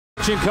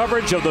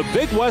Coverage of the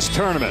Big West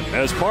Tournament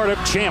as part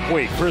of Champ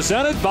Week,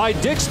 presented by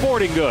Dick's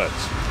Sporting Goods.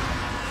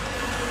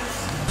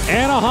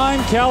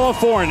 Anaheim,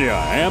 California,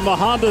 and the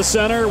Honda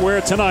Center,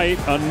 where tonight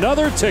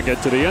another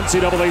ticket to the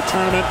NCAA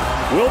tournament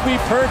will be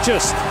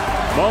purchased.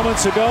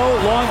 Moments ago,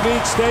 Long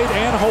Beach State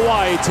and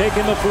Hawaii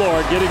taking the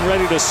floor, getting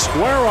ready to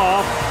square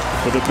off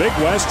for the Big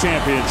West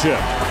Championship.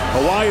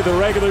 Hawaii, the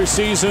regular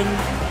season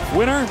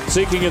winner,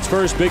 seeking its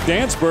first big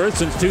dance berth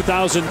since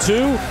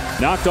 2002,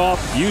 knocked off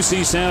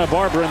UC Santa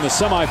Barbara in the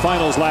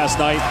semifinals last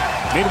night.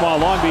 Meanwhile,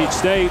 Long Beach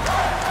State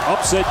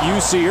upset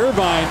UC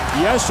Irvine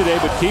yesterday,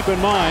 but keep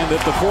in mind that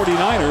the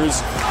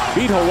 49ers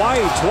beat Hawaii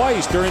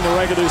twice during the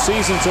regular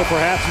season, so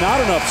perhaps not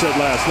an upset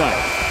last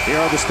night. Here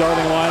are the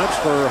starting lineups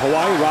for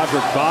Hawaii: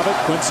 Roderick Bobbitt,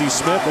 Quincy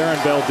Smith, Aaron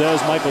Valdez,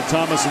 Michael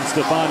Thomas, and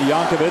Stefan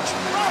Jankovic.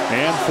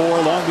 And for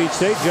Long Beach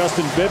State,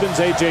 Justin Bibbins,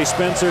 A.J.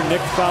 Spencer,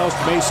 Nick Faust,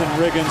 Mason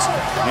Riggins,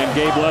 and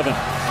Gabe Levin.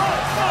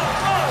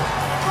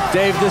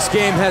 Dave, this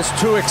game has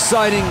two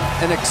exciting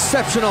and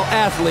exceptional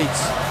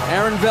athletes.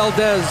 Aaron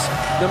Valdez,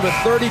 number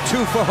 32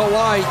 for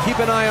Hawaii. Keep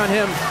an eye on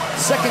him.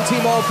 Second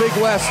team All Big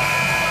West.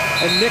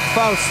 And Nick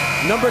Faust,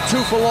 number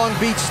 2 for Long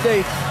Beach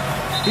State.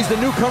 He's the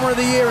newcomer of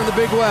the year in the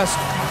Big West.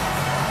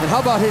 And how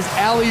about his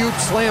alley-oop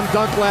slam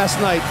dunk last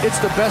night? It's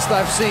the best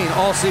I've seen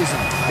all season.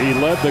 He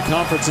led the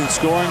conference in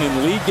scoring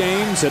in league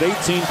games at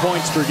 18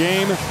 points per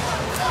game.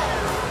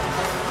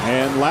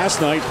 And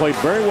last night played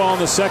very well in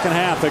the second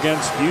half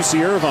against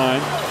UC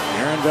Irvine.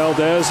 Aaron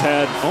Valdez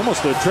had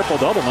almost a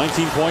triple-double,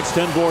 19 points,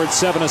 10 boards,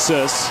 7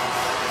 assists.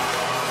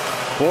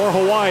 For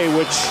Hawaii,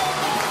 which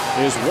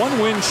is one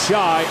win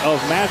shy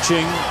of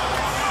matching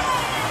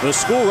the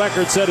school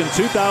record set in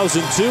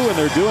 2002, and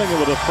they're doing it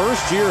with a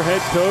first-year head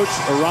coach,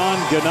 Eran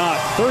Ganot,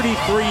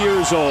 33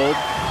 years old.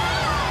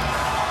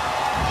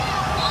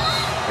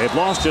 They've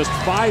lost just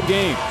 5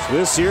 games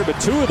this year, but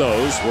 2 of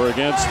those were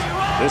against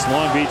this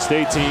Long Beach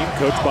State team,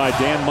 coached by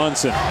Dan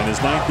Munson. In his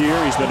 9th year,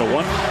 he's been to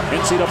 1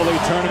 NCAA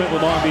tournament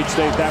with Long Beach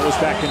State. That was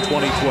back in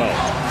 2012.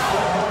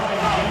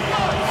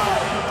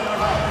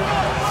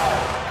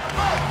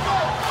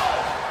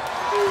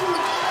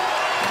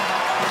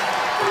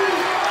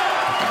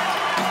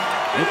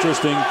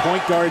 Interesting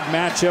point guard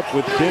matchup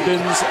with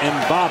Bibbins and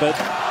Bobbitt.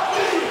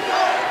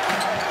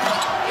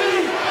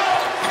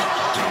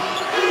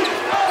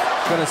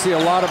 Going to see a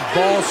lot of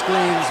ball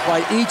screens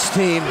by each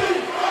team.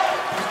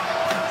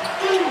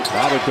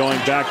 Bobbitt going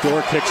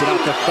backdoor, kicks it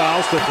out to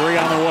Faust, the 3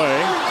 on the way,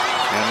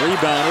 and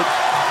rebounded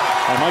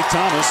by Mike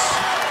Thomas.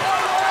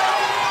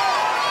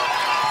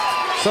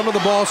 Some of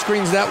the ball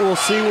screens that we'll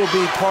see will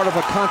be part of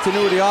a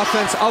continuity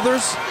offense.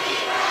 Others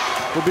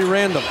will be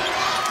random.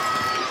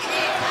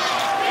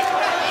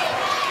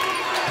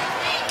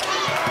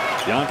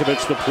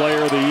 Jankovic, the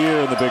player of the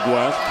year in the Big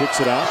West, kicks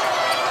it out.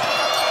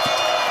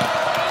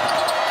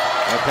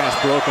 That pass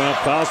broken up.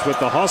 Faust with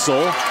the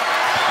hustle.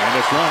 And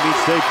it's Long Beach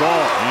State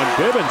ball. And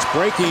Bibbins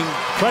breaking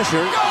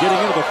pressure,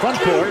 getting into the front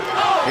court.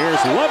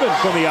 Here's Levin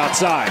from the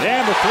outside.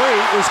 And the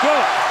 3 is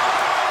good.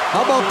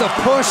 How about the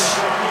push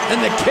and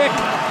the kick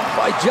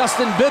by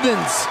Justin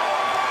Bibbins?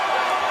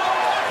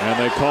 And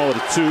they call it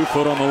a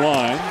 2-foot on the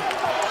line.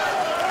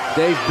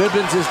 Dave,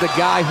 Bibbins is the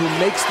guy who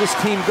makes this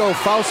team go.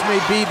 Faust may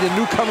be the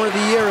newcomer of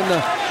the year and the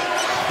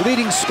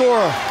leading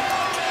scorer,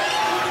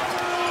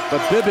 but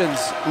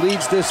Bibbins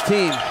leads this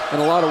team in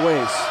a lot of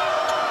ways.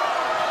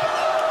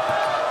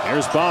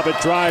 Here's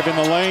Bobbitt, drive in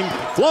the lane.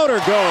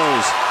 Floater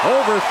goes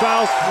over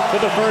Faust for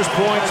the first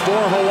points for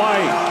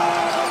Hawaii.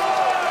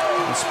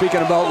 And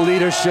speaking about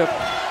leadership,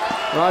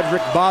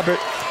 Roderick Bobbitt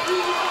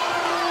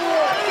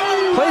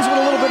plays with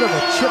a little bit of a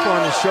chip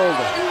on his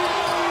shoulder.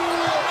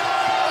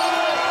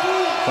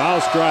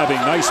 Faust driving,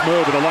 nice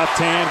move with the left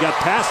hand, got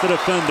past the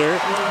defender,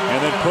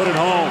 and then put it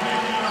home.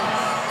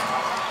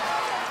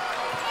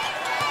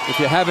 If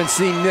you haven't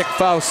seen Nick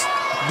Faust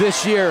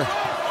this year,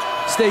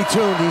 stay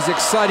tuned. He's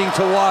exciting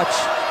to watch.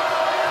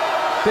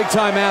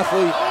 Big-time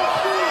athlete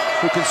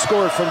who can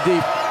score it from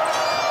deep.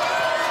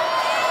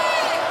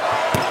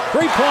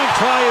 3-point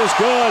try is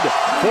good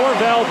for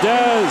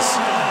Valdez.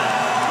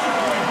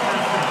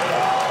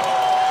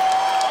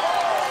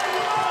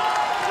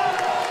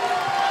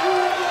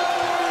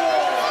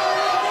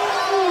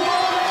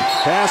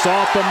 Pass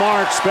off the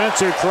mark.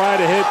 Spencer tried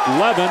to hit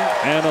Levin,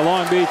 and a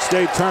Long Beach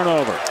State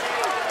turnover.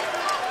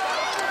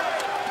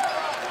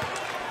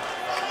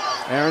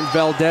 Aaron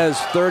Valdez,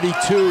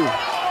 32,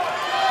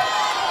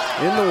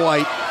 in the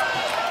white,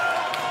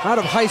 out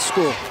of high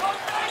school,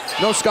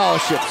 no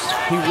scholarships.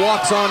 He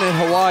walks on in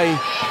Hawaii.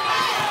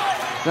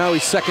 Now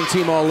he's second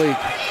team All-League.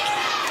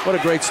 What a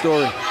great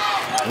story.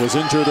 Was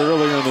injured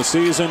earlier in the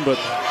season, but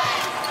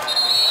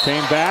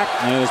came back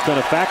and has been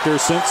a factor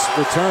since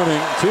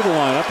returning to the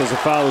lineup as a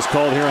foul was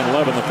called here on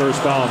Levin, the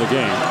first foul in the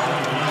game.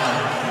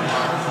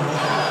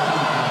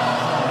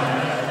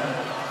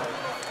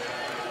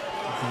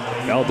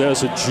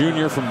 Valdez, a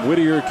junior from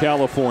Whittier,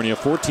 California,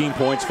 14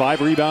 points,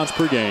 5 rebounds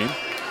per game.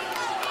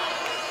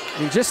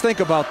 And just think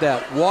about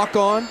that. Walk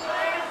on,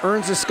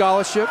 earns a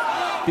scholarship,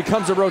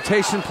 becomes a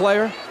rotation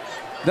player,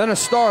 then a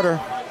starter,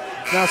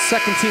 now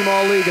second team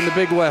All-League in the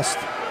Big West.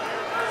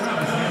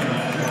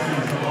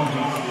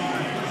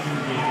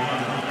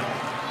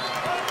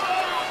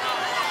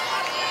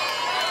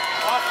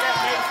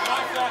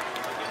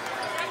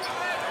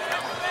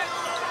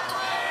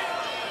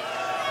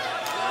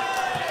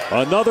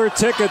 Another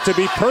ticket to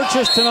be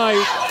purchased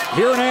tonight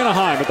here in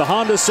Anaheim at the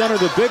Honda Center,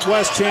 the Big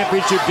West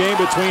Championship game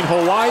between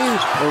Hawaii,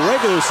 the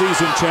regular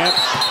season champ,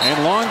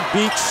 and Long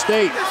Beach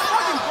State.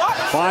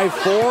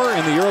 5-4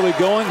 in the early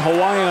going,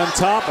 Hawaii on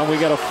top, and we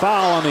got a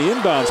foul on the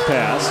inbounds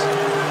pass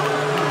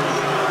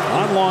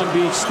on Long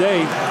Beach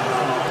State,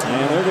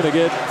 and they're going to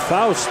get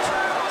Faust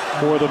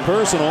for the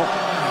personal.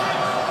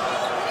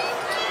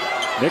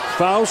 Nick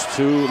Faust,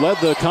 who led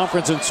the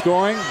conference in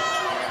scoring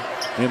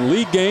in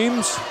league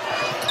games,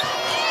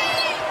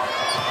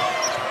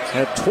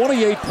 had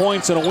 28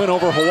 points in a win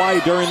over Hawaii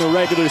during the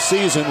regular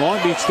season.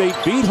 Long Beach State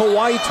beat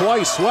Hawaii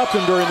twice, swept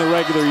them during the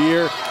regular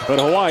year, but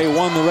Hawaii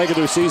won the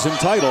regular season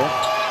title.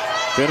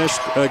 Finished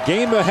a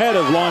game ahead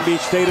of Long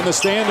Beach State in the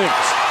standings.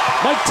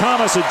 Mike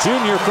Thomas, a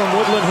junior from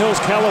Woodland Hills,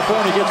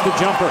 California, gets the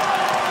jumper.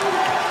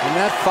 And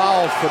that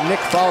foul for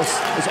Nick Faust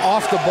is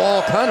off the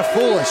ball, kind of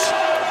foolish.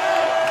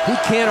 He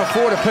can't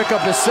afford to pick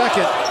up his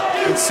second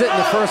and sit in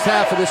the first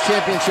half of this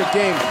championship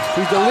game.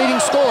 He's the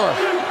leading scorer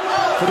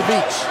for the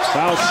Beach.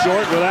 Foul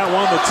short with that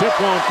one. The tip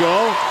won't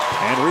go.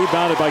 And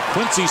rebounded by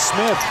Quincy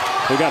Smith,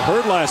 who got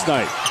hurt last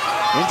night.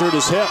 Injured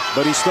his hip,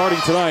 but he's starting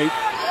tonight.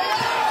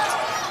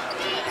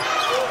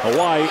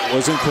 Hawaii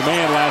was in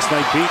command last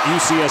night, beat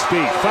UCSB.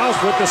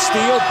 Faust with the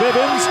steal.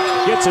 Bibbins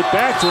gets it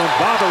back to him.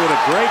 Bobbitt with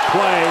a great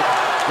play.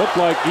 Looked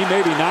like he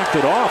maybe knocked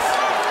it off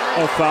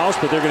of Faust,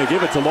 but they're going to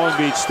give it to Long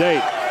Beach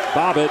State.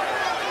 Bobbitt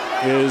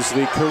is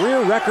the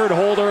career record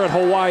holder at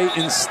Hawaii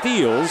in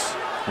steals.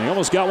 He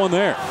almost got one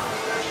there.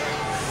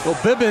 Well,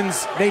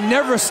 Bibbins, they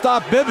never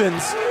stop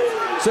Bibbins,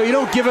 so you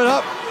don't give it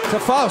up to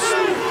Faust.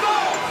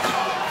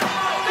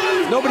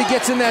 Nobody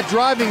gets in that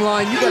driving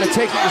line. You got to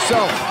take it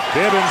yourself.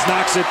 Bibbins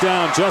knocks it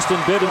down.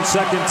 Justin Bibbins,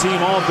 second team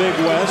All Big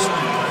West,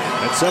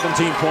 at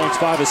 17 points,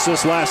 5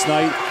 assists last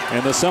night,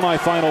 and the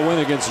semifinal win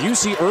against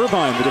UC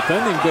Irvine, the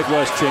defending Big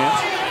West champs.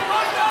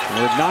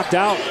 They were knocked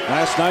out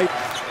last night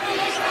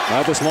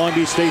by this Long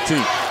Beach State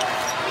team.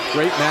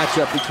 Great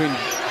matchup between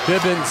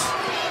Bibbins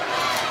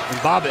and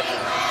Bobbitt.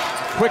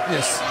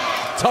 Quickness,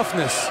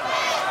 toughness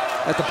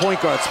at the point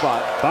guard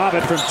spot.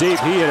 Bobbitt from deep.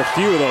 He had a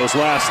few of those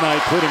last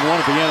night, including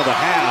one at the end of the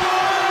half,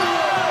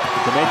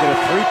 to make it a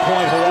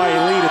 3-point Hawaii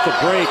lead at the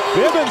break.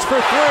 Bibbins for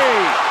 3,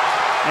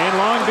 and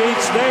Long Beach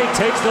State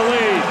takes the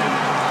lead.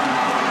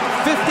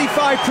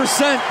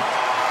 55%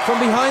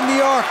 from behind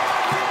the arc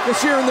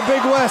this year in the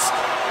Big West.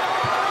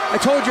 I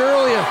told you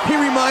earlier, he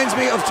reminds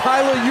me of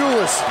Tyler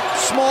Ulis.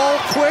 Small,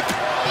 quick,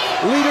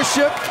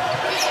 leadership,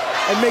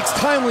 and makes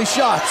timely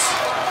shots.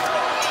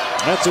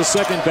 That's his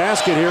second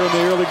basket here in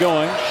the early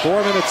going. 4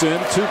 minutes in,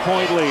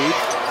 2-point lead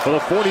for the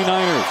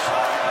 49ers.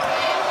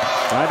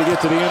 Trying to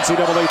get to the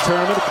NCAA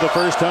tournament for the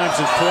first time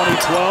since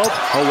 2012.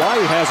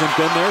 Hawaii hasn't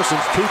been there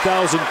since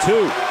 2002.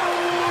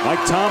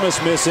 Mike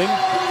Thomas missing.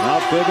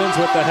 Now Bibbins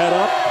with the head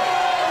up.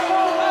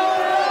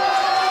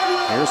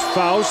 Here's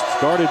Faust,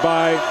 guarded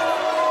by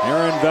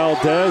Aaron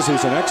Valdez,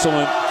 who's an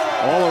excellent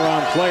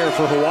all-around player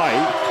for Hawaii.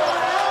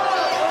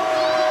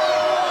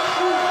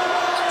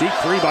 Deep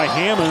 3 by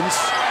Hammonds.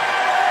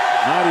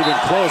 Not even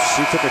close.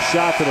 He took a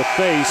shot to the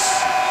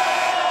face.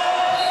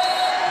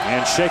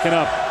 And shaken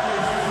up.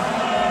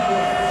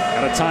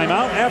 Got a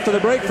timeout after the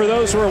break. For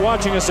those who are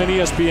watching us on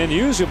ESPN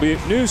News,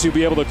 you'll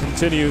be able to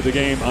continue the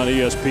game on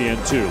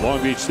ESPN2.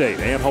 Long Beach State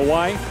and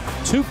Hawaii,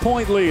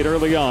 2-point lead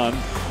early on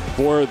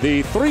for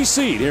the 3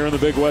 seed here in the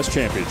Big West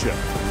Championship.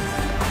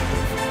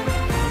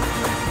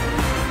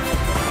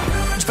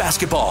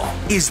 Basketball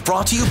is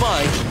brought to you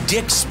by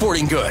Dick's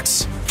Sporting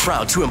Goods.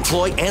 Proud to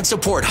employ and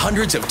support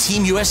hundreds of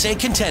Team USA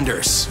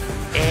contenders.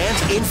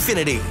 And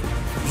Infinity,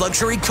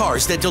 luxury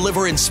cars that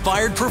deliver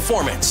inspired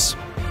performance.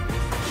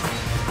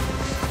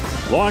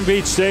 Long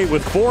Beach State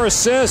with 4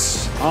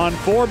 assists on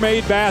 4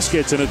 made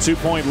baskets and a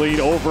 2-point lead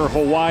over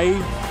Hawaii.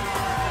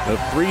 The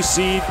 3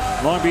 seed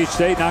Long Beach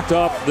State knocked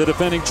off the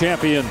defending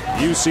champion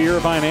UC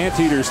Irvine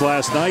Anteaters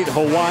last night.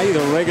 Hawaii,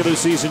 the regular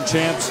season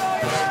champs,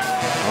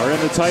 are in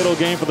the title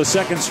game for the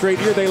 2nd straight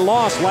year. They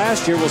lost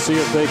last year. We'll see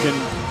if they can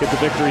get the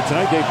victory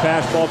tonight. Dave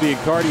Pasch, Paul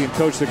Biancardi, and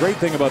Coach. The great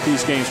thing about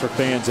these games for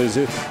fans is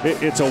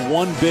it's a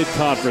one-bid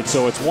conference,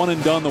 so it's one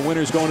and done. The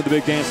winner's going to the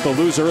big dance, the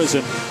loser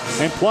isn't.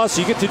 And plus,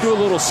 you get to do a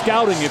little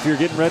scouting if you're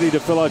getting ready to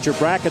fill out your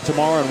bracket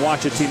tomorrow and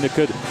watch a team that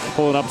could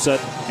pull an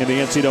upset in the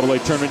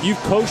NCAA tournament. You've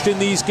coached in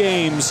these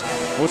games.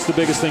 What's the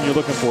biggest thing you're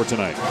looking for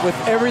tonight? With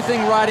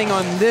everything riding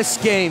on this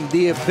game,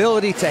 the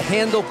ability to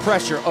handle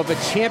pressure of a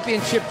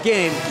championship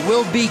game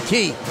will be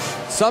key.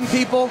 Some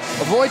people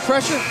avoid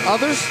pressure,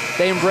 others,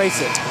 they embrace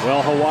it.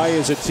 Well, Hawaii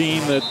is a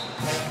team that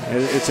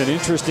it's an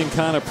interesting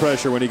kind of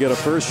pressure when you get a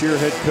first-year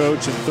head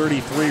coach and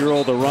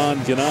 33-year-old Eran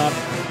Ganot,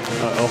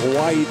 a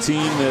Hawaii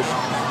team that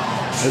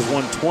has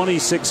won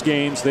 26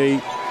 games. They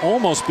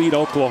almost beat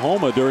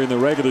Oklahoma during the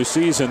regular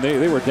season.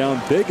 They were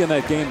down big in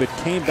that game, but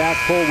came back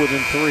full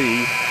within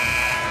 3.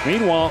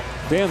 Meanwhile,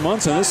 Dan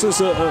Munson, this is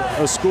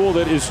a school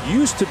that is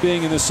used to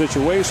being in this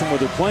situation where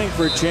they're playing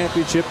for a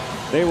championship.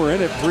 They were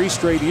in it 3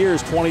 straight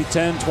years,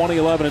 2010,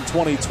 2011, and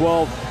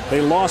 2012.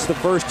 They lost the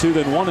first 2,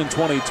 then won in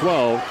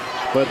 2012.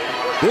 But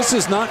This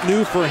is not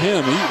new for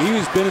him.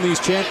 He's been in these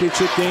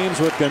championship games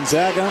with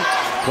Gonzaga,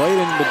 played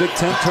in the Big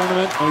Ten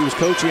tournament when he was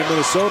coaching in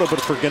Minnesota, but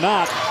for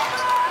Gnat,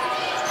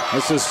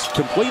 this is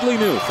completely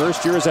new.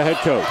 First year as a head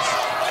coach.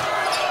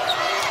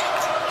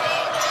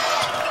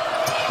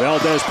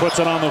 Valdez puts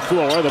it on the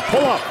floor. The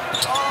pull-up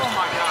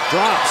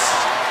drops,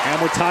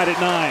 and we're tied at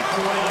 9.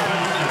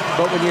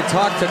 But when you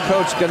talk to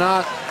Coach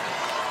Gnat,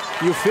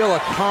 you feel a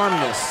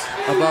calmness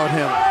about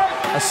him,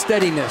 a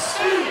steadiness,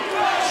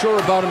 sure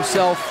about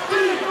himself,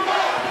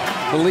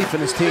 belief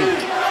in his team.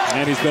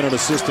 And he's been an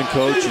assistant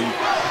coach and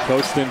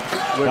coached in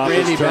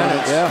Randy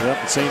Bennett,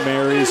 at St.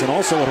 Mary's and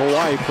also at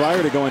Hawaii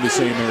prior to going to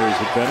St. Mary's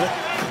with Bennett.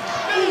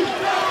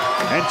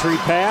 Entry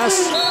pass,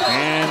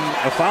 and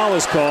a foul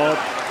is called.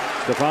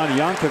 Stefan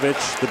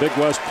Jankovic, the Big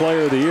West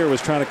Player of the Year,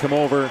 was trying to come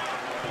over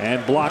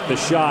and block the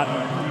shot.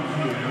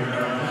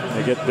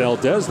 They get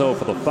Valdez, though,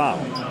 for the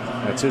foul.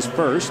 That's his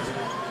first.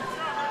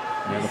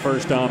 And the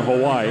first on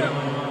Hawaii.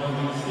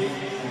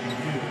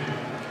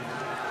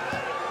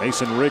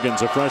 Mason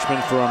Riggins, a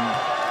freshman from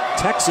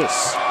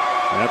Texas,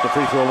 at the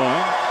free throw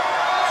line.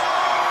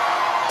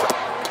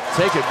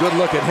 Take a good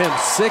look at him.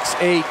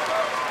 6'8",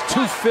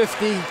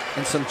 250,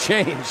 and some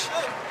change.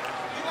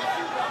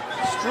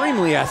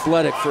 Extremely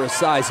athletic for his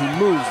size. He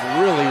moves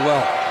really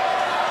well.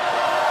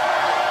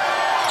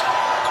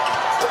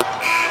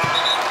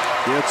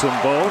 Gets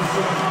them both.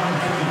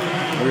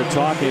 We were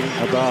talking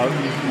about,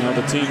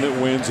 the team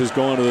that wins is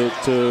going to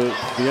the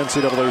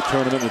NCAA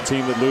tournament. The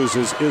team that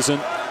loses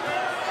isn't.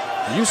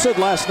 You said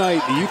last night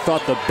that you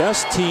thought the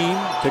best team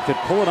that could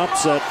pull an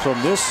upset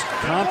from this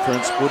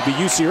conference would be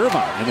UC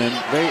Irvine, and then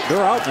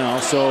they're out now.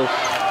 So,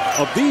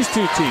 of these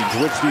two teams,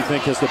 which do you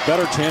think has the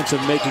better chance of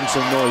making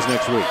some noise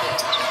next week?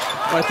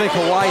 I think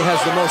Hawaii has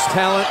the most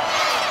talent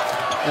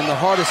and the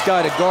hardest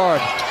guy to guard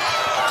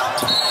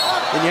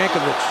in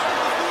Jankovic.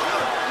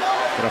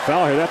 Got a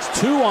foul here. That's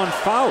 2 on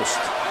Faust.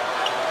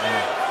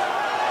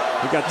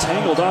 He got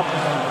tangled up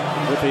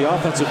with the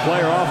offensive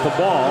player off the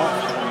ball.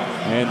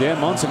 And Dan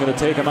Munson going to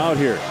take him out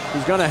here.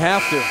 He's going to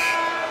have to.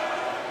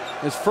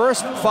 His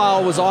first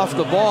foul was off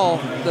the ball.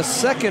 The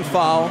second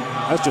foul,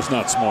 that's just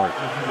not smart.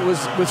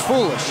 Was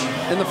foolish.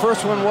 And the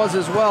first one was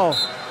as well.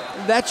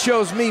 That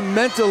shows me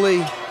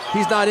mentally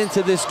he's not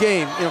into this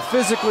game.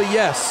 Physically,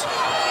 yes,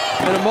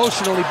 and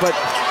emotionally, but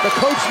the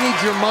coach needs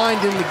your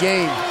mind in the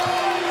game,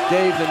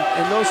 Dave,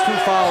 and those 2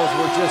 fouls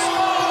were just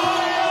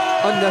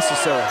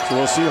unnecessary. So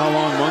we'll see how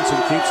long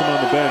Munson keeps him on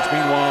the bench.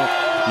 Meanwhile,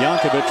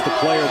 Jankovic, the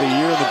Player of the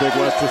Year in the Big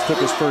West, just took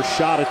his first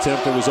shot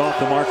attempt that was off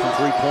the mark from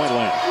three-point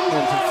land.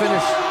 And to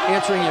finish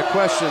answering your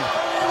question,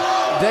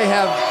 they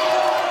have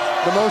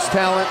the most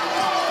talent,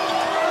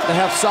 they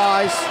have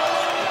size,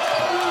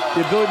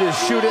 the ability to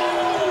shoot it,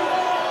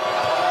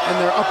 and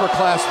they're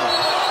upperclassmen.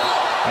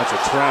 That's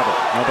a travel.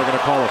 Now they're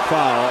going to call a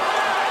foul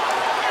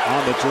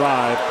on the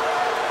drive.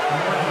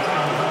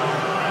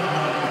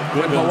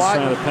 Bivens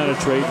trying to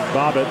penetrate.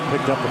 Bobbitt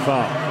picked up the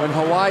foul. When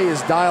Hawaii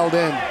is dialed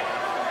in,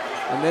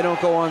 and they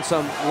don't go on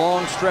some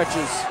long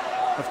stretches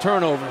of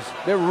turnovers,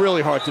 they're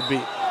really hard to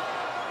beat.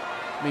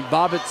 I mean,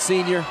 Bobbitt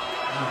Sr.,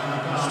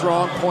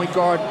 strong point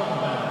guard.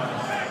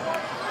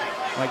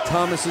 Mike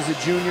Thomas is a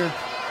junior.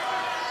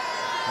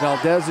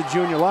 Valdez a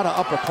junior, a lot of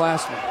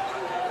upperclassmen.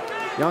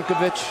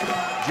 Jankovic,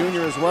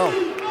 junior as well.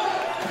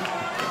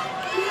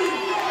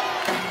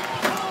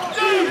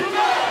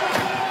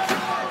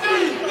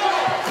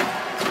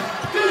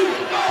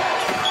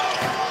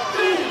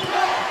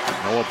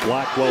 Noah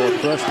Blackwell, a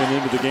freshman,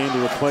 into the game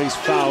to replace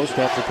Faust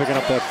after picking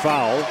up that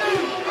foul.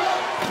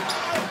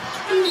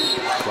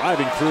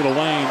 Driving through the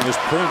lane is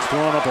Prince,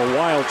 throwing up a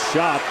wild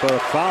shot, but a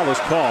foul is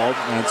called,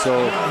 and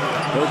so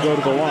he'll go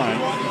to the line.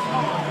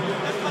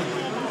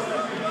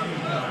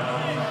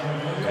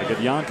 They get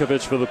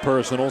Jankovic for the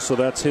personal, so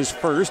that's his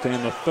first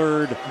and the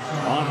third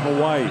on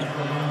Hawaii.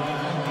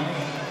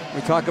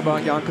 We talk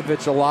about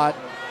Jankovic a lot.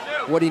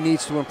 What he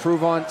needs to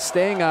improve on,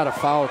 staying out of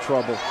foul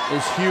trouble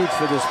is huge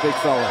for this big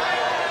fella.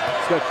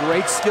 He's got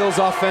great skills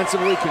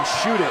offensively, can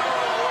shoot it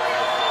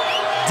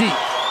deep.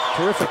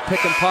 Terrific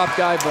pick and pop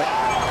guy, but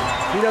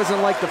he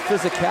doesn't like the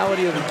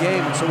physicality of the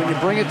game. And so when you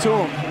bring it to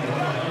him,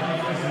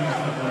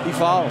 he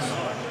fouls.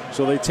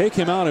 So they take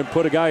him out and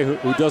put a guy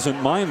who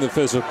doesn't mind the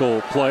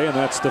physical play, and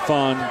that's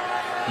Stefan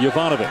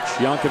Jovanovic.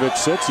 Jankovic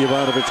sits,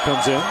 Jovanovic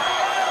comes in.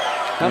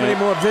 How many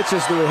more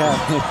bitches do we have?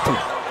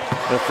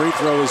 The free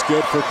throw is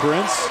good for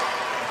Prince.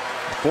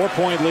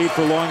 4-point lead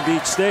for Long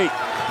Beach State.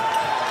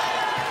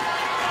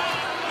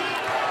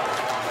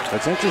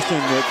 It's interesting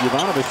that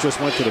Jovanovic just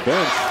went to the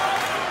bench.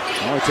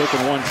 Only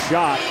taking one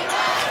shot.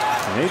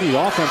 And maybe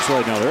offense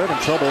right now, they're having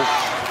trouble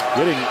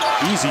getting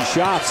easy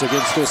shots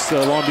against this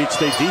Long Beach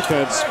State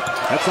defense.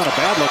 That's not a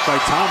bad look by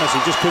Thomas.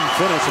 He just couldn't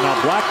finish. And now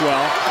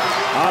Blackwell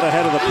out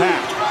ahead of the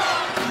pack.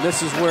 And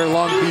this is where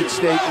Long Beach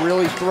State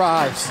really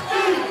thrives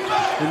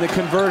in the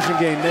conversion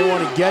game. They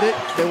want to get it.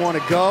 They want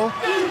to go.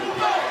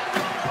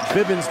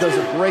 Bivens does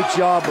a great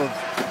job of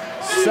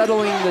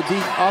settling the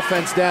deep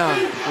offense down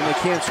when they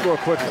can't score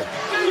quickly.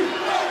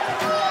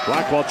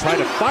 Blackwell tried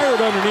to fire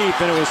it underneath,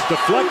 and it was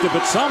deflected,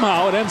 but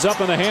somehow it ends up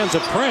in the hands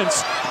of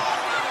Prince.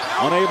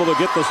 Unable to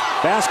get the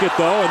basket,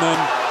 though, and then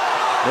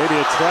maybe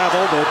a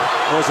travel that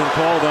wasn't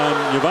called on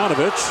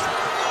Jovanovic.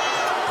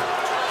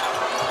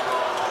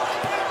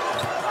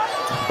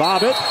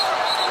 Bobbitt.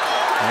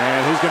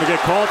 And he's going to get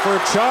called for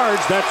a charge.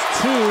 That's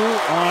 2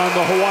 on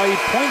the Hawaii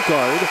point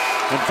guard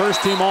and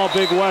first-team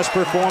All-Big West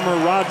performer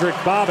Roderick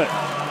Bobbitt.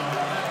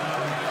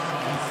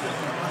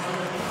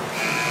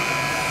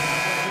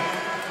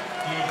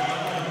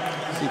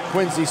 See,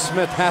 Quincy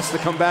Smith has to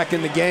come back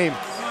in the game.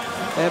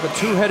 They have a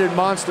two-headed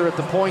monster at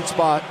the point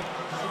spot.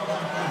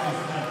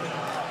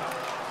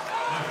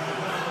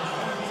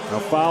 Now,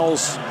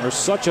 fouls are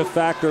such a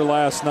factor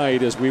last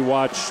night as we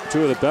watch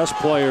two of the best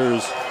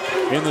players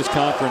in this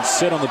conference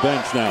sit on the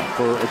bench now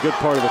for a good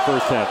part of the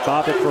first half.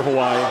 Bobbitt for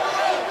Hawaii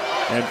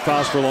and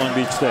Faust for Long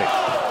Beach State.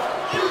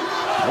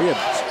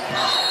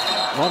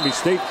 Long Beach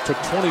State took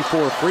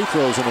 24 free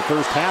throws in the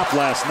first half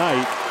last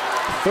night,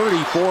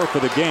 34 for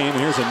the game.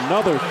 And here's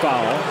another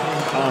foul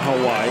on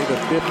Hawaii, the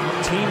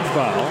 15th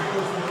foul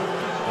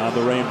on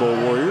the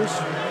Rainbow Warriors.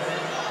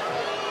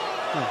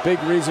 A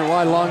big reason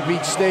why Long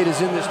Beach State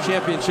is in this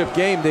championship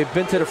game. They've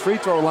been to the free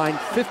throw line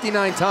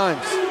 59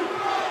 times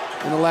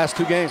in the last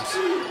 2 games.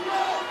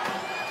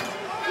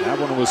 That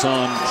one was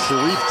on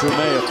Sharif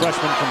Dramé, a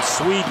freshman from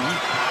Sweden.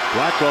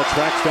 Blackwell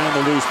tracks down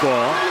the loose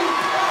ball.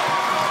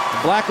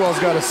 Blackwell's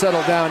got to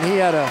settle down. He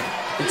had an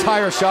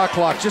entire shot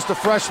clock, just a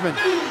freshman,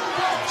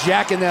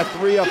 jacking that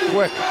 3 up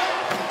quick.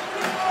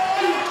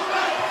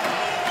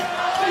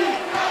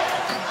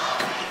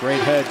 Great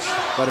hedge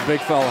by the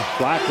big fella.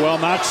 Blackwell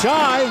not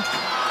shy.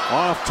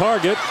 Off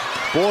target,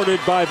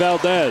 boarded by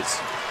Valdez.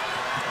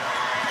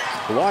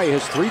 Hawaii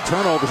has 3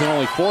 turnovers and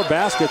only 4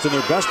 baskets, and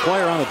their best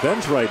player on the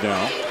bench right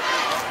now.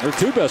 Their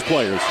 2 best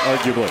players,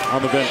 arguably,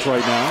 on the bench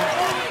right now.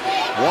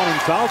 One in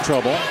foul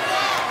trouble.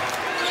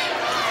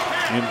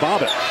 And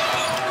Bobbitt.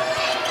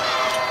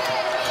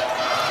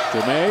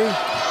 Dramé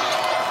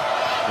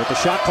with the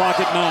shot clock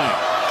at 9.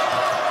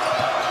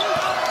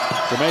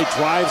 Dramé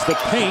drives the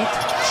paint,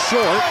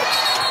 short.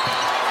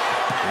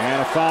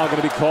 And a foul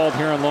going to be called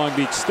here on Long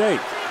Beach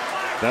State.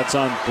 That's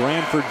on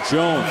Branford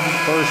Jones.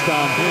 First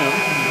on him,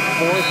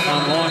 4th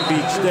on Long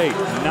Beach State.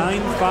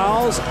 9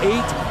 fouls,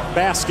 8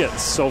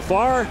 baskets so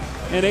far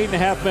in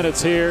 8.5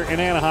 minutes here in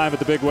Anaheim at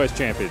the Big West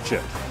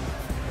Championship.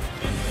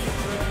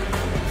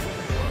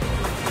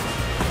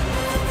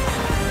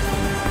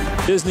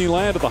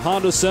 Disneyland at the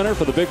Honda Center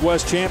for the Big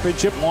West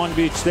Championship. Long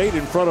Beach State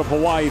in front of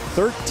Hawaii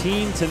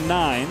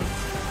 13-9.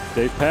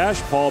 Dave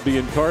Pasch, Paul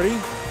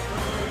Biancardi.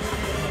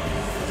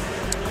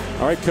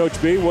 All right, Coach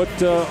B, what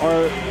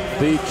are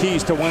the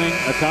keys to winning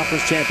a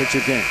conference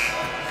championship game?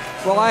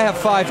 Well, I have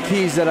 5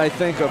 keys that I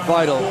think are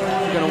vital if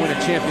you're going to win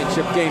a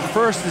championship game.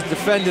 First is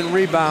defend and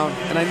rebound,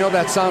 and I know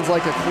that sounds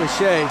like a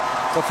cliche,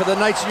 but for the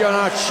nights you're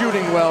not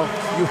shooting well,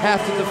 you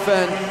have to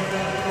defend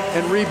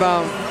and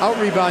rebound,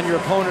 out-rebound your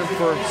opponent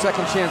for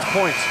second chance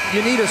points.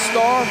 You need a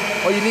star,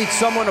 or you need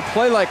someone to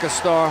play like a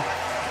star.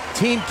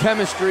 Team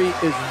chemistry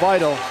is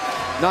vital,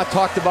 not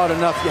talked about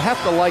enough. You have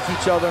to like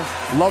each other,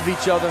 love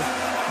each other,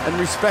 and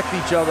respect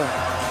each other.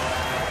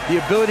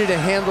 The ability to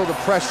handle the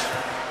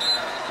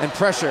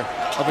pressure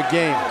of a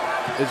game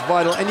is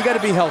vital, and you got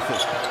to be healthy.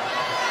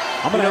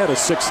 I'm going to add a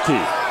 6th key.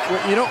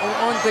 You know,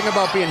 one thing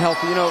about being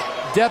healthy, you know,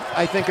 depth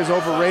I think is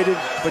overrated,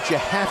 but you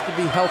have to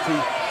be healthy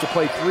to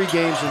play 3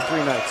 games in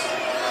 3 nights.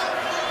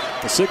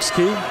 The 6th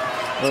key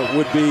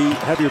would be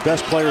have your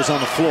best players on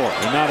the floor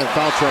and not in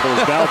foul trouble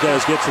as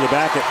Valdez gets to the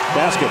basket.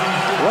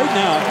 Right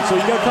now, so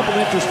you got a couple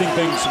interesting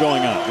things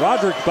going on.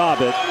 Roderick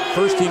Bobbitt,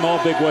 first-team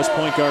All-Big West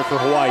point guard for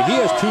Hawaii. He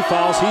has 2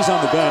 fouls. He's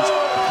on the bench.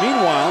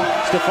 Meanwhile,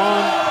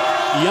 Stefan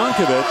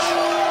Jankovic,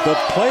 the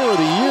player of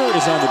the year,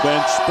 is on the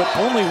bench, but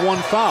only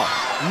 1 foul.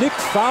 Nick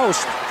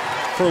Faust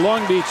for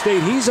Long Beach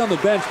State, he's on the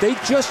bench. They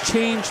just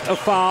changed a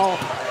foul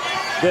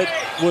that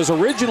was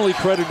originally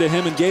credited to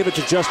him and gave it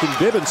to Justin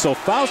Bibbins. So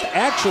Faust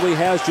actually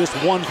has just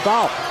 1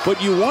 foul. But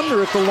you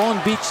wonder if the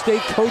Long Beach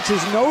State coaches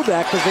know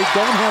that because they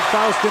don't have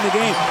Faust in the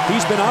game.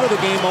 He's been out of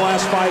the game the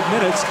last 5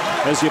 minutes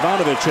as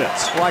Jovanovic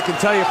hits. Well, I can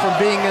tell you from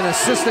being an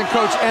assistant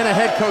coach and a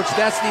head coach,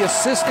 that's the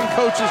assistant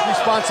coach's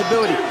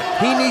responsibility.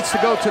 He needs to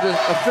go to the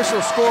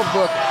official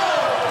scorebook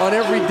on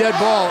every dead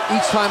ball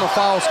each time a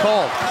foul is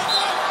called.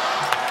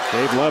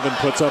 Dave Levin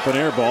puts up an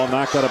air ball,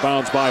 knocked out of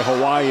bounds by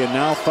Hawaii, and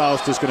now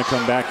Faust is going to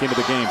come back into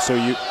the game. So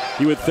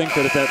you would think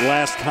that at that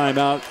last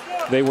timeout,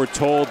 they were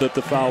told that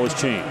the foul was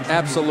changed.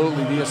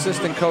 Absolutely. The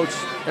assistant coach,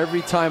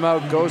 every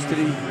timeout, goes to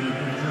the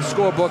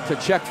scorebook to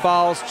check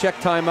fouls, check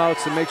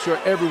timeouts, and make sure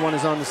everyone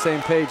is on the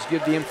same page.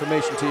 Give the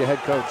information to your head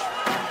coach.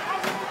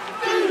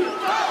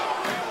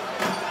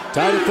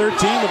 Tied at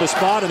 13 with a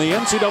spot in the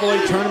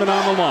NCAA tournament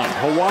on the line.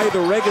 Hawaii,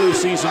 the regular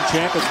season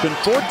champ. It's been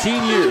 14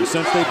 years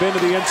since they've been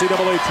to the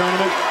NCAA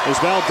tournament as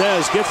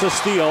Valdez gets a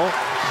steal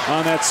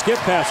on that skip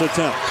pass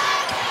attempt.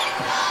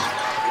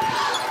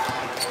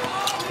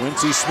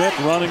 Quincy Smith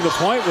running the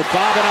point with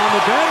Bobbitt on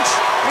the bench,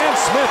 and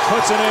Smith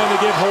puts it in to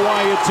give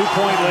Hawaii a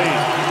 2-point lead.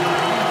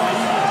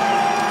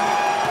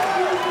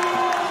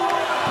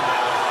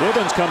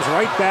 Bibbins comes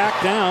right back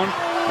down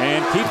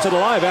and keeps it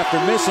alive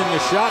after missing the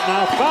shot.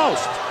 Now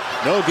Faust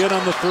No good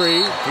on the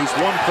three. He's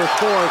 1 for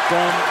 4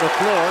 from the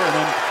floor, and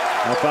then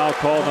a foul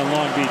called on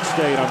Long Beach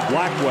State on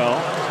Blackwell.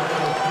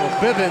 Well,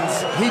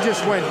 Bivens, he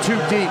just went too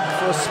deep.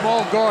 For a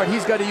small guard,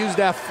 he's got to use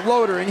that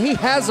floater, and he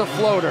has a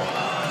floater.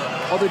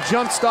 Or the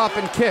jump, stop,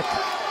 and kick.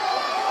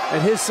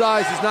 At his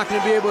size, he's not going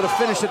to be able to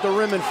finish at the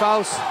rim, and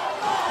Faust,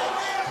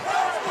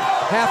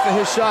 half of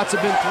his shots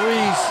have been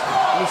threes,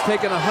 and he's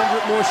taken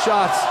 100 more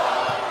shots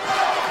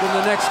than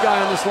the next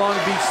guy on this Long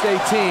Beach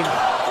State team.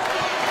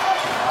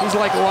 He's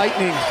like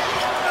lightning.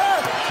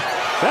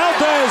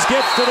 Valdez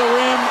gets to the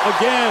rim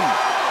again,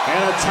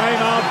 and a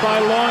timeout by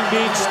Long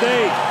Beach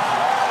State.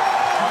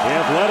 The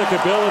athletic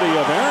ability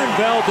of Aaron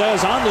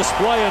Valdez on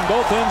display on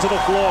both ends of the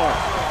floor.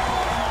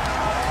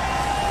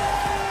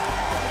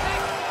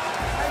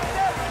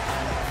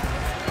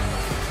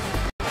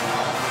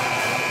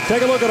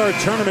 Take a look at our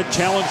tournament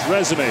challenge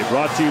resume,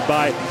 brought to you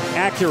by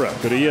Acura.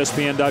 Go to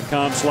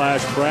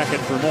ESPN.com/bracket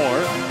for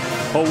more.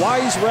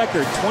 Hawaii's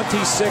record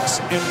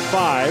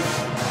 26-5.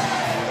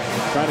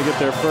 Trying to get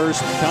their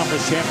first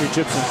conference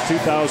championship since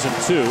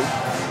 2002.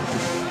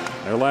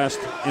 Their last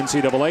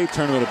NCAA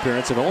tournament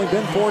appearance have only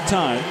been 4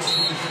 times.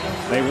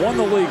 They won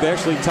the league. They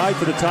actually tied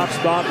for the top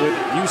spot with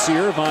UC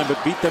Irvine,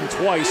 but beat them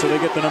twice, so they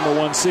get the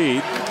 #1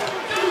 seed.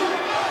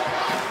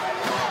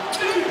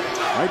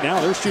 Right now,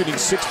 they're shooting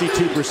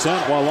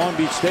 62%, while Long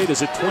Beach State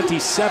is at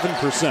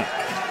 27%.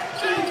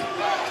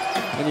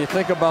 And you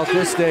think about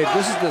this, Dave,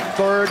 this is the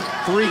third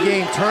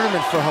 3-game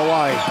tournament for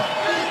Hawaii.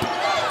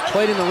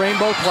 Played in the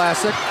Rainbow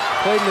Classic,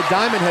 played in the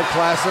Diamond Head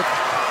Classic,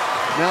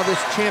 now this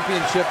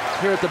championship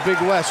here at the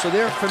Big West. So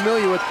they're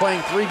familiar with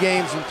playing 3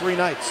 games in 3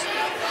 nights.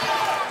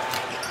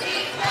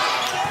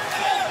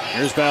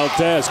 Here's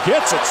Valdez,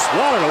 gets it,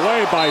 swatted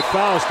away by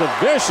Faust. A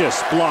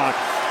vicious block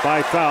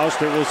by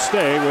Faust. It will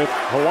stay with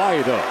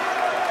Hawaii, though.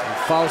 And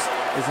Faust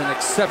is an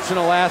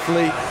exceptional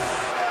athlete,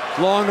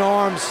 long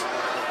arms.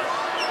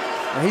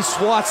 And he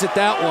swats at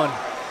that one.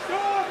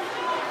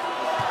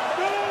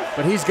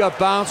 But he's got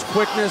bounce,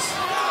 quickness,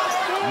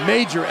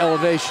 major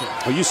elevation.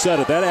 Well, you said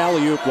it, that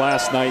alley-oop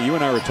last night, you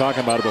and I were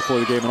talking about it before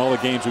the game and all the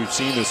games we've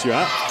seen this year.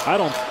 I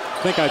don't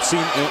think I've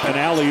seen an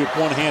alley-oop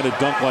one-handed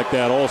dunk like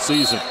that all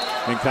season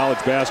in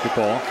college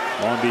basketball.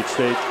 Long Beach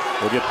State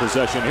will get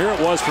possession. Here it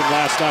was from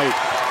last night.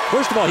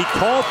 First of all, he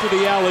called for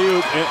the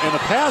alley-oop, and the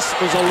pass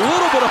was a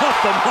little bit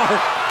off the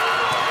mark.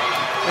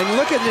 And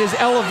look at his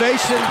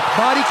elevation,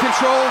 body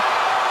control,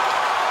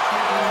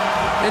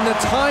 and the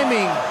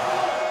timing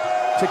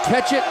to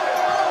catch it,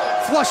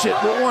 flush it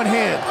with one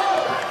hand.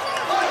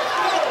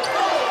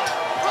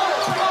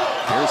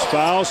 Here's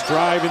Faust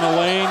driving the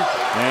lane,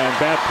 and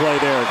bad play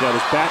there. Got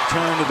his back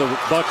turned to the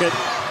bucket,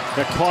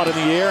 got caught in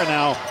the air, and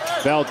now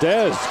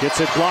Valdez gets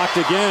it blocked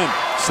again.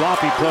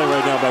 Sloppy play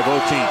right now by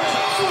both teams.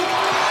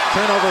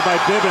 Turnover by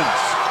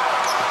Bivens.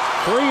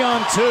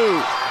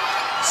 3-on-2.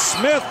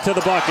 Smith to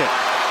the bucket.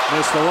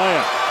 Missed the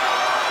layup.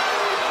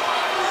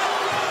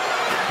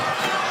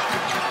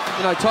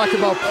 You know, I talked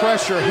about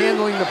pressure,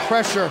 handling the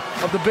pressure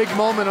of the big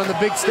moment on the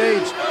big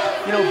stage.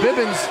 You know,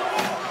 Bivens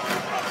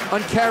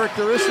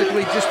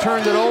uncharacteristically just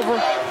turned it over.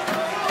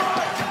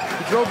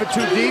 He drove it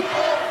too deep.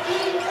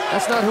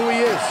 That's not who he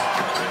is.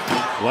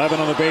 Levin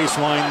on the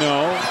baseline,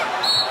 no.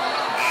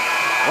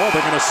 Oh,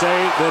 they're going to say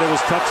that it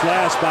was touched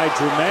last by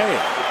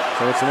Dramé.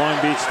 So it's a Long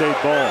Beach State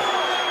ball.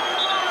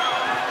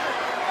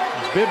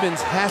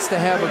 Bivens has to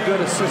have a good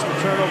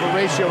assist-to-turnover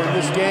ratio in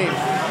this game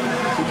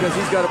because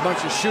he's got a bunch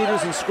of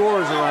shooters and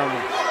scorers around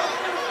him.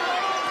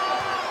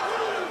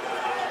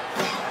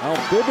 Well,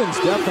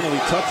 Bivens definitely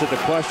touched it. The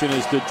question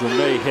is, did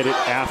Dramé hit it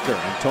after?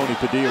 And Tony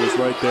Padilla was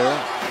right there.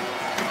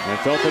 And I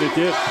felt that it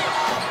did.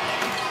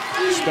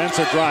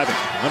 Spencer driving.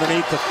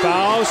 Underneath to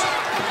Faust.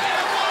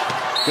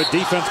 Good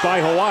defense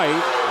by Hawaii.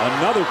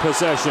 Another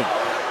possession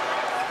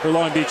for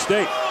Long Beach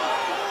State.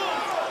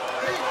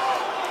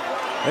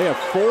 They have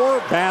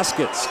 4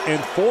 baskets and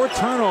 4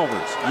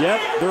 turnovers, yet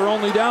they're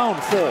only down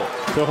 4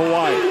 to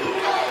Hawaii.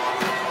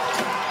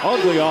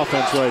 Ugly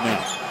offense right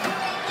now.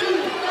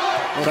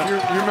 Well,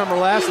 you remember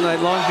last night,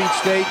 Long Beach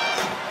State,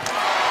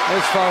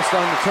 there's Faust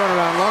on the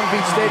turnaround. Long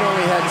Beach State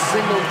only had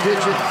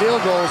single-digit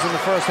field goals in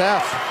the first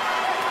half.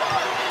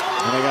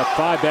 And they got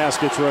 5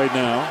 baskets right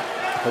now.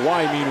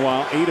 Hawaii,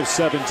 meanwhile, 8 of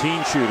 17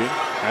 shooting.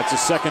 That's a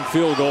second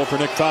field goal for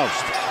Nick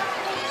Faust.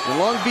 And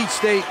Long Beach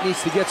State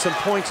needs to get some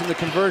points in the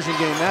conversion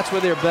game. That's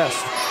where they're best.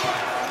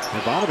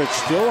 Ivanovic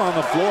still on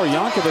the floor.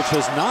 Jankovic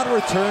has not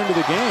returned to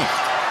the game.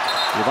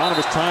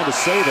 Ivanovic trying to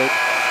save it.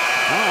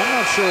 I'm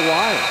not sure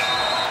why.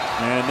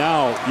 And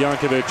now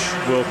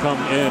Jankovic will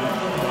come in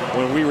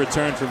when we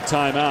return from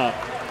timeout.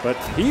 But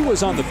he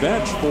was on the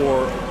bench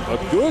for a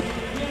good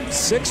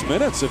 6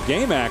 minutes of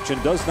game action.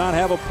 Does not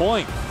have a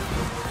point.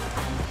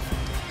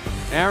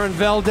 Aaron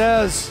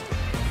Valdez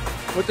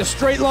with the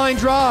straight line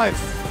drive.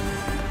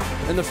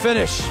 And the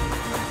finish.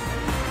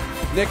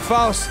 Nick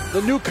Faust,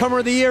 the newcomer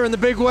of the year in the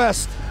Big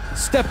West.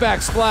 Step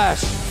back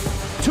splash.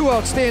 2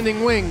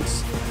 outstanding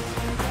wings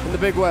in the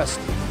Big West.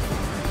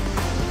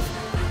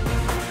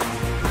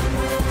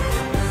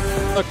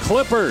 The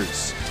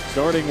Clippers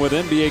Starting with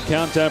NBA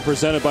Countdown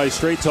presented by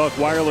Straight Talk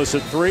Wireless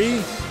at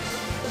 3.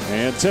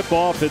 And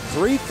tip-off at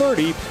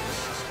 3:30,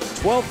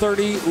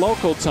 12:30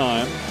 local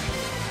time.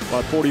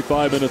 About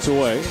 45 minutes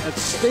away at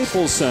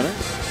Staples Center.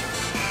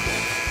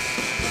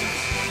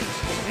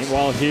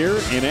 Meanwhile, here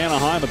in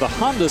Anaheim at the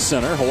Honda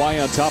Center, Hawaii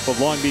on top of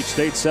Long Beach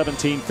State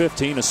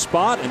 17-15. A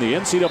spot in the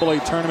NCAA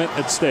tournament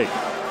at stake.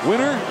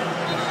 Winner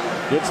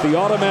gets the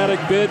automatic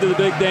bid to the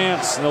big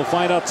dance. They'll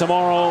find out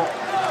tomorrow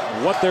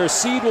what their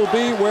seed will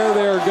be, where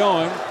they're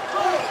going.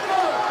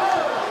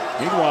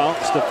 Meanwhile,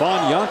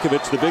 Stefan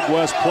Jankovic, the Big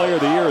West Player of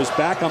the Year, is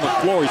back on the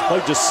floor. He's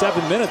played just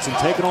 7 minutes and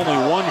taken only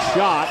one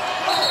shot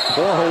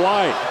for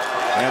Hawaii.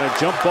 And a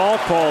jump ball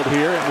called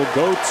here. It will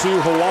go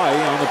to Hawaii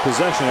on the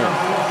possession area.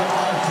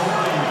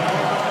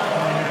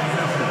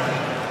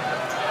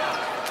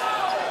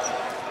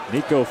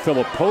 Niko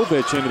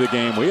Filipovic into the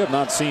game. We have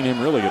not seen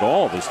him really at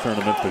all this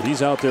tournament, but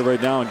he's out there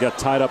right now and got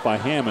tied up by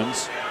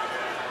Hammonds.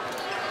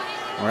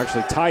 Or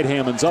actually tied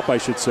Hammonds up, I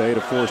should say,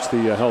 to force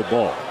the held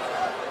ball.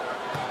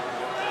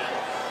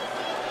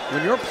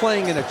 When you're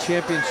playing in a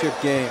championship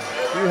game,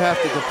 you have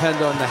to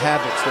depend on the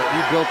habits that you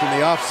built in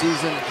the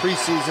offseason,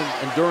 preseason,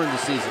 and during the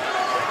season.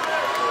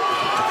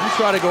 If you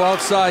try to go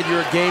outside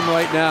your game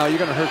right now, you're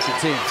going to hurt your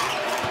team.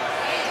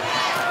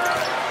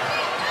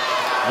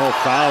 Oh,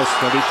 fouls.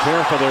 Got to be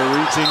careful. They're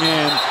reaching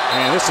in.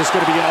 And this is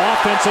going to be an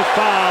offensive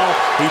foul.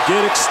 He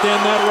did extend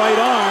that right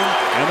arm,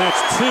 and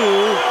that's 2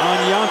 on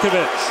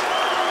Jankovic.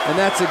 And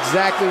that's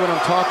exactly what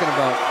I'm talking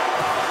about.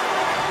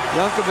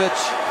 Jankovic,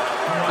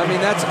 I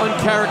mean, that's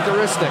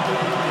uncharacteristic.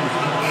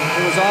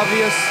 It was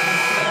obvious.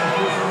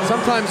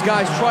 Sometimes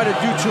guys try to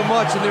do too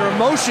much and their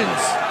emotions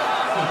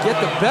get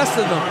the best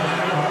of them.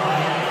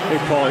 Hey,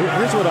 Paul,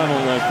 here's what I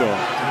don't let go.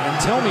 And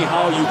tell me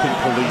how you can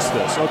police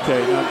this.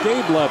 Okay, now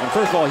Gabe Levin,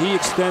 first of all, he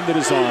extended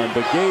his arm,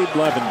 but Gabe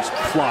Levin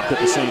flopped at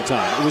the same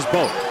time. It was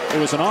both. It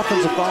was an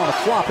offensive foul and a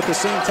flop at the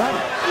same time.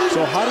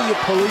 So how do you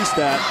police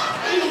that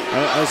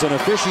as an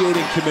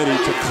officiating committee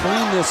to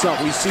clean this up?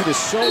 We see this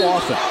so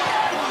often.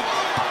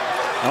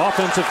 An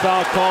offensive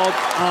foul called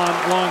on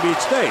Long Beach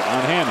State,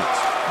 on Hammonds.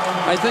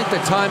 I think the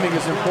timing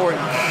is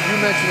important. You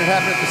mentioned it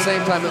happened at the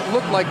same time. It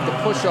looked like the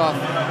push-off,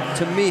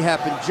 to me,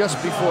 happened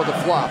just before the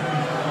flop.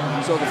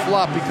 So the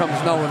flop becomes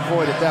null and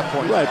void at that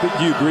point. Right, but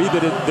do you agree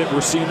that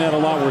we're seeing that a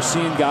lot? We're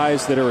seeing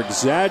guys that are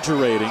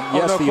exaggerating.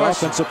 Yes, no the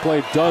question. offensive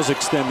play does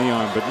extend the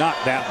arm, but not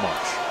that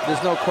much.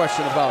 There's no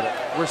question about it.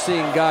 We're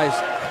seeing guys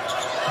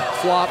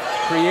flop,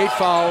 create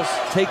fouls,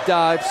 take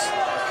dives.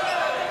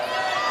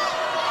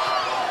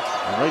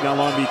 And right now,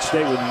 Long Beach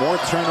State with more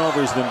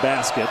turnovers than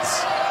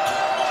baskets.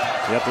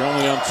 Yet they're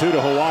only on 2 to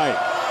Hawaii.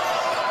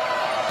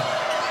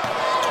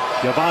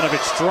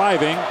 Jovanovic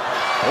driving,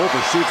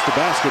 overshoots the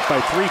basket by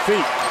 3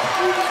 feet.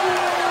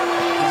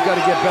 He's got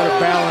to get better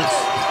balance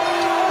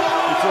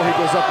before he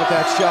goes up with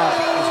that shot.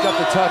 He's got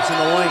the touch and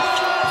the length.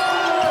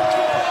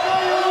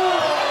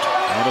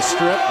 And a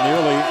strip,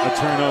 nearly a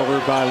turnover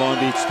by Long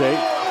Beach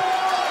State.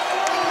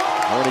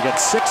 Already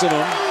got 6 of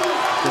them.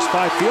 Just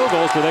 5 field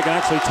goals, but they can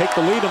actually take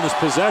the lead in this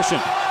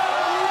possession.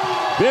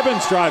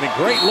 Bibbins driving,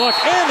 great look,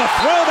 and the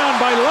throwdown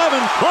by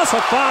Levin, plus a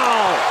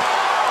foul.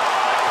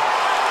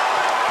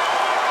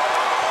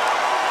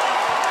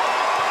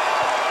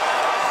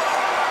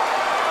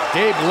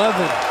 Gabe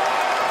Levin,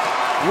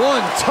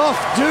 one tough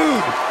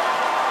dude.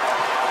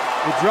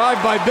 The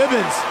drive by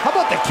Bibbins. How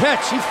about the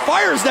catch? He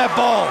fires that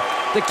ball.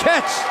 The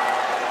catch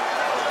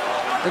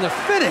and the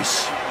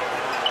finish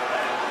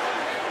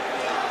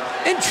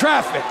in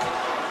traffic.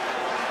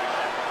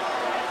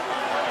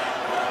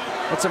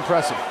 That's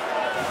impressive.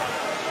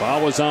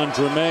 Foul was on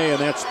Dramé, and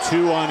that's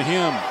 2 on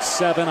him.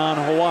 7 on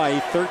Hawaii.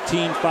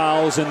 13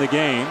 fouls in the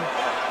game.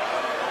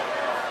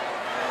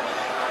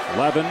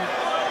 Levin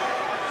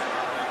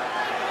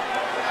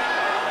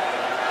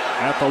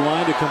at the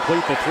line to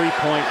complete the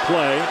 3-point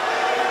play.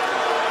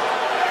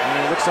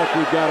 And it looks like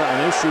we've got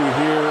an issue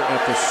here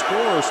at the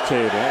scorers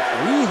table.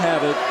 We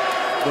have it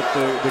that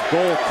the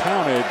goal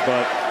counted,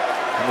 but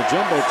on the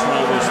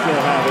Jumbotron they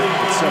still have it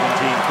at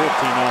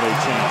 17-15. Now they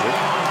change it.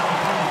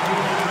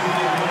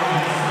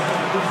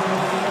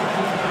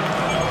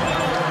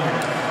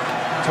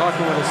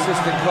 Talking with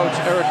assistant coach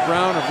Eric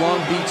Brown of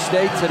Long Beach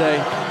State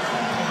today.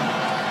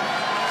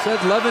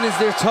 Said Levin is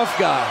their tough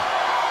guy.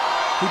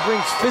 He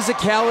brings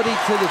physicality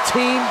to the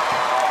team,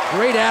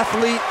 great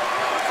athlete,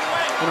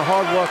 and a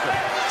hard worker.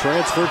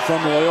 Transferred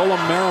from Loyola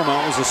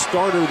Marymount, was a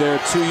starter there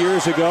 2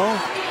 years ago.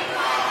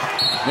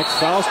 Nick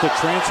Fausta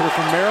transfer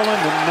from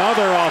Maryland,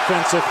 another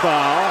offensive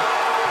foul.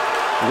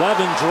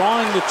 Levin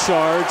drawing the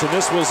charge, and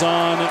this was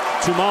on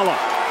Tumala.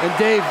 And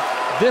Dave,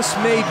 this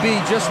may be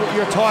just what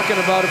you're talking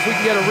about. If we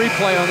can get a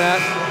replay on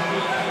that.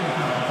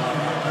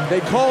 They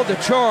called the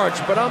charge,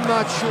 but I'm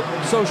not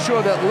so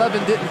sure that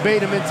Levin didn't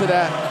bait him into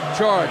that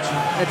charge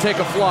and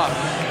take a flop.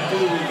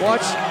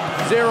 Watch,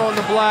 0 on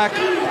the black.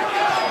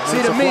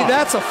 See, to me,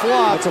 that's a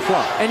flop. That's a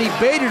flop. And he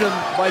baited him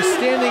by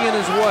standing in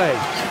his way.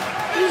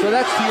 So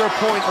that's to your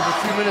point of a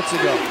few minutes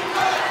ago.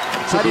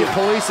 How do you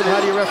police it? How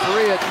do you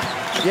referee it?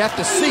 You have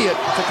to see it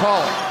to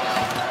call it.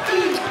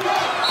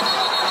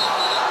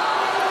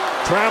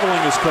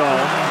 traveling is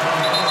called.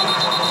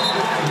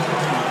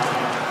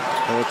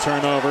 So a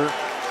turnover.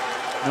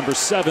 Number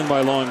 7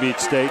 by Long Beach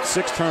State.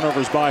 6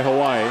 turnovers by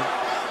Hawaii.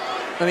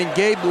 I mean,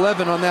 Gabe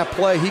Levin on that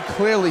play, he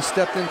clearly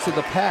stepped into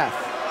the path.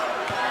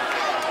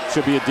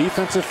 Should be a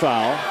defensive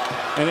foul.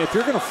 And if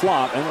you're going to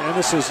flop, and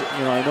this is,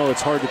 I know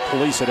it's hard to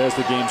police it as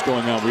the game's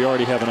going on. We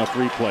already have enough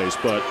replays,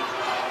 but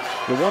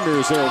you wonder,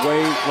 is there a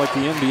way like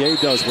the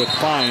NBA does with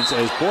fines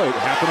as, boy, it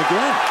happened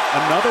again.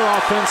 Another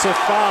offensive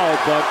foul,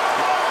 but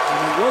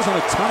it wasn't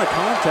a ton of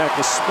contact.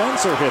 The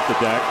Spencer hit the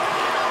deck.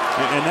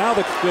 And now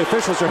the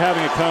officials are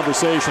having a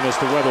conversation as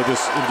to whether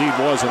this indeed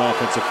was an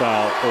offensive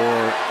foul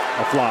or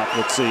a flop.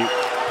 Let's see.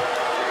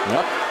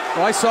 Yep.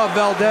 Well, I saw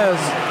Valdez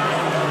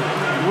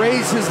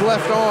raise his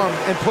left arm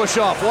and push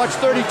off. Watch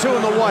 32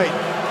 in the white.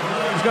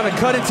 He's going to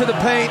cut into the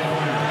paint.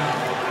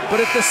 But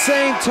at the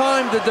same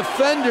time, the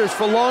defenders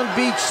for Long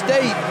Beach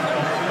State,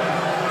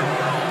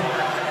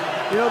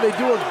 they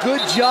do a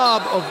good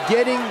job of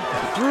getting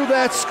through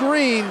that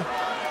screen.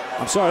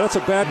 I'm sorry, that's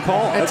a bad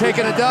call. And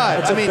taking a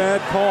dive. That's a bad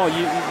call.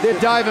 They're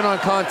diving on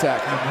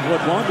contact.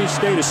 What Long Beach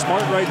State is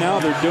smart right now.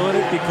 They're doing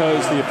it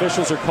because the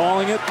officials are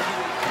calling it.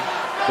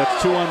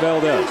 That's 2 on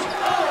Valdez.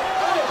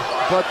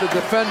 But the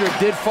defender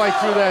did fight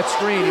through that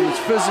screen. He was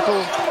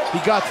physical. He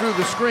got through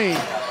the screen,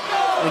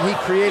 and he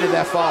created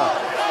that foul.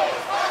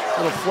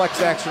 Little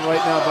flex action right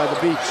now by the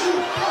Beach.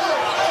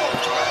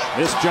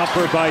 This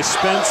jumper by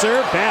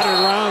Spencer, battered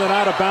around and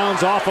out of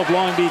bounds off of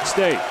Long Beach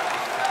State.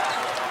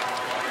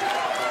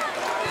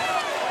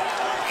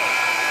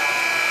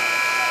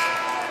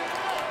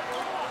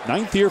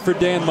 Ninth year for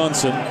Dan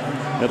Munson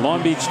at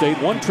Long Beach State.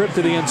 1 trip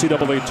to the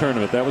NCAA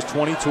tournament. That was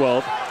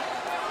 2012.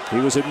 He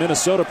was at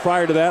Minnesota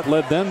prior to that,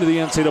 led them to the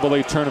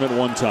NCAA tournament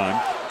 1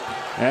 time.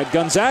 At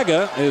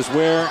Gonzaga is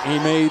where he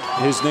made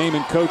his name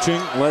in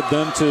coaching, led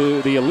them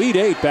to the Elite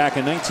 8 back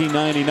in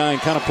 1999,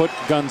 kind of put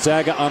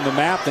Gonzaga on the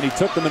map. Then he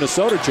took the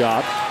Minnesota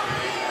job,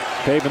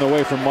 paving the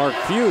way for Mark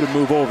Few to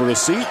move over a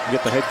seat and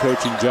get the head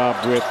coaching job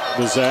with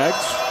the Zags.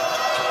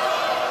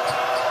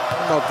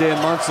 How about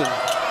Dan Munson?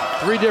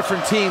 3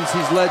 different teams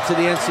he's led to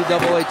the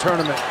NCAA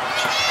tournament.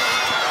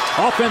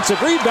 Offensive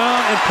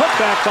rebound and put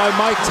back by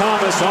Mike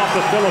Thomas off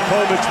the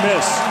Filipovic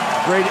miss.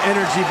 Great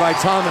energy by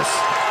Thomas.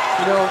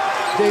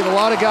 Dave, a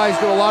lot of guys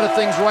do a lot of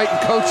things right in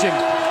coaching,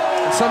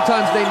 and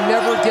sometimes they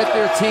never get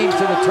their team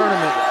to the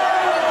tournament.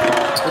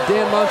 But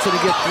Dan Munson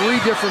to get 3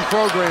 different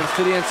programs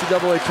to the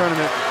NCAA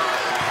tournament,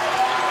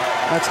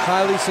 that's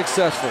highly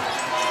successful.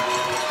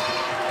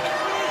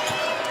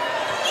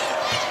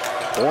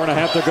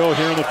 4.5 to go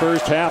here in the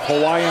first half.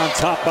 Hawaii on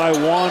top by 1.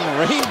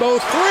 Rainbow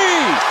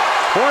 3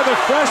 for the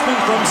freshman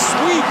from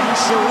Sweden,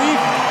 Sharif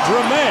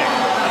Drameh.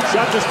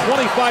 Shot just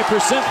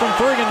 25% from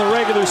 3 in the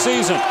regular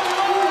season.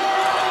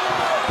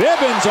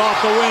 Bibbins off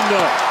the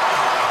window.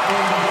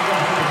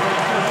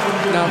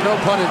 Now, no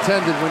pun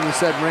intended when you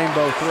said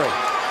Rainbow 3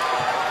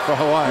 for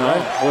Hawaii, no,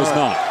 right? Was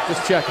not.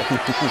 Just checking.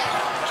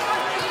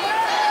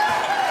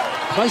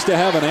 Nice to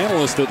have an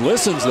analyst that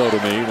listens, though, to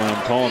me when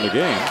I'm calling the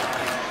game.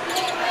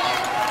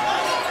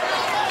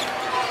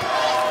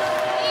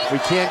 We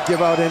can't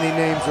give out any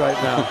names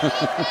right now.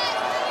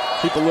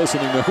 People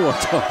listening know who I'm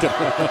talking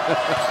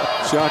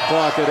about. Shot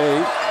clock at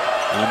 8.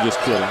 I'm just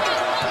kidding.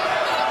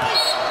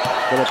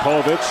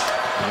 Filipovic,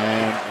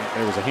 and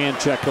there was a hand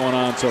check going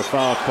on, so a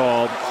foul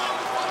called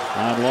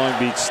on Long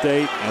Beach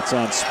State. That's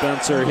on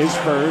Spencer, his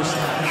first.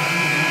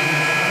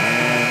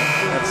 And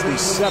that's the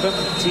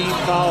 7th team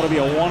foul to be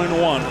a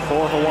 1-and-1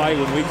 for Hawaii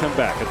when we come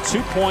back. A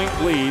 2-point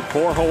lead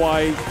for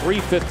Hawaii,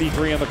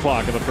 3:53 on the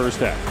clock in the first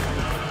half.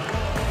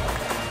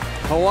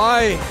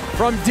 Hawaii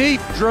from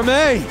deep,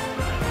 Drameh.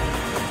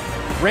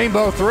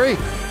 Rainbow 3.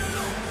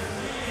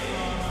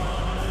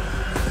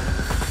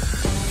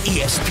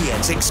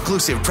 ESPN's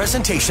exclusive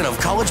presentation of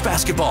college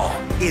basketball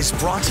is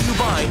brought to you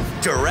by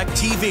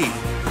DirecTV.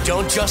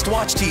 Don't just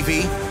watch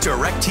TV,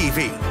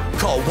 DirecTV.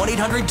 Call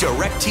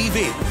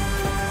 1-800-DirecTV.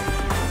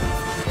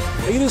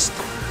 Latest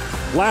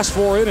last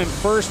 4 in and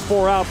first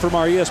 4 out from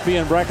our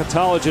ESPN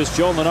bracketologist,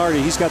 Joe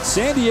Lunardi. He's got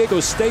San Diego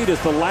State as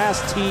the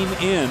last team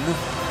in.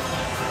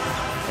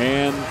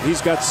 And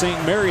he's got St.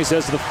 Mary's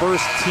as the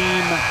first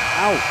team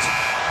out.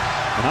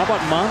 And how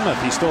about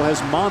Monmouth? He still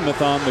has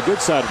Monmouth on the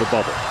good side of the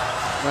bubble.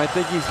 I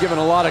think he's given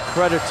a lot of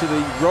credit to the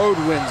road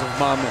wins of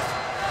Monmouth.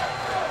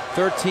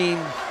 13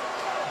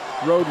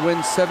 road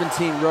wins,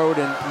 17 road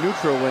and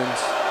neutral wins.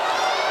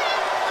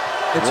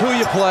 It's who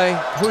you play,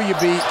 who you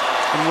beat,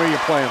 and where you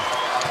play them.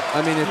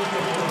 I mean,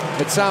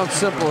 it sounds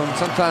simple, and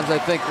sometimes I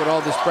think with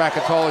all this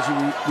bracketology,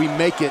 we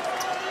make it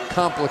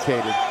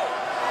complicated.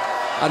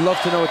 I'd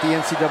love to know what the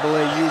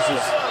NCAA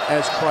uses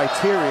as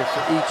criteria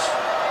for each.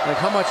 Like,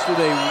 how much do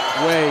they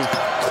weigh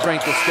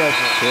strength of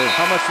schedule? Sure.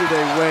 How much do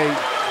they weigh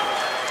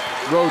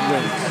road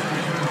wins?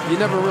 You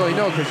never really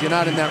know because you're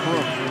not in that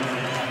room.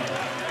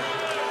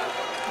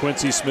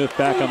 Quincy Smith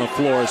back on the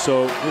floor.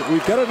 So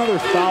we've got another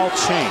foul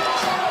change.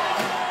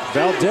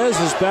 Valdez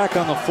is back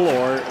on the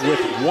floor with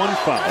 1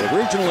 foul.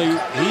 Originally,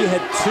 he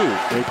had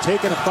 2. They've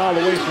taken a foul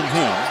away from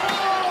him.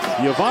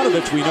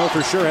 Jovanovic, we know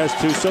for sure, has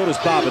 2. So does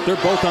Bobbitt. They're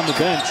both on the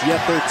bench,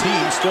 yet their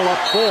team's still up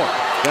 4.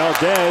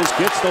 Valdez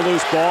gets the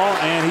loose ball,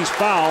 and he's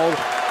fouled.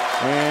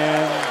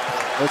 And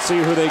let's see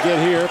who they get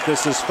here. If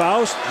this is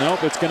Faust,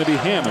 nope, it's going to be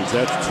Hammonds.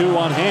 That's 2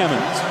 on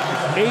Hammonds.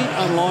 8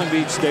 on Long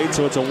Beach State,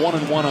 so it's a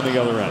 1-1 on the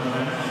other end.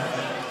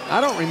 I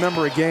don't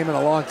remember a game in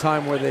a long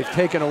time where they've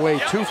taken away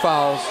 2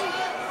 fouls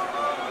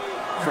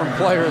from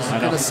players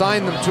and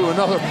assigned them to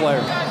another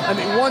player. I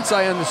mean, once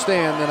I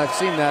understand, and I've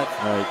seen that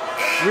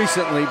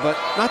recently, but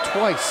not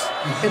twice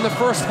in the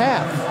first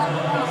half.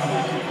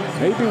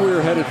 Maybe we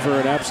were headed for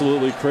an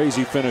absolutely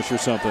crazy finish or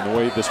something, the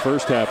way this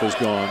first half has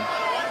gone.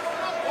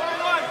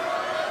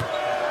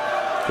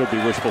 Could be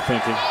wishful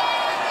thinking.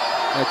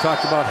 I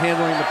talked about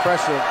handling the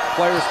pressure.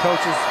 Players,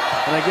 coaches,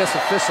 and I guess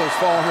officials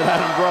fall under that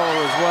umbrella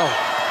as well.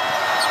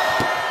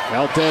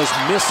 Valdez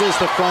misses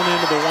the front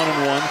end of the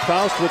 1-1.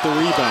 Faust with the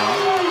rebound.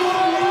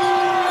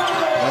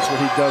 That's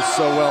what he does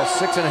so well.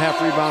 6.5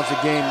 rebounds a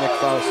game, Nick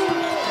Faust.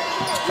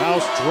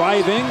 Faust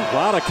driving, a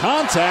lot of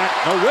contact,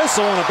 a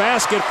whistle and a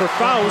basket for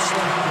Faust.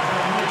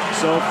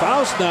 So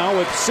Faust now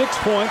with 6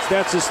 points,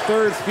 that's his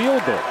 3rd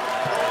field goal.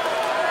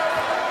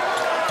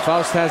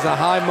 Faust has a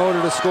high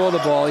motor to score the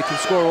ball. He can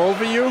score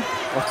over you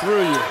or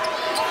through you.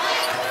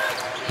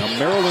 A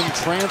Maryland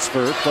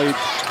transfer, played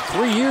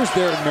 3 years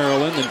there in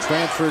Maryland and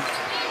transferred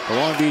to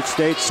Long Beach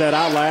State, set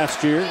out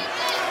last year.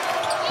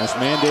 That's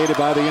mandated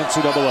by the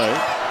NCAA.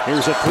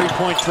 Here's a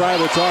 3-point try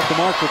that's off the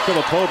mark for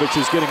Filipovic,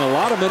 who's getting a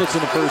lot of minutes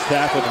in the first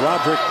half with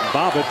Roderick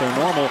Bobbitt, their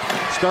normal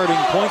starting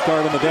point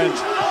guard on the bench,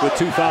 with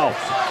 2 fouls.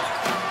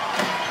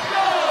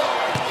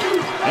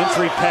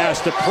 Entry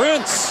pass to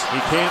Prince. He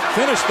can't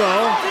finish,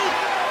 though.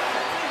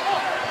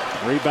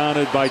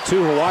 Rebounded by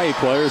 2 Hawaii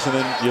players, and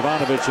then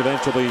Jovanovic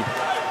eventually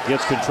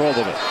gets control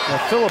of it. Now,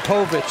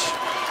 Filipovic,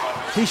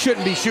 he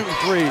shouldn't be shooting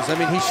threes. I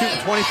mean, he's shooting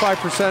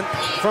 25%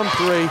 from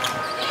 3.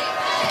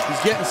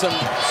 He's getting some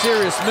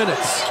serious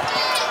minutes.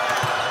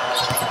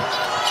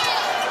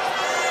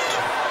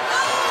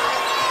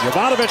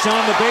 Jovanovic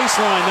on the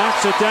baseline,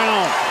 knocks it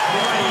down.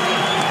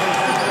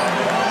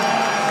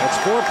 That's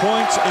 4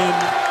 points and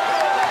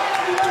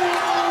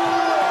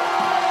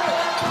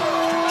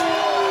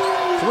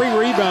 3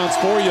 rebounds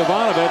for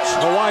Jovanovic.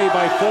 Hawaii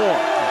by 4.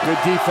 Good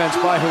defense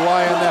by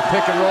Hawaii on that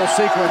pick and roll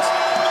sequence.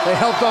 They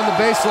helped on the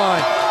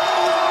baseline.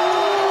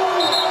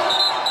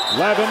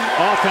 11,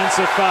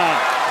 offensive foul.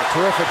 A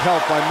terrific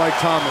help by Mike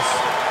Thomas.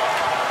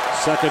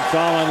 2nd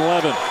foul on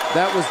 11.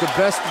 That was the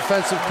best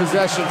defensive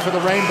possession for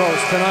the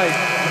Rainbows tonight.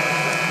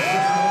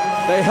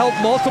 They helped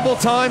multiple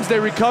times. They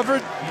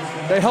recovered.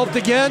 They helped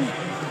again.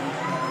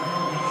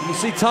 You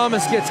see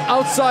Thomas gets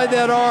outside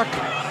that arc.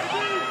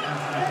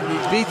 He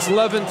beats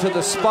Levin to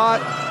the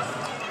spot.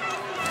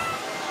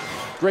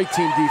 Great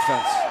team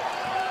defense.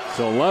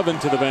 So Levin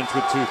to the bench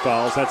with 2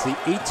 fouls. That's the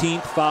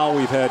 18th foul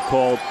we've had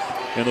called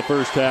in the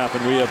first half,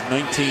 and we have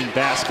 19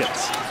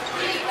 baskets.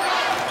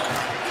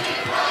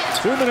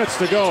 2 minutes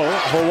to go.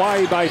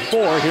 Hawaii by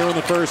 4 here in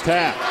the first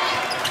half.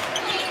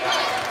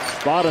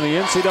 Spot in the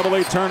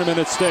NCAA tournament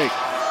at stake.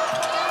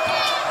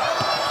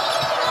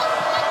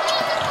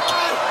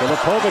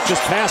 Filipovic's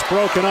pass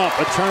broken up.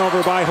 A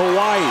turnover by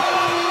Hawaii.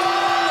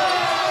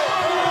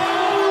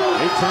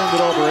 They turned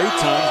it over 8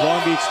 times.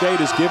 Long Beach State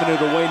has given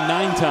it away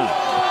 9 times.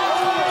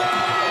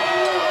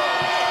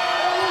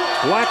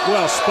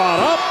 Blackwell spot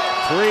up.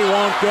 3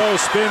 won't go.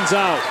 Spins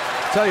out.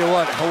 Tell you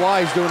what,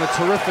 Hawaii's doing a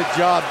terrific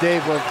job,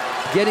 Dave, of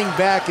getting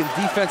back in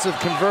defensive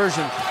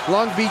conversion.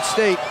 Long Beach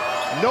State,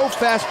 no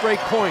fast break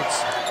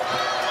points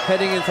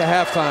heading into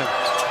halftime.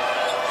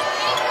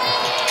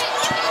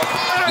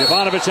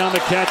 Jovanovic on the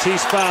catch.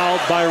 He's fouled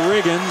by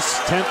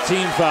Riggins. 10th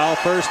team foul.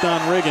 First on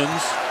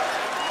Riggins.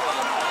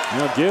 You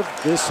know, give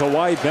this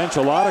Hawaii bench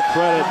a lot of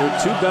credit. Their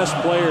 2 best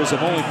players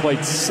have only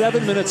played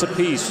 7 minutes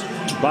apiece.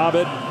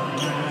 Bobbitt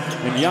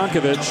and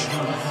Jankovic.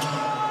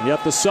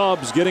 Yet the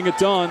subs getting it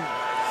done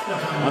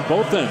on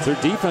both ends. Their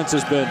defense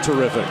has been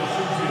terrific.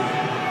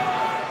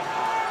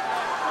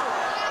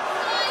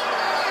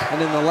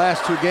 And in the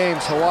last 2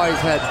 games,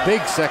 Hawaii's had big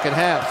second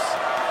halves,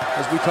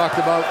 as we talked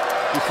about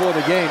before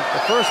the game.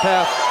 The first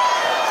half,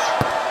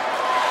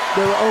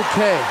 they were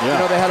okay. Yeah. You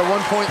know, they had a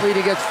 1-point lead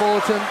against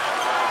Fullerton.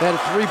 They had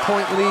a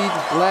 3-point lead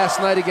last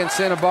night against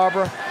Santa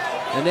Barbara,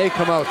 and they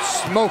come out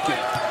smoking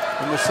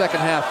in the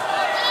second half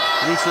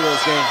in each of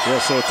those games.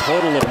 Yeah, so a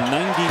total of 99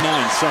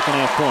 second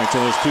half points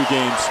in those 2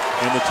 games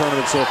in the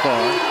tournament so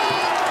far.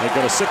 They've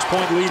got a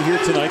 6-point lead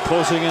here tonight,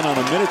 closing in on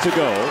a minute to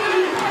go.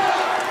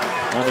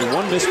 Only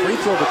 1 missed free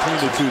throw between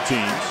the 2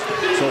 teams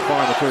so far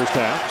in the first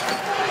half.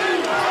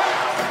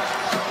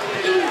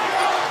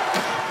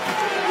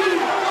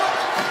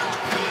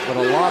 But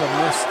a lot of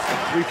missed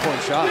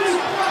 3-point shots.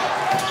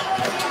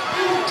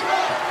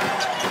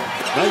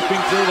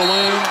 Knifing through the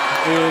lane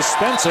is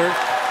Spencer.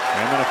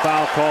 And then a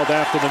foul called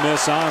after the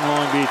miss on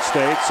Long Beach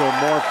State. So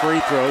more free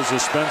throws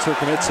as Spencer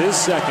commits his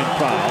 2nd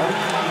foul.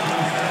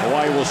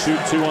 Hawaii will shoot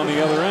 2 on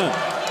the other end.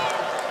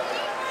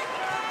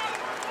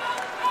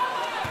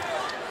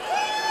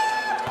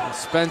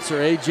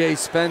 Spencer, A.J.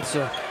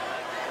 Spencer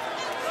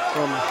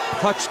from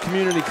Hutch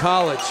Community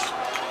College.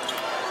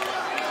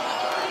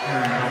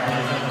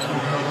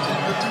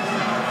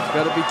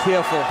 Got to be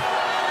careful.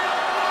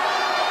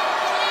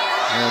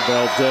 And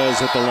Valdez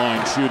at the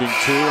line shooting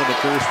 2, and the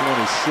first one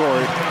is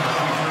short.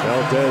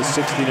 Valdez,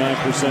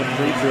 69%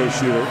 free throw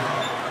shooter.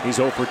 He's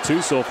 0 for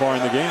 2 so far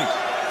in the game.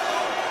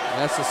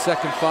 That's the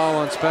second foul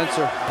on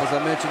Spencer. As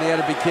I mentioned, he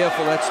had to be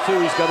careful. That's 2.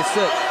 He's got to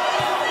sit.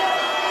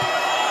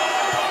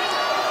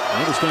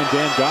 I understand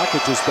Dan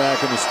Dockich is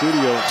back in the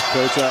studio,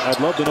 Coach.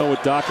 I'd love to know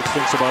what Dockich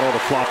thinks about all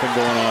the flopping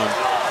going on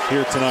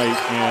here tonight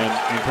and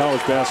in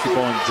college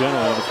basketball in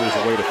general, and if there's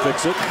a way to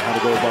fix it, how to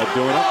go about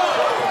doing it.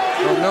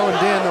 Well, knowing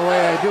Dan the way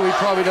I do, he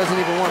probably doesn't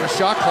even want a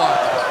shot clock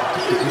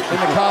in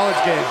the college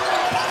game.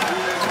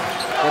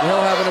 But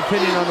he'll have an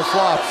opinion on the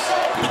flops.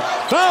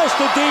 Faust,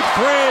 a deep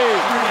 3.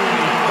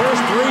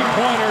 First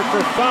three-pointer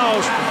for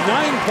Faust.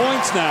 9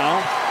 points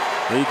now.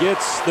 He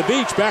gets the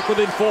Beach back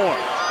within 4.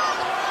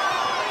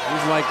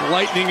 He's like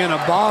lightning in a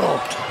bottle,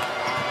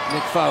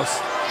 Nick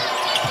Faust.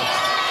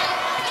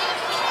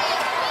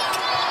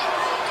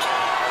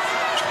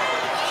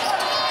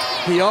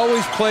 He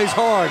always plays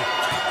hard,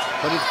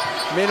 but he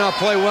may not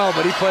play well,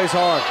 but he plays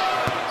hard.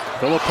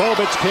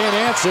 Filipovic can't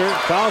answer.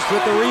 Faust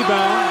with the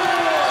rebound.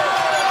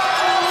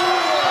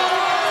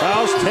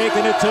 Faust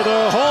taking it to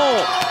the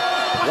hole.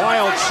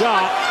 Wild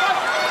shot.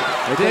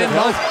 Dan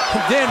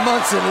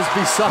Munson is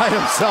beside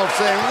himself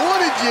saying,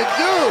 "What did you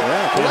do?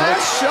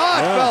 Last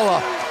shot,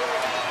 fella."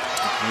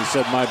 He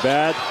said, "My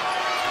bad."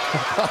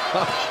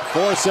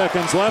 4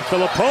 seconds left.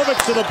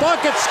 Filipovic to the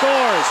bucket,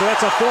 scores. So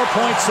that's a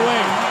 4-point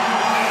swing.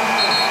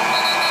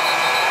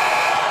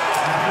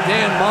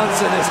 Dan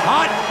Munson is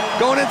hot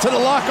going into the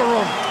locker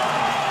room.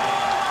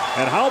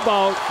 And how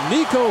about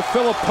Niko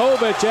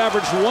Filipovic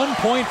averaged 1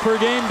 point per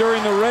game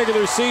during the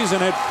regular season,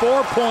 had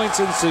 4 points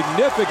in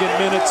significant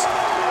minutes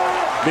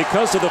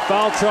because of the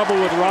foul trouble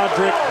with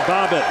Roderick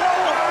Babbitt.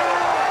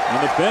 And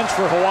the bench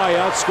for Hawaii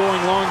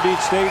outscoring Long Beach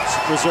State's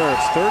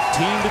reserves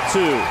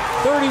 13-2.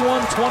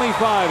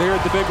 31-25 here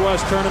at the Big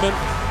West Tournament.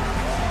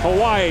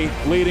 Hawaii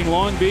leading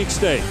Long Beach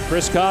State.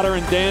 Chris Cotter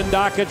and Dan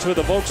Dockich with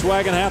the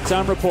Volkswagen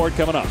Halftime Report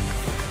coming up.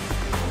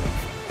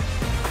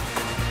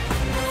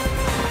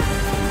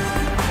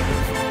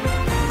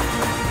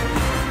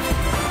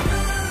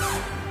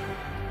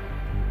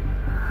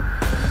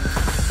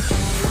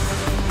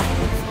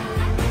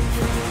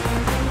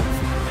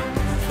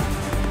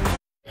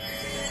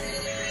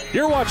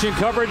 You're watching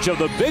coverage of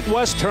the Big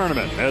West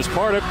Tournament as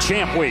part of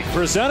Champ Week,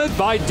 presented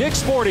by Dick's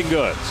Sporting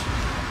Goods.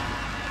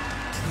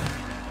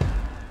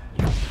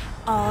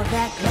 All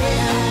that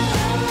glitter,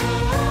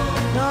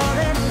 all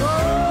that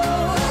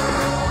gold,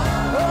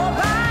 oh,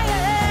 by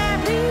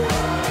every,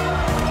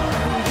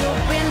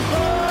 you've been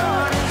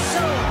born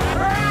so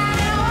bright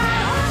and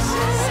white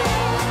horses,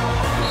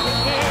 you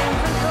can't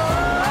control,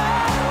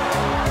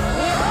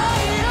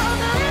 you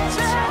don't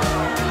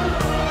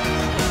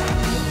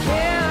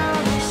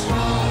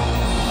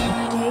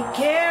take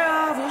care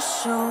of your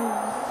soul.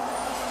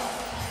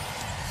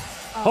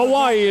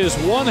 Hawaii is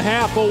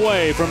 1/2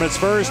 away from its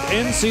first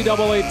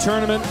NCAA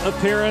tournament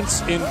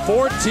appearance in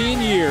 14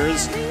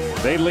 years.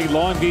 They lead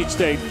Long Beach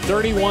State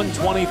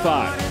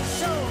 31-25.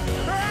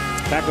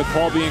 Back with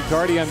Paul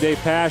Biancardi, I'm Dave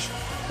Pasch.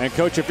 And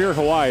Coach, if you're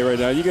Hawaii right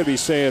now, you're going to be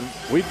saying,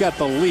 we've got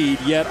the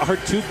lead, yet our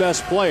 2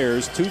 best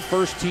players, 2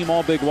 first-team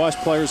All-Big West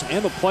players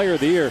and the Player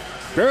of the Year,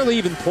 barely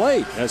even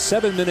played.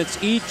 7 minutes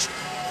each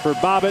for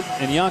Babbitt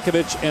and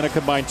Jankovic, and a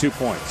combined 2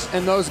 points.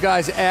 And those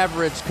guys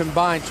average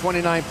combined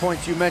 29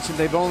 points. You mentioned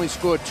they've only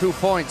scored 2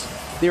 points.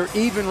 They're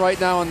even right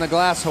now on the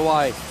glass,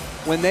 Hawaii.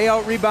 When they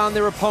out-rebound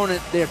their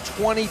opponent, they're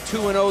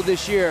 22-0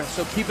 this year,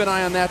 so keep an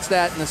eye on that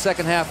stat in the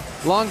second half.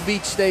 Long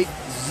Beach State,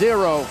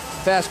 0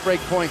 fast break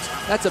points.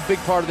 That's a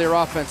big part of their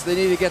offense. They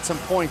need to get some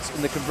points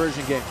in the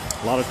conversion game.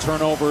 A lot of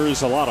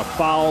turnovers, a lot of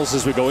fouls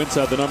as we go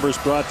inside the numbers,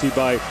 brought to you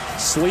by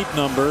Sleep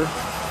Number.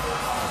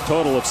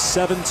 Total of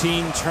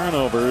 17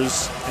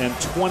 turnovers and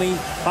 20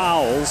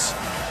 fouls.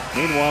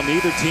 Meanwhile,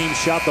 neither team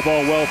shot the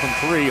ball well from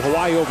 3.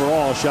 Hawaii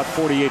overall shot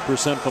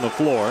 48% from the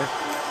floor.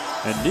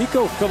 And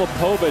Niko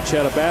Filipovic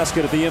had a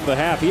basket at the end of the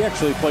half. He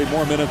actually played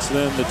more minutes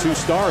than the 2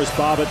 stars,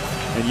 Babbitt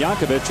and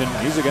Jankovic, and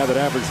he's a guy that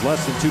averaged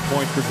less than 2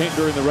 points per game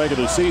during the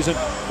regular season.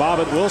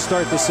 Babbitt will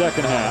start the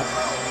second half,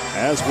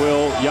 as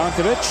will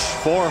Jankovic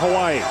for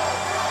Hawaii.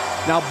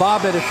 Now,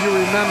 Babbitt, if you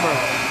remember,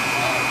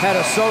 had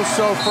a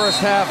so-so first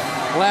half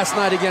last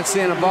night against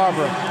Santa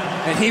Barbara,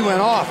 and he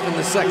went off in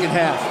the second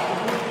half,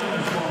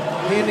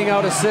 handing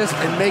out assists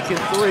and making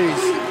threes.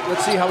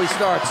 Let's see how he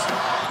starts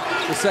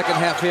the second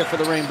half here for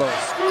the Rainbows.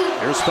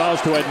 Here's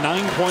Faust, who had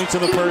 9 points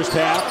in the first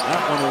half.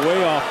 That one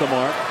way off the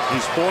mark.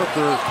 He's 4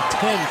 for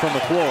 10 from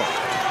the floor.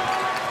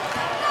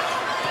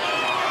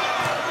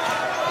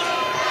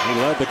 He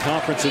led the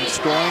conference in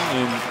scoring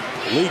in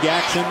league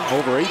action,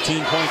 over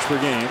 18 points per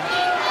game,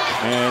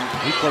 and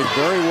he played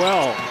very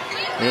well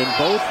in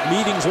both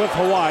meetings with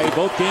Hawaii.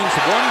 Both games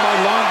won by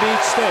Long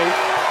Beach State.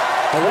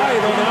 Hawaii,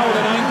 though, now with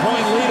a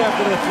 9-point lead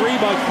after the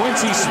 3 by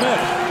Quincy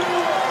Smith.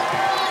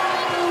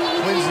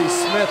 Quincy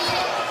Smith,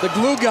 the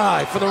glue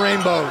guy for the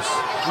Rainbows.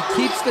 He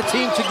keeps the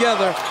team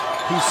together.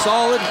 He's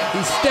solid,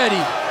 he's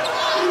steady.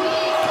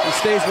 He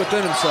stays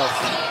within himself.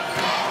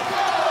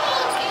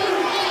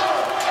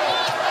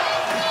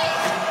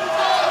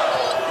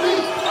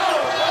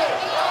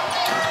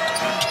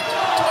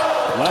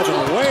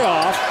 Legend way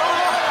off.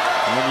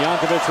 And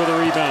Jankovic with a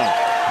rebound.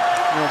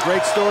 You know,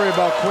 great story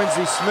about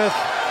Quincy Smith.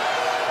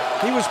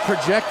 He was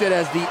projected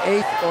as the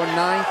 8th or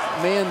 9th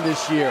man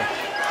this year.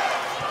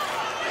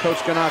 Coach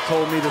Gannat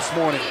told me this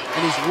morning.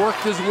 And he's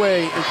worked his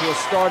way into a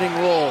starting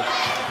role.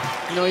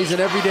 You know, he's an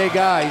everyday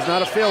guy. He's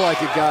not a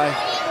feel-like-it guy.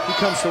 He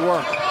comes to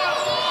work.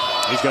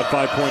 He's got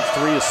 5 points,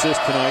 3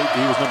 assists tonight.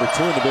 He was number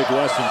 2 in the Big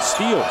West in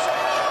steals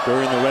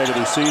during the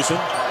regular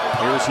season.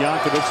 Here's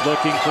Jankovic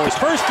looking for his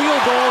first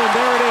field goal, and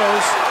there it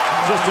is.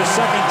 Just a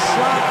second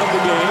shot of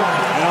the game,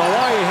 and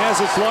Hawaii has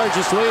its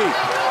largest lead.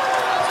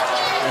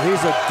 Well,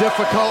 he's a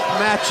difficult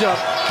matchup.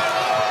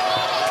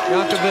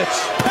 Jankovic.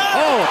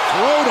 Oh,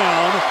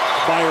 throwdown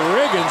by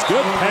Riggins.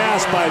 Good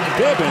pass by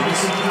Bibbins.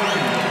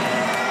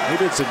 He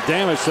did some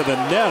damage to the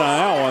net on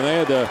that one. They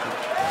had to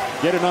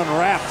get it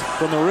unwrapped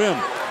from the rim.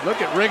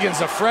 Look at Riggins,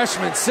 a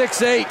freshman,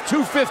 6'8",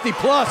 250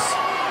 plus.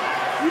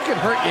 You can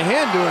hurt your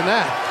hand doing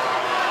that.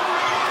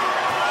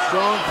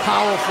 Strong,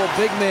 powerful,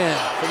 big man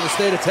from the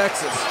state of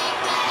Texas.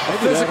 A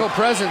physical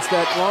presence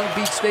that Long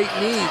Beach State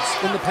needs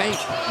in the paint.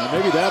 And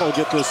maybe that'll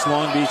get this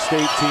Long Beach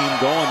State team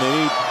going.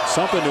 They need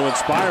something to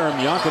inspire him.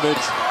 Jankovic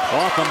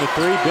off on the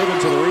 3,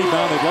 Bibbins with the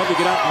rebound. They'd love to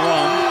get out and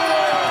run.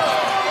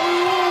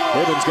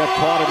 Bibbins got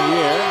caught in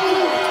the air.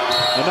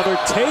 Another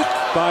take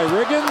by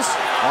Riggins.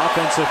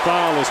 Offensive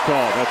foul is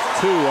called. That's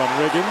 2 on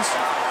Riggins.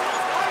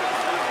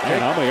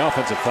 Man, how many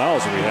offensive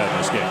fouls have we had in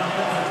this game?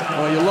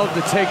 Well, you love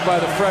the take by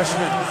the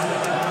freshman.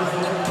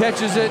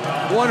 Catches it,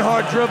 one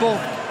hard dribble.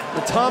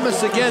 And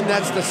Thomas, again,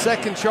 that's the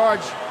second charge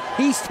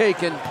he's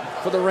taken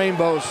for the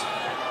Rainbows.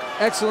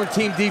 Excellent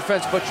team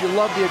defense, but you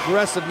love the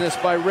aggressiveness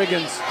by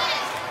Riggins.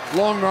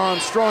 Long arm,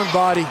 strong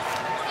body.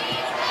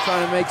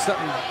 Trying to make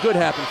something good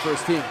happen for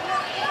his team.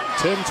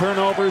 10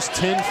 turnovers,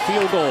 10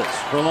 field goals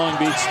for Long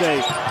Beach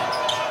State.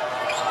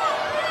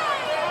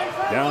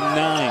 Down 9.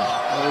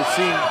 Well, we've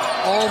seen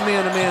all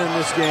man-to-man in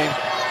this game.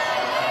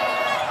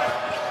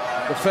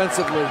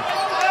 Defensively,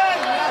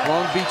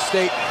 Long Beach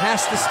State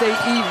has to stay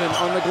even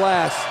on the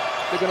glass.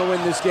 They're going to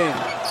win this game.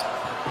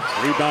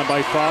 Rebound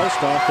by Faust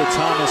off the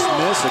Thomas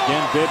miss.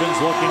 Again, Bibbins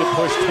looking to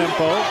push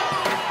tempo.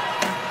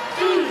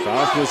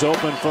 Faust was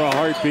open for a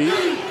heartbeat.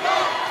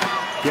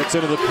 Gets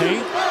into the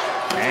paint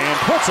and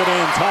puts it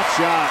in. Tough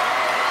shot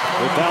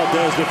with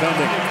Valdez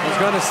defending. I was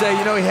going to say,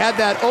 you know, he had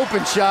that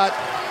open shot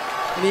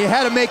and he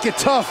had to make it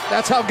tough.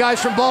 That's how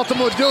guys from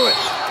Baltimore do it.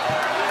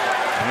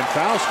 And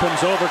Faust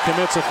comes over,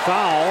 commits a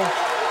foul.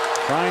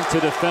 Trying to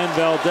defend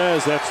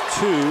Valdez. That's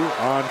 2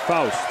 on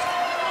Faust.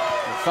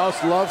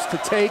 Faust loves to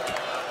take,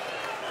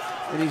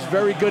 and he's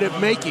very good at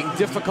making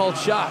difficult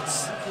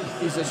shots.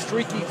 He's a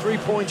streaky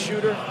three-point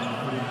shooter.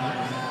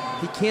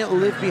 He can't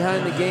live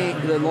behind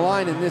the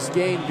line in this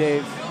game,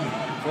 Dave.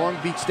 Long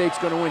Beach State's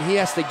going to win. He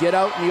has to get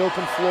out in the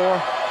open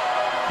floor,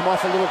 come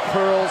off a little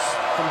curls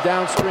from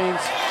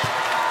downstreams,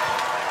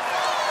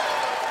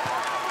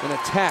 and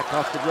attack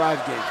off the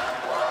drive game.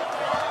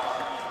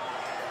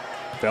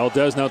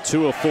 Valdez now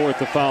 2 of 4 at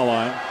the foul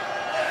line.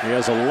 He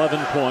has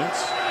 11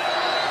 points.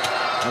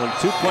 Only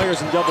 2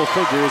 players in double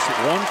figures.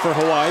 1 for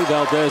Hawaii.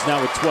 Valdez now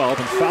with 12.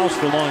 And Faust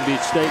for Long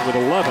Beach State with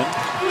 11.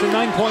 It's a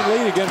 9-point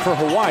lead again for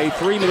Hawaii.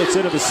 3 minutes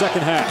into the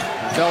second half.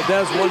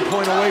 Valdez 1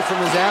 point away from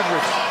his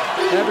average.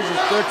 Averages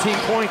 13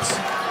 points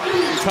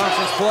in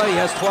conference play. He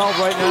has 12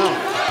 right now.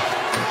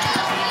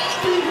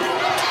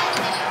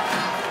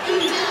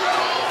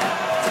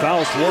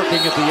 Faust working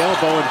at the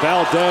elbow, and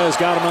Valdez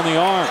got him on the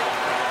arm.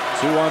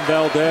 2 on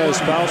Valdez.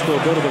 Faust will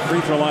go to the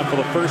free throw line for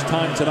the first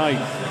time tonight.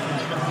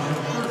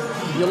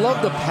 You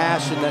love the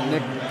passion that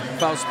Nick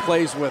Faust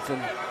plays with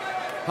and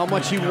how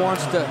much he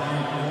wants to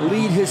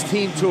lead his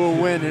team to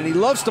a win. And he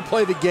loves to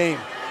play the game.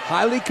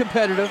 Highly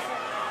competitive,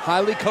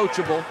 highly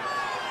coachable,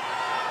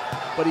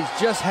 but he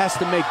just has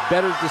to make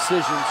better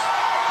decisions.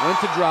 When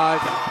to drive,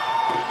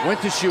 when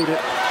to shoot it,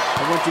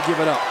 and when to give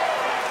it up.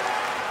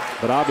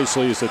 But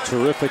obviously he's a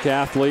terrific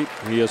athlete.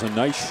 He has a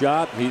nice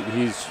shot.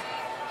 He's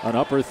an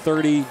upper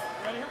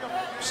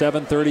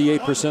 37,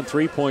 38%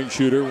 three-point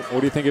shooter.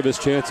 What do you think of his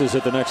chances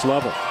at the next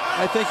level?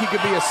 I think he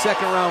could be a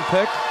second-round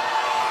pick.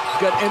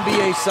 He's got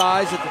NBA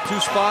size at the 2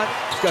 spot.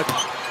 He's got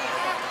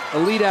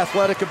elite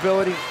athletic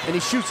ability, and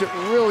he shoots it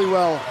really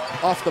well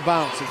off the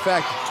bounce. In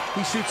fact,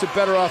 he shoots it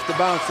better off the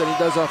bounce than he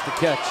does off the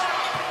catch.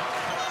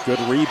 Good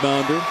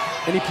rebounder.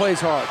 And he plays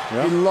hard.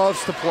 Yep. He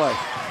loves to play.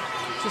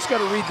 Just got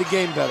to read the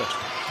game better.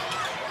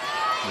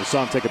 We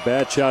saw him take a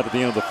bad shot at the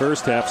end of the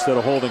first half instead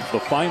of holding for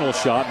the final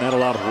shot, and that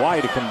allowed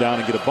Hawaii to come down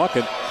and get a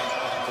bucket.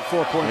 A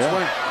 4-point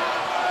swing.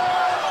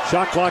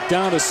 Shot clock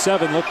down to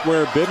 7. Look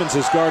where Bibbins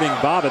is guarding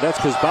Bobbitt. That's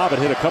because Bobbitt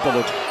hit a couple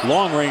of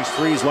long-range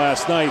threes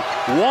last night.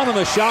 1 on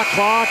the shot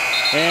clock,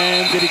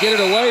 and did he get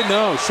it away?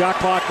 No. Shot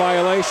clock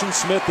violation.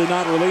 Smith did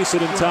not release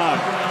it in time.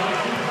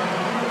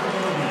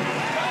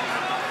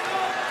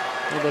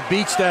 Well, the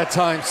Beach that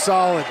time,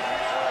 solid.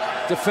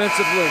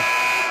 Defensively,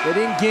 they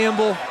didn't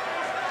gamble.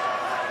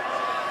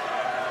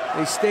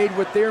 They stayed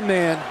with their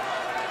man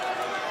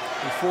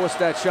and forced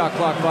that shot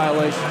clock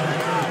violation.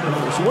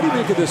 So what do you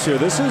think of this here?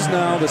 This is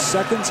now the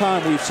second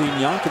time we've seen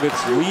Jankovic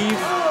leave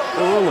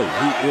early.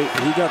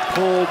 He got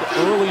pulled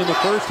early in the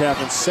first half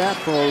and sat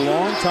for a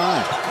long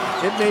time.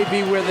 It may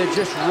be where they're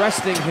just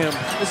resting him.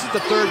 This is the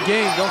third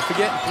game, don't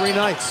forget, in 3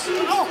 nights.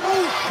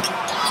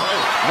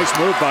 Nice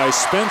move by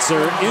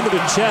Spencer into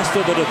the chest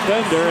of the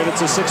defender, and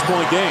it's a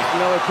 6-point game. You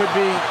know, it could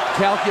be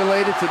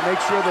calculated to make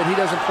sure that he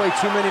doesn't play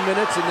too many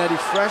minutes and that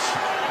he's fresh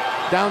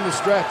down the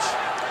stretch.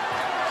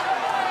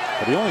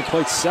 But he only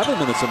played 7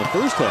 minutes in the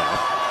first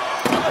half.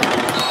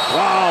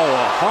 Wow,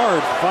 a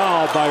hard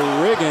foul by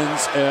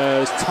Riggins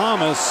as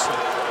Thomas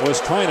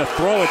was trying to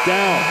throw it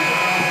down.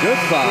 Good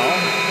foul.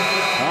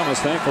 Thomas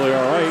thankfully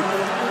all right.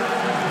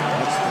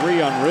 That's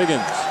 3 on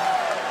Riggins.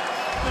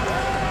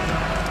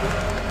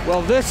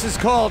 Well, this is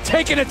called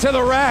taking it to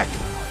the rack.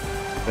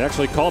 They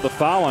actually called the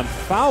foul on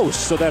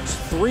Faust, so that's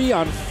 3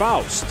 on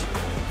Faust.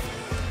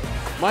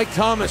 Mike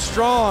Thomas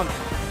strong.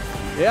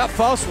 Yeah,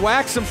 Faust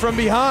whacks him from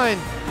behind.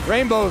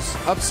 Rainbows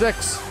up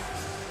 6.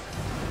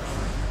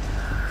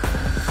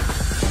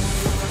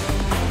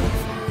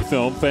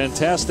 Film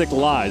Fantastic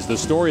Lies, the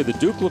story of the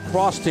Duke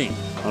lacrosse team,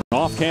 an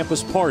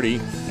off-campus party,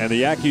 and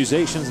the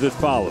accusations that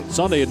followed.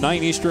 Sunday at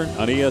 9 Eastern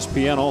on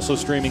ESPN, also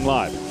streaming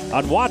live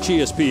on Watch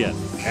ESPN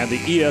and the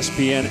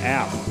ESPN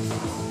app.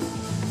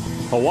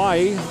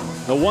 Hawaii,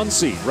 the 1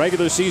 seed,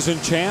 regular season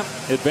champ,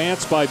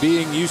 advanced by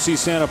beating UC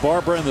Santa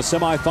Barbara in the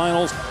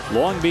semifinals.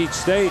 Long Beach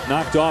State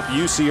knocked off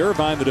UC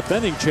Irvine, the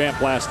defending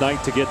champ, last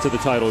night to get to the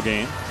title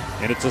game.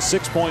 And it's a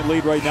 6-point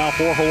lead right now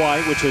for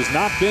Hawaii, which has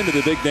not been to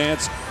the big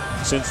dance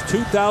since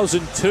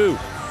 2002.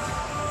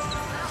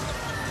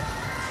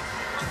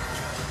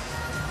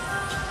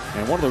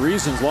 And one of the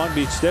reasons Long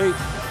Beach State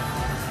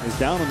is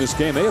down in this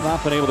game, they have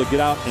not been able to get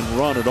out and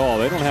run at all.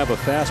 They don't have a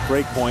fast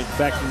break point. In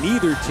fact,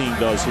 neither team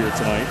does here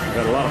tonight. We've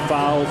got a lot of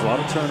fouls, a lot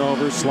of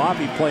turnovers,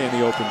 sloppy play in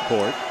the open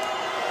court.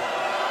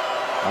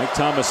 Mike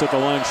Thomas at the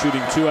line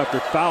shooting 2 after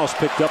Faust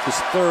picked up his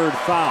 3rd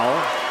foul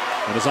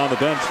and is on the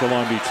bench for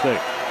Long Beach State.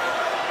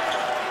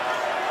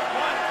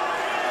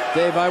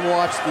 Dave, I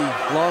watched the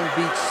Long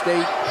Beach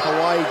State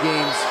Hawaii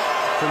games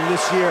from this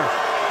year.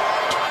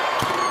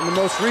 In the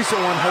most recent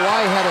one,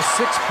 Hawaii had a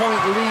 6-point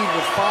lead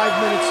with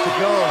 5 minutes to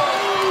go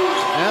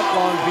at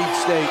Long Beach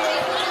State.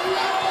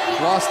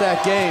 Lost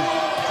that game.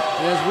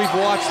 And as we've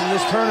watched in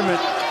this tournament,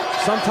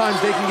 sometimes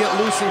they can get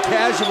loose and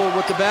casual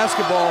with the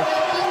basketball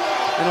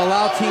and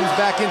allow teams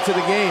back into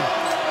the game.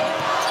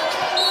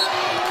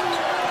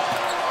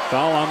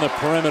 Foul on the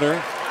perimeter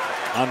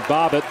on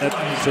Bobbitt.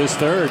 That's his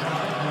 3rd.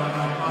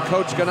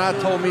 Coach Gannat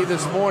told me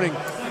this morning,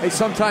 hey,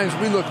 sometimes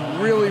we look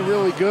really,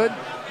 really good,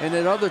 and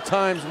at other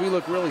times we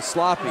look really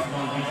sloppy.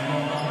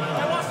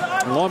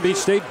 And Long Beach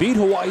State beat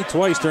Hawaii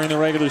twice during the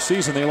regular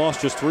season. They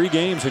lost just 3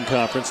 games in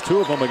conference,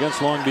 2 of them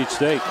against Long Beach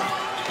State,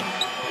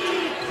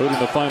 including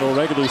the final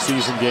regular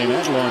season game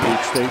at Long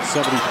Beach State,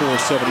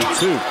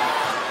 74-72.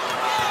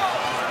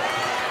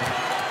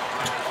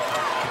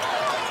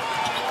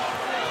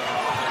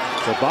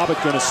 So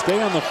Bobbitt going to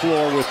stay on the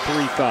floor with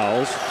 3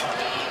 fouls.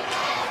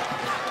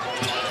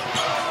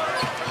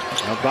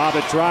 Now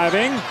Bobbitt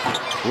driving.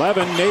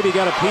 Levin maybe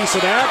got a piece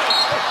of that.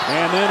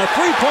 And then a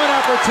 3-point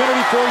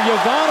opportunity for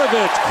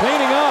Jovanovic,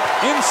 cleaning up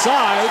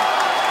inside.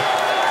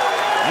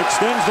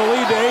 Extends the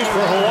lead to 8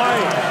 for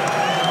Hawaii.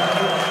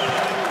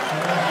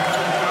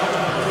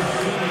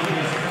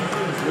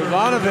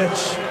 Jovanovic,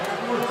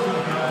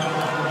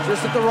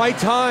 just at the right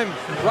time.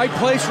 Right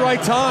place,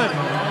 right time.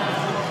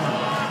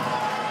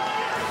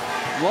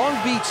 Long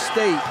Beach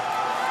State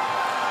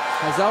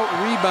has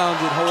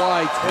out-rebounded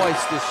Hawaii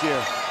twice this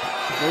year.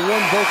 They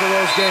won both of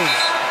those games.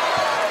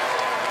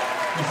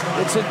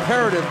 It's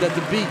imperative that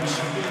the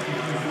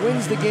Beach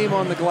wins the game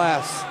on the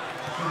glass.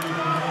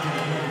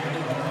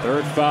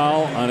 3rd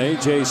foul on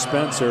A.J.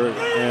 Spencer,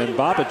 and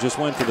Bobbitt just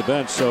went to the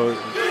bench. So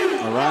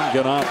Eran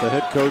Gannat, the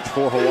head coach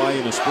for Hawaii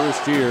in his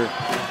first year,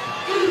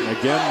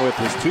 again with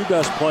his 2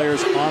 best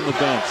players on the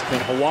bench.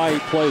 Can Hawaii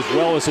play as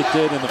well as it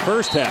did in the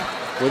first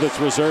half with its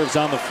reserves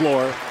on the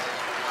floor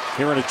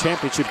here in a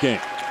championship game?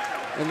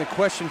 And the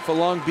question for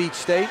Long Beach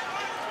State,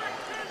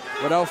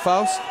 without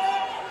Faust,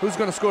 who's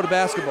going to score the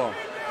basketball?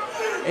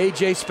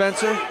 A.J.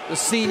 Spencer, the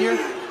senior.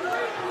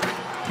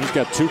 He's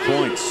got 2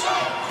 points.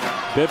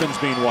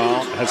 Bivens,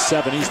 meanwhile, has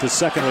 7. He's the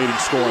 2nd leading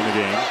scorer in the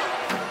game.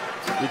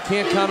 You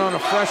can't count on a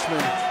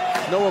freshman,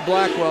 Noah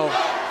Blackwell,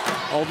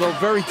 although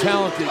very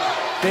talented.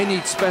 They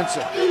need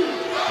Spencer.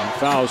 And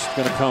Faust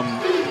going to come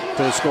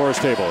to the scorer's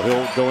table.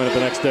 He'll go in at the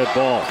next dead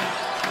ball.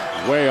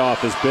 Way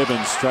off as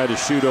Bivens tried to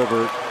shoot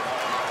over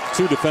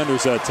 2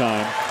 defenders that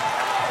time.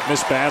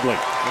 Missed badly.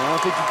 I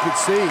don't think you could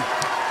see.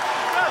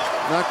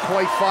 Not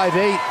quite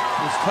 5'8".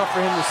 It was tough for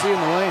him to see in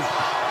the lane.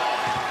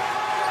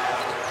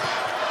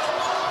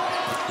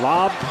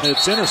 Lob,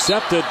 it's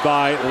intercepted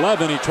by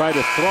Levin. He tried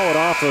to throw it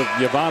off of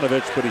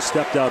Jovanovic, but he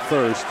stepped out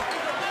first.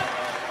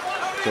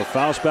 So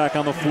Faust back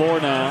on the floor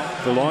now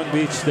for Long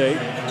Beach State.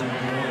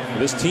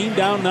 With his team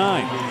down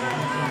 9.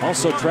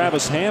 Also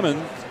Travis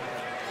Hammond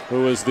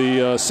who is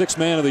the sixth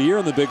man of the year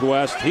in the Big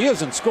West. He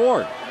hasn't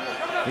scored.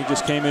 He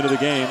just came into the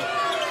game.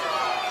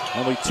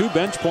 Only 2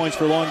 bench points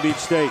for Long Beach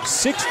State.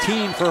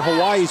 16 for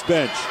Hawaii's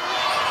bench.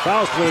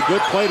 Faust with a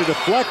good play to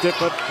deflect it,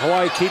 but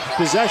Hawaii keeps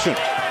possession.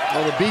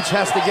 Well, the Beach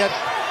has to get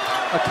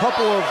a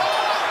couple of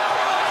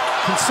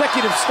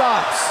consecutive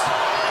stops.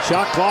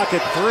 Shot clock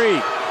at 3.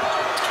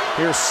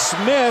 Here's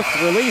Smith,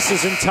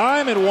 releases in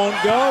time, it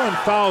won't go, and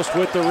Faust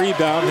with the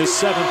rebound, his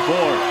 7th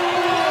board.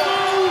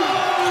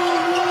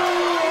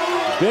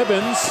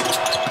 Bibbins,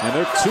 and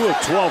they're 2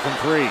 of 12 from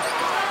 3.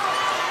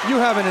 You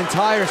have an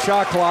entire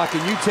shot clock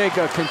and you take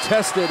a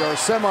contested or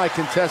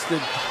semi-contested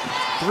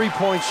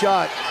 3-point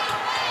shot.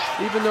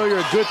 Even though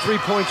you're a good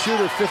 3-point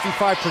shooter,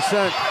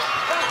 55%,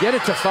 get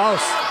it to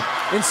Faust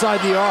inside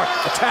the arc,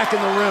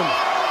 attacking the rim.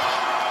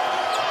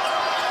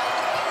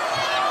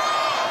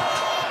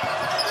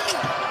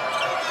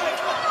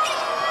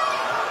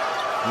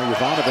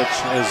 Jovanovic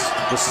is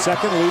the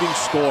second leading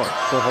scorer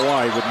for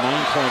Hawaii with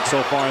 9 points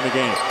so far in the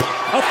game.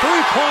 A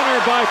 3-pointer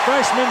by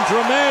freshman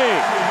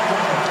Dramé.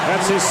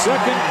 That's his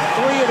second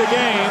 3 of the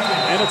game,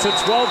 and it's a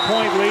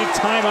 12-point lead.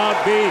 Timeout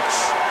Beach.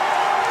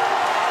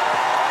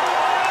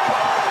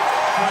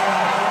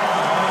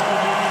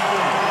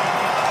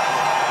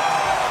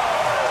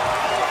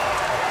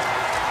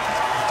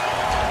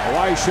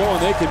 Hawaii showing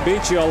they can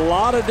beat you a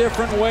lot of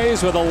different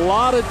ways with a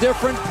lot of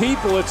different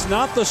people. It's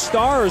not the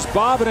stars,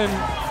 Boban and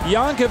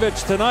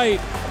Jankovic tonight.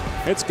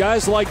 It's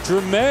guys like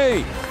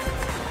Dramé,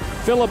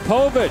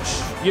 Filipovic,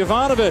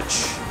 Jovanovic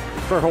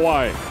for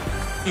Hawaii.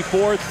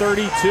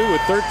 34-32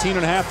 with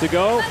 13.5 to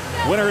go.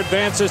 Winner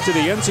advances to the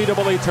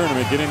NCAA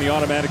tournament, getting the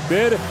automatic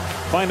bid.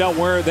 Find out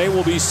where they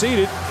will be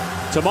seated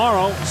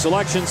tomorrow.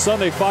 Selection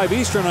Sunday, 5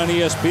 Eastern on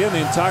ESPN.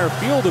 The entire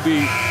field to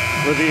be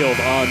revealed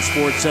on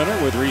SportsCenter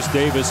with Reese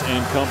Davis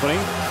and company.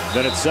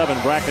 Then at 7,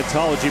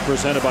 bracketology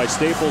presented by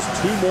Staples.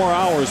 2 more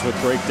hours with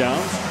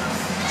breakdowns.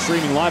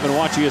 Streaming live and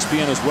watch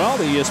ESPN as well,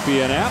 the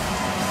ESPN app.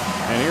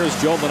 And here's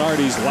Joe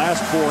Lunardi's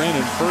last 4 in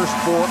and first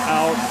 4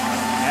 out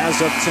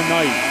as of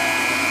tonight.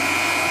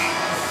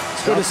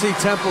 It's good to see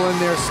Temple in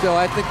there still.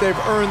 I think they've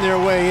earned their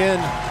way in.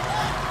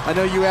 I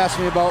know you asked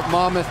me about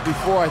Monmouth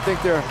before. I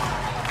think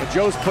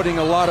Joe's putting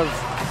a lot of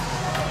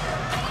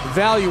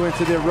value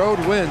into their road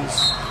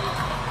wins.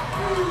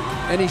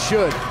 And he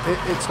should.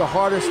 It's the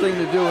hardest thing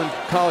to do in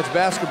college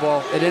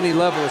basketball at any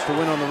level is to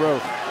win on the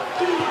road.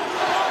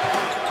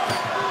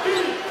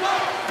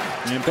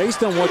 And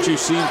based on what you've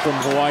seen from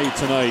Hawaii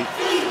tonight,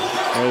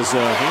 as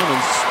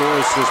Hammond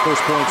scores his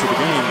first points of the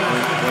game,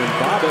 when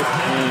Bobbitt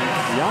and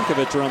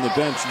Jankovic are on the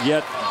bench,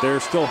 yet they're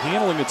still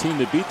handling a team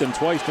that beat them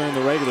twice during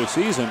the regular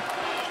season.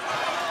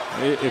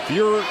 If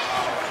you're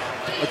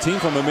a team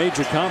from a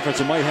major conference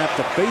and might have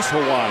to face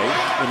Hawaii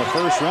in the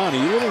first round,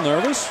 are you a little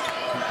nervous?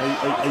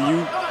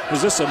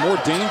 Is this a more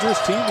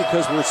dangerous team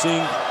because we're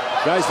seeing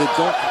guys that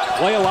don't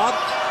play a lot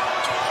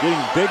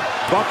getting big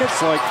buckets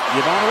like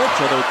Jovanovic,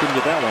 although he couldn't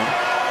get that one?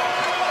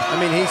 I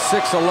mean, he's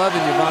 6'11",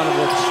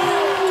 Jovanovic.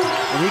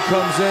 And he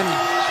comes in,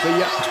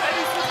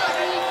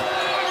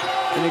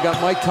 and you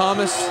got Mike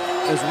Thomas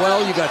as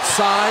well. You got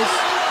size.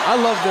 I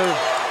love the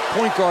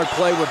point guard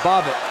play with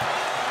Bobbitt.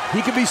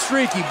 He can be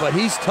streaky, but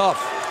he's tough.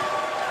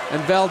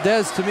 And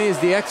Valdez, to me, is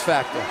the X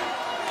factor.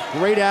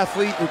 Great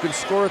athlete who can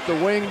score at the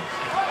wing.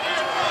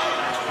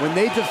 When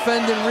they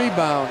defend and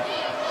rebound,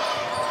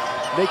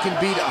 they can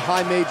beat a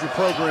high major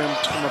program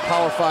from a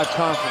Power 5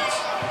 conference.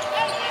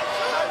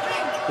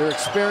 They're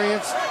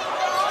experienced,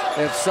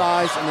 they have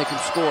size, and they can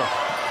score.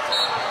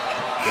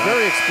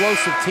 Very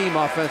explosive team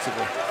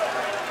offensively.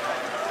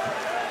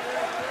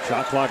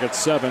 Shot clock at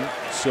 7,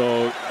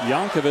 so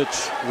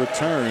Jankovic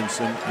returns,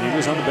 and he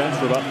was on the bench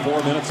for about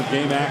 4 minutes of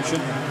game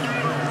action.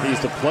 He's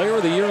the player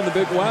of the year in the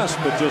Big West,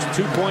 but just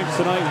 2 points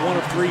tonight, 1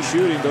 of 3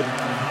 shooting, but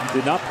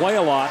did not play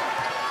a lot.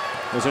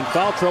 Was in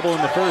foul trouble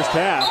in the first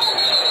half.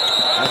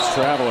 That's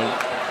traveling.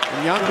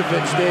 And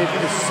Jankovic, Dave,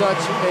 is such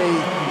a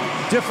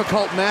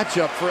difficult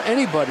matchup for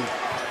anybody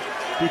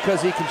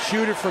because he can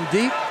shoot it from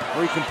deep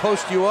or he can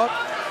post you up.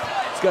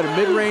 He's got a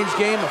mid-range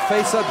game, a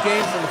face-up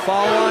game from the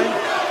foul line.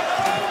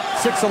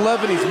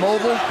 6'11", he's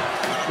mobile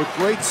with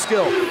great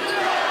skill.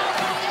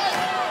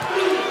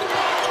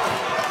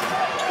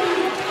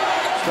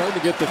 Starting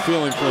to get the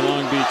feeling for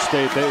Long Beach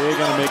State. They're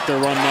going to make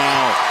their run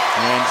now.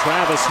 And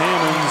Travis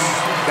Hammond's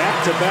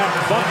back-to-back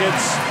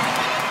buckets.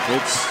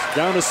 It's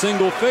down to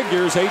single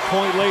figures,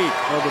 8-point lead.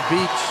 Well, the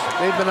Beach,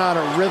 they've been out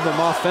of rhythm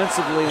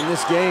offensively in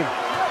this game.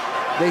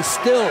 They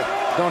still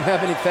don't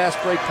have any fast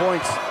break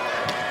points.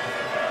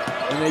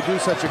 And they do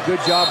such a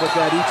good job with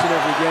that each and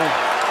every game.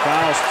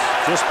 Faust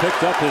just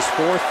picked up his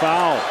 4th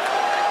foul.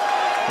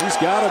 He's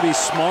got to be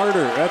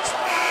smarter. That's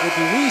at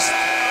least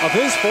of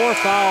his 4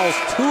 fouls,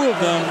 2 of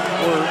them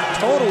were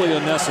totally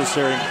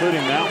unnecessary,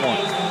 including that one.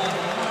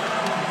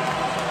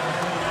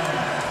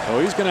 So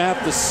he's going to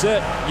have to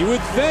sit, you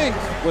would think,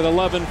 with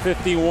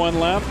 11:51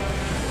 left.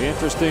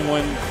 Interesting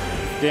when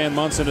Dan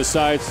Munson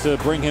decides to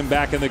bring him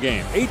back in the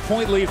game.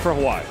 8-point lead for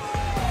Hawaii.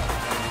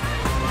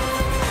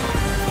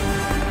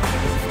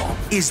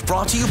 Is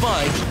brought to you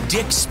by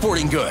Dick's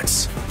Sporting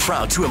Goods.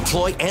 proud to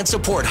employ and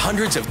support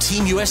hundreds of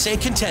Team USA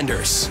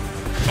contenders.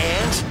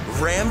 And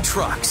Ram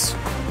Trucks.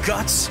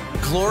 Guts,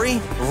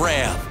 glory,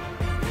 Ram.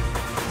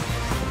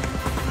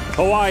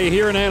 Hawaii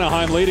here in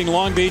Anaheim leading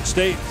Long Beach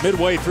State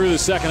midway through the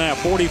second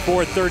half,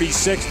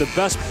 44-36. The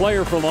best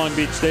player for Long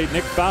Beach State,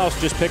 Nick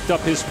Faust, just picked up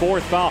his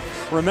 4th foul.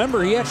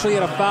 Remember, he actually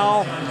had a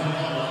foul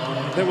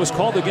that was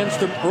called against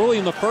him early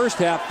in the first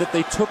half that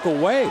they took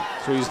away.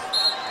 So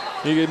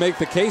you can make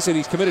the case that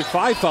he's committed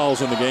 5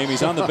 fouls in the game.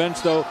 He's on the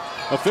bench, though,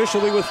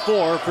 officially with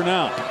 4 for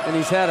now. And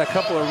he's had a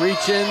couple of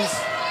reach-ins,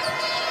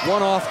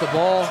 one off the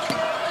ball,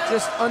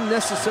 just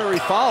unnecessary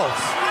fouls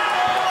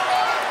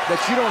that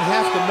you don't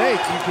have to make.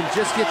 You can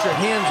just get your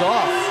hands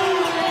off.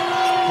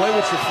 Play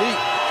with your feet.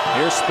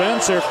 Here's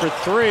Spencer for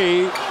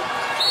 3.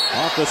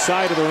 Off the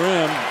side of the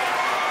rim.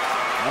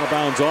 Out of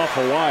bounds off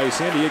Hawaii.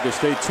 San Diego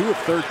State 2 of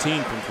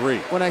 13 from 3.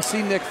 When I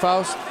see Nick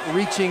Faust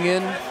reaching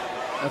in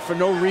for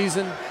no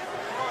reason,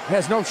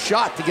 has no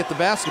shot to get the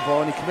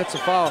basketball, and he commits a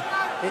foul,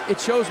 it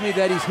shows me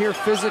that he's here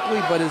physically,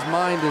 but his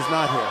mind is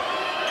not here.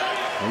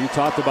 Well, you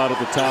talked about at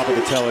the top of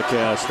the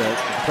telecast that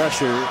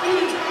pressure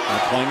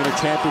playing in a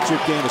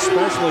championship game,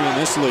 especially in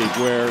this league,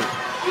 where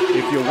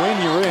if you win,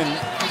 you're in,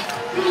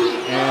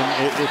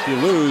 and if you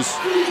lose,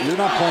 you're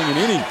not playing in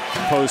any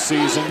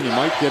postseason. You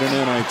might get an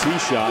NIT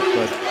shot,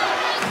 but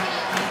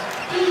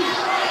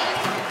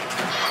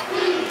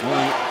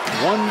only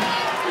one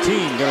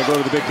team going to go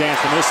to the big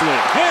dance in this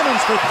league.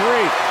 Hammonds for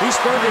 3. He's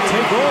starting to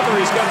take over.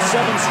 He's got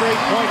 7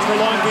 straight points for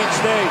Long Beach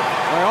State.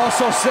 I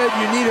also said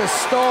you need a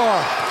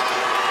star,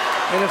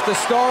 and if the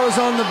star is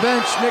on the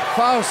bench, Nick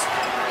Faust,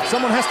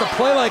 someone has to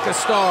play like a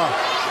star.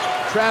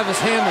 Travis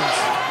Hammonds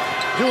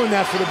doing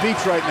that for the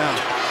Beach right now.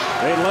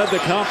 They led the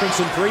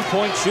conference in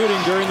 3-point shooting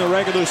during the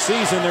regular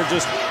season. They're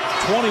just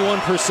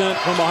 21%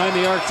 from behind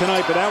the arc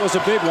tonight, but that was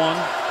a big one.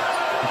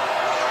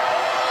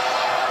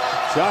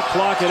 Shot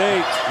clock at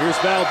 8. Here's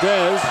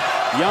Valdez,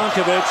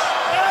 Jankovic,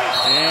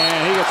 and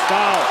he gets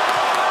fouled.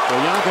 So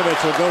Jankovic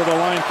will go to the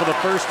line for the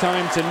first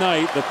time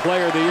tonight. The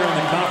player of the year in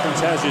the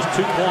conference has just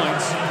 2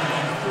 points.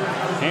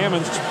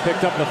 Hammonds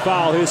picked up the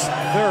foul, his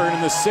 3rd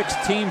and the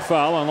 6th team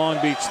foul on Long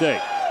Beach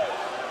State.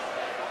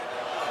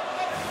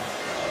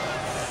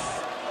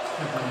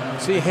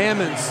 See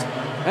Hammonds,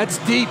 that's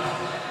deep.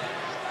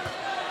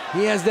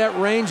 He has that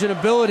range and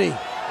ability.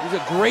 He's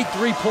a great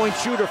 3-point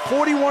shooter,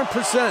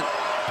 41%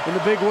 in the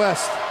Big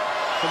West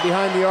from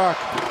behind the arc.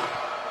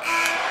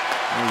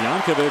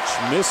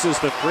 Jankovic misses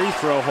the free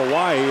throw.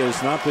 Hawaii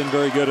has not been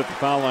very good at the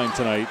foul line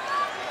tonight.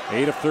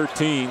 8 of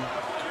 13.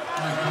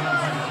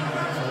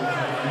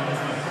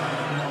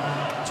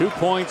 2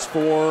 points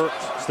for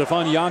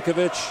Stefan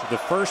Jankovic, the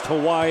first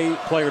Hawaii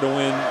player to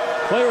win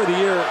Player of the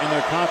Year in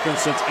their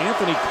conference since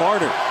Anthony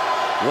Carter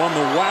won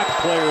the WAC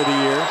Player of the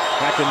Year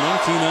back in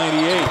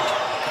 1998.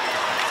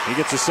 He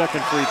gets a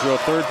 2nd free throw,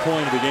 3rd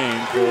point of the game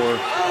for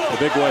the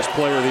Big West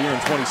Player of the Year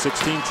in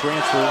 2016,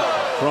 transfer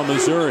from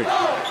Missouri.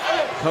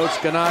 Coach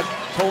Gannat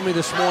told me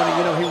this morning,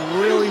 you know, he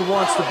really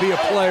wants to be a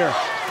player.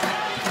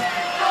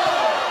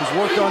 He's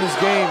worked on his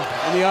game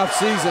in the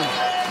offseason.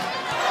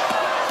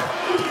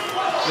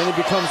 Then he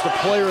becomes the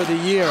Player of the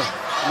Year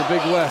in the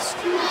Big West.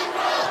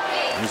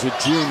 He's a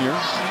junior.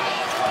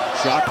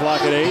 Shot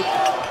clock at 8.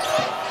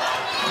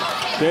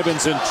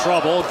 Bibbins in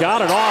trouble.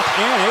 Got it off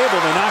and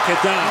able to knock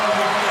it down.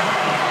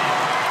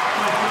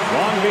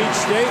 Long Beach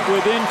State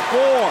within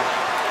 4.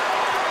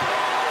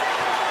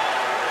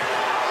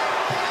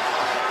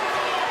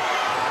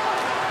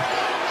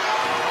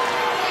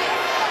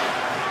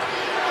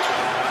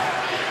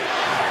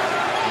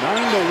 A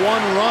 9-1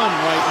 run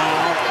right now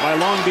by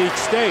Long Beach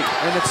State.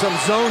 And it's some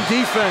zone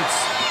defense.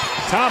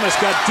 Thomas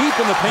got deep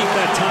in the paint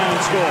that time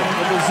and scored.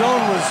 But the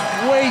zone was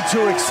way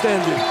too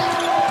extended.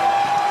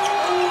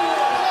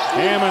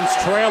 Hammonds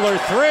trailer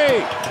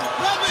 3.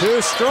 Too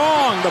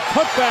strong. The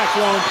putback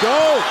won't go.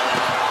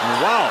 And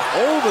wow,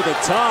 over the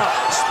top.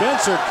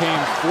 Spencer came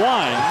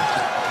flying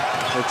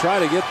to try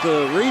to get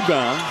the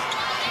rebound.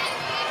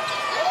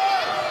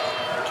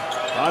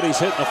 Body's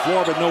hitting the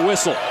floor, but no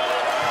whistle.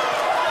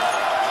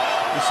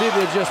 You see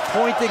they're just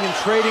pointing and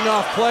trading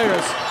off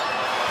players.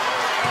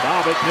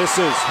 Bobbitt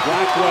misses.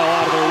 Blackwell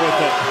out of there with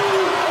it.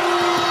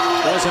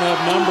 Doesn't have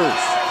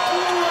numbers.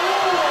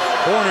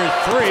 Corner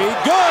 3.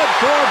 Good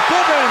for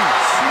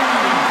Bibbins.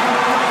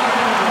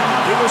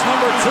 He was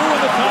number 2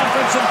 in the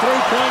conference in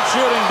 3-point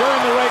shooting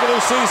during the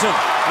regular season.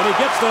 And he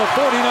gets the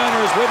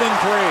 49ers within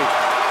 3.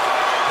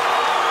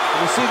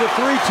 You see the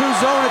 3-2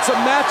 zone. It's a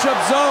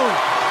matchup zone.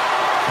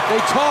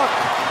 They talk.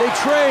 They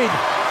trade.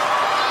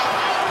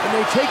 And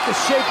they take the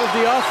shape of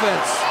the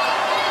offense.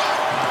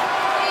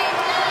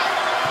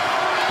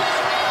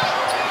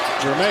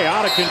 Jermay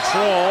out of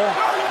control.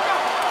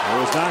 It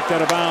was knocked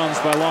out of bounds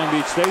by Long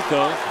Beach State,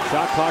 though.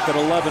 Shot clock at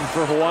 11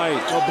 for Hawaii.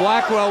 Well,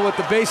 Blackwell with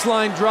the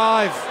baseline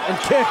drive and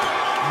kick.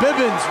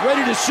 Bibbins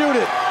ready to shoot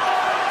it.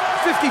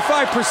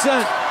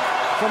 55%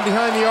 from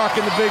behind the arc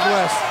in the Big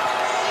West.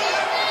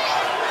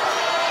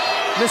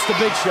 Missed the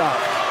big shot.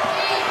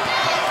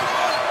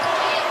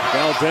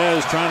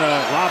 Valdez trying to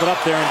lob it up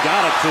there and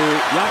got it to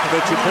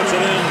Jankovic, who puts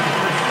it in.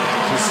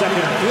 his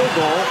second field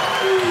goal.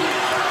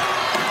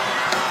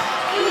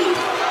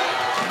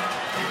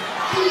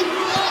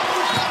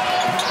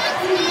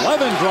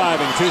 Levin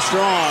driving, too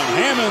strong.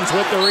 Hammonds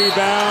with the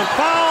rebound.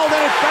 Fouled,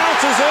 and it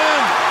bounces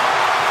in.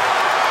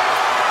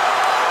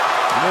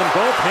 And then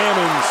both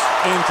Hammonds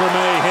and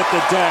Treme hit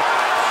the deck.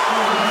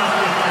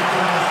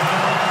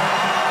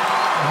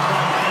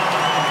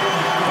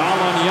 Foul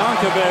on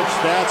Jankovic.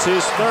 That's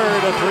his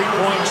third. A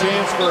three-point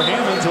chance for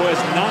Hammonds, who has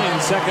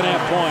 9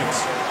 second-half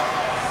points.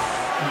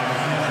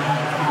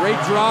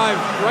 Great drive,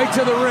 right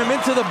to the rim,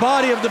 into the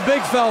body of the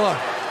big fella.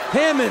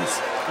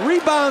 Hammonds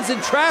rebounds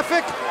in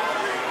traffic,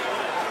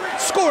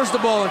 scores the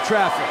ball in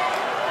traffic.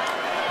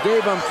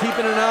 Dave, I'm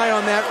keeping an eye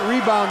on that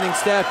rebounding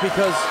stat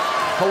because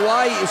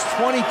Hawaii is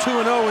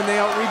 22-0 when they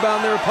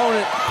out-rebound their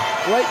opponent.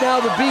 Right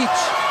now, the Beach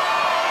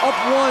up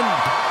 1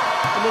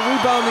 in the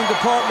rebounding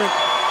department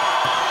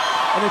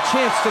and a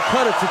chance to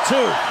cut it to 2.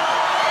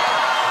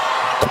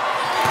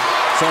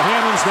 So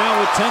Hammonds now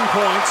with 10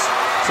 points.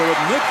 So with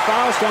Nick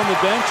Faust on the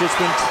bench, it's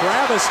been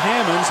Travis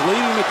Hammonds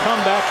leading the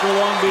comeback for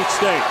Long Beach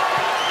State.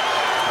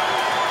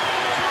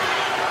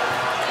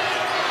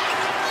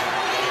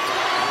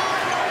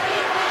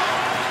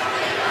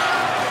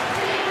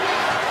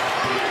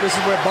 This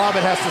is where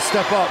Bobbitt has to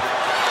step up.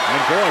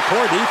 And boy,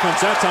 poor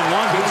defense. That's on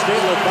Long Beach State.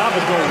 Let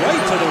Bobbitt go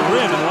right to the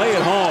rim and lay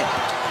it home.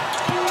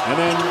 And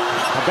then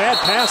a bad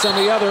pass on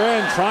the other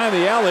end, trying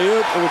the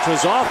alley-oop, which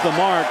was off the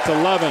mark to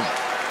Levin.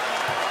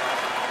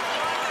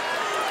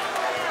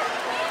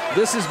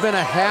 This has been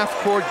a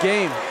half-court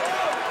game.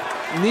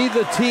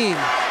 Neither team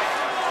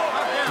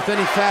with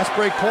any fast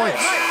break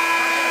points.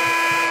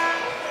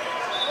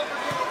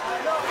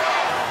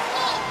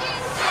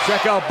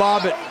 Check out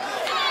Bobbitt.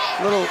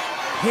 Little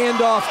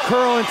handoff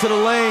curl into the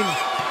lane.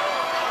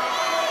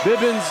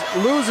 Bibbins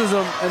loses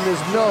him, and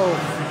there's no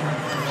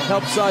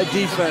help side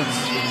defense.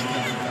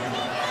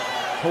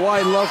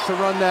 Hawaii loves to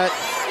run that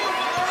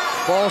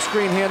ball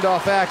screen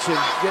handoff action,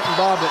 getting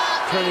Bobbitt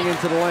turning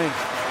into the lane.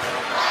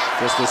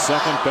 Just the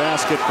second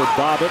basket for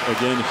Bobbitt.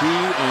 Again, he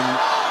and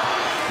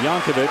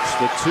Jankovic,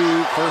 the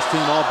two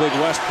first-team All-Big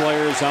West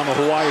players on the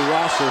Hawaii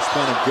roster,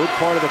 spent a good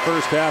part of the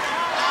first half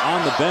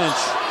on the bench.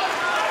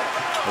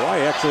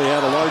 Hawaii actually had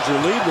a larger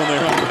lead when they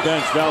were on the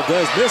bench.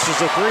 Valdez misses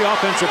a 3.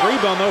 Offensive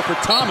rebound, though, for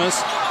Thomas.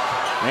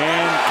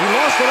 And he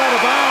lost it out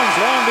of bounds.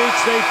 Long Beach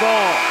State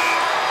ball.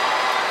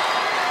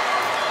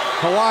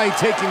 Hawaii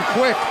taking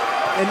quick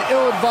and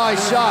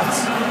ill-advised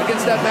shots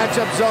against that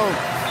matchup zone.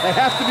 They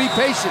have to be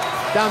patient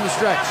down the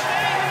stretch.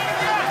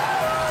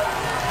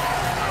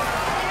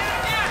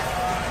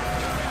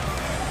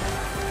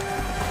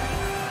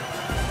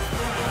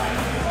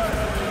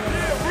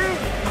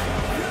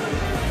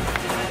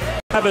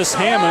 Travis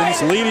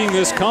Hammonds leading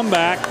this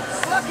comeback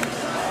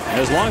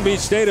as Long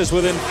Beach State is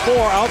within 4,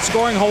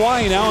 outscoring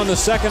Hawaii now in the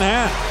second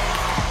half.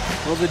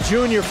 Well, the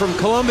junior from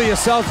Columbia,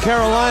 South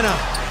Carolina,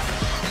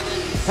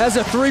 has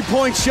a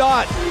three-point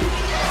shot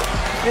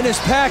in his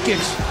package,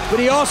 but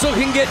he also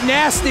can get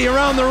nasty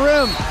around the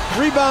rim,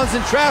 rebounds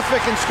in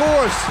traffic and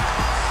scores.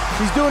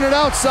 He's doing it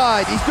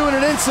outside, he's doing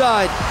it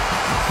inside.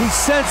 He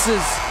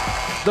senses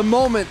the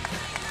moment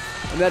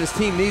and that his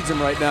team needs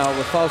him right now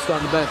with Faust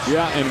on the bench.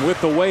 Yeah, and with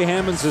the way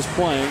Hammonds is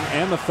playing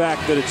and the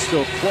fact that it's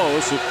still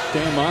close,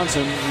 Dan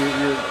Monson,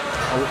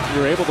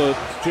 you're able to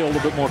feel a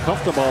little bit more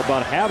comfortable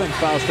about having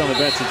Faust on the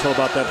bench until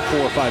about that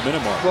 4 or 5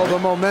 minute mark. Well, right?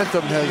 the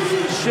momentum has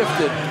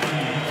shifted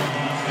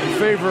in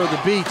favor of the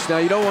Beach. Now,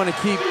 you don't want to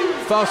keep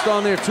Faust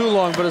on there too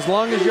long, but as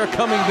long as you're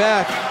coming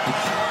back,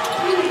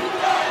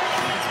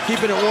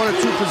 keeping it 1 or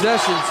 2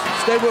 possessions,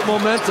 stay with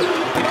momentum.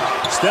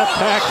 Step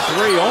back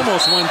 3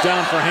 almost went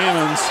down for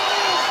Hammonds.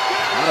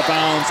 Out of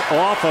bounds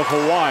off of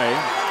Hawaii.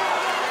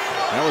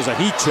 That was a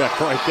heat check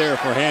right there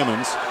for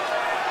Hammonds.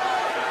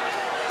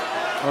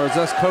 Or as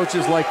us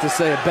coaches like to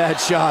say, a bad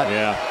shot.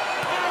 Yeah.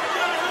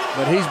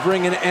 But he's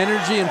bringing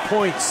energy and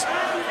points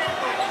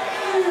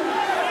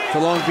to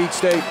Long Beach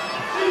State.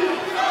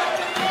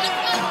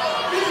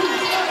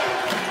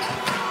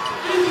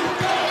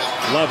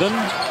 Levin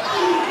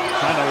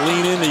trying to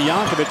lean into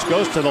Jankovic,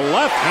 goes to the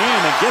left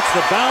hand and gets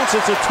the bounce.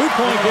 It's a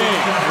 2-point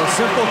game. A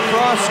simple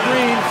cross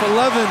screen for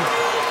Levin.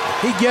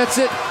 He gets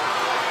it,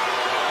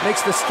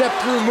 makes the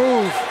step-through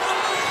move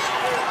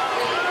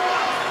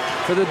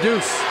for the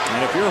deuce.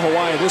 And if you're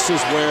Hawaii, this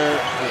is where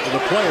the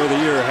player of the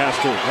year has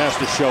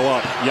to show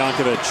up.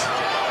 Jankovic,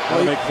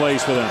 got to make plays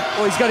for them.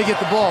 Well, he's got to get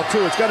the ball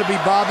too. It's got to be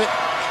Bobbitt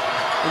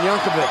and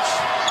Jankovic.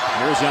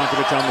 Here's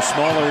Jankovic on the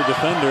smaller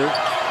defender,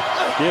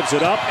 gives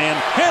it up, and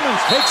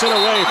Hammonds takes it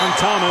away from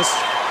Thomas.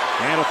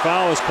 And a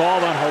foul is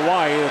called on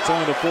Hawaii. That's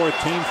only the 4th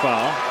team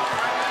foul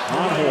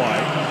on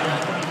Hawaii.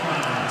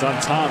 It's on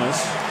Thomas.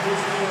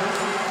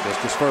 Just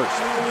his first.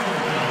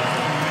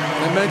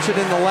 I mentioned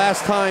in the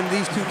last time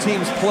these two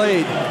teams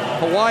played,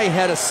 Hawaii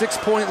had a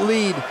 6-point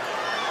lead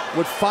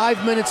with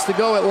 5 minutes to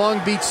go at Long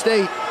Beach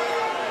State.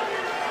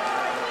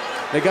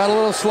 They got a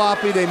little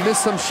sloppy. They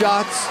missed some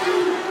shots.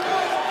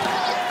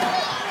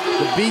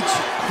 The Beach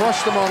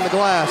crushed them on the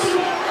glass.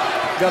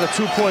 Got a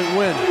 2-point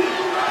win.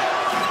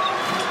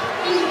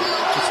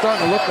 It's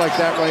starting to look like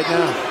that right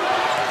now.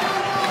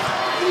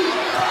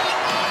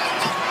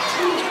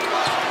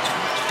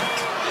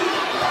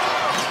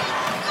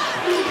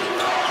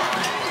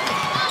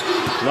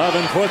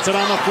 Levin puts it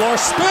on the floor,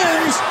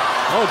 spins.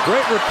 Oh,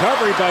 great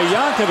recovery by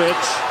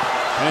Jankovic.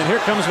 And here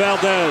comes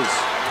Valdez.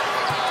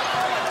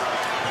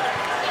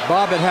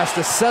 Bobbitt has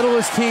to settle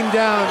his team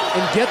down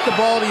and get the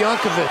ball to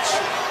Jankovic.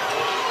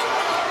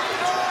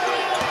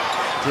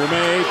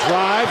 Jermaine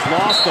drives,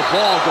 lost the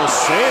ball, goes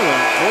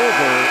sailing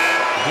over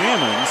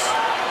Hammonds.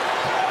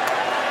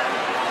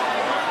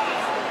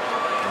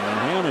 And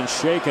Hammonds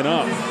shaken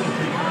up.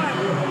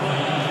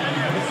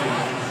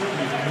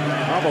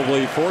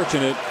 Probably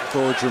fortunate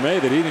for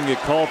Jermaine that he didn't get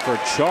called for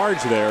a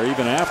charge there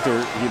even after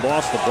he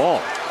lost the ball.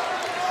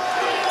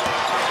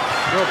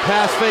 No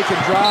pass fake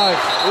and drive.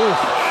 Ooh.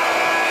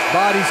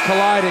 Bodies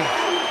colliding.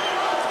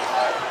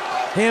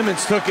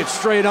 Hammonds took it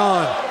straight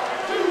on.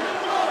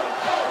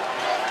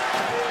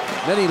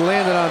 Then he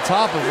landed on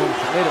top of him,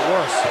 made it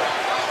worse.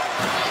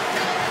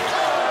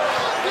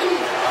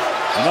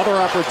 Another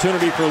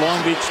opportunity for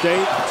Long Beach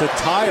State to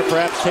tie or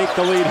perhaps take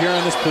the lead here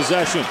in this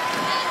possession.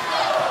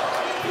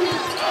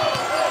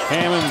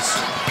 Hammonds,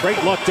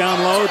 great look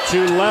down low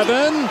to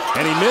Levin,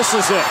 and he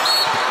misses it.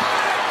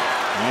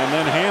 And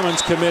then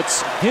Hammonds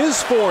commits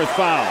his fourth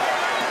foul.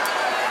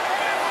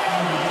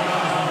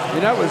 I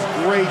mean, that was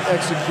great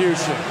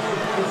execution.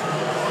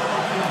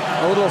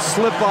 A little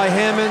slip by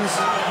Hammonds.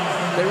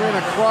 They ran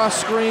a cross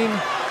screen.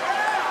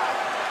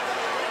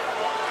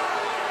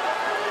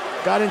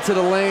 Got into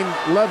the lane.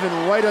 Levin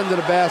right under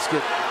the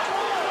basket.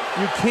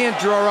 You can't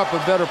draw up a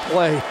better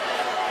play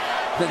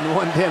than the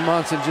one Dan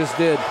Monson just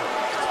did.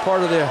 It's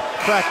part of their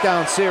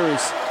crackdown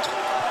series.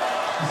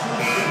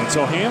 And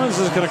so Hammonds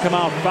is going to come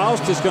out.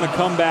 Faust is going to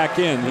come back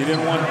in. He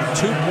didn't want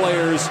two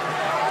players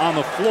on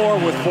the floor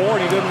with four,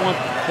 and he didn't want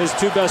his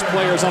two best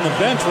players on the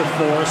bench with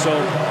four, so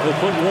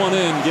they'll put one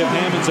in, give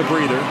Hammonds a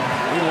breather.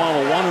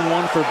 Meanwhile, a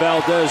 1-and-1 for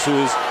Valdez, who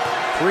is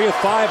 3 of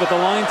 5 at the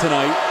line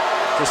tonight.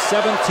 The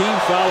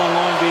 17th foul on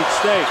Long Beach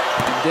State.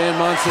 Dan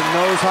Monson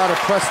knows how to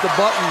press the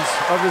buttons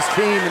of his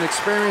team, an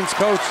experienced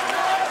coach.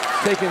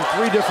 He's taken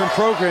 3 different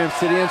programs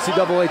to the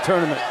NCAA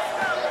tournament.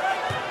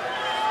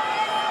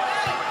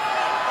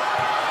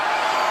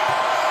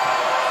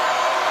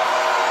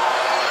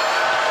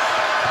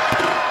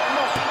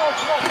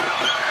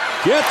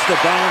 Gets the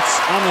bounce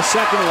on the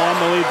second one.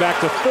 The lead back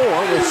to 4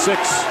 with 6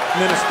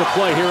 minutes to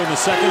play here in the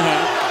second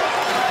half.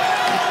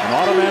 An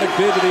automatic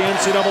bid to the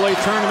NCAA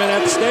tournament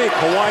at stake.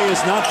 Hawaii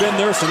has not been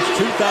there since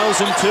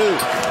 2002.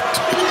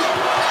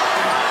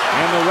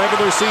 And the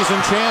regular season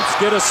champs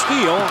get a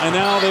steal, and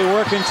now they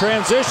work in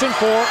transition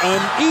for an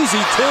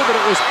easy two, but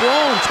it was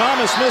blown.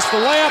 Thomas missed the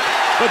layup,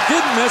 but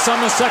didn't miss on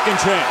the second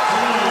chance.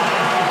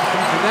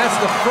 And that's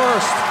the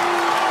first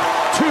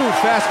 2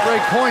 fast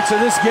break points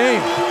of this game.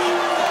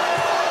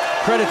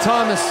 Credit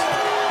Thomas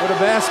with a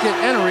basket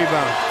and a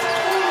rebound.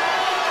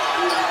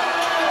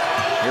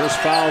 Here's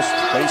Faust,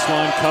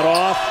 baseline cut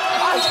off.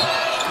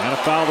 And a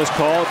foul is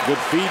called. Good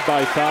feed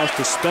by Faust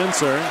to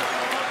Spencer.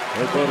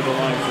 They'll go to the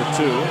line for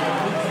 2.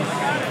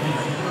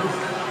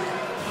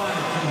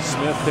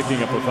 Smith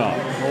picking up a foul.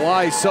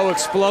 Hawaii's so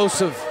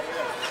explosive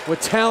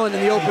with talent in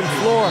the open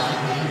floor.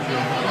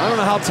 I don't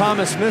know how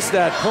Thomas missed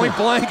that. Point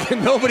blank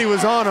and nobody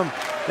was on him.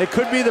 It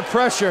could be the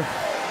pressure,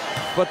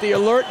 but the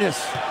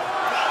alertness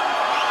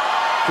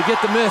to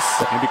get the miss.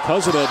 And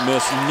because of that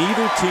miss,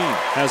 neither team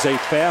has a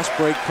fast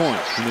break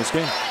point in this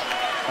game.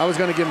 I was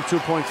going to give him 2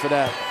 points for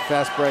that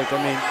fast break. I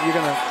mean, you're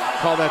going to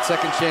call that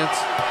second chance?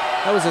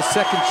 That was a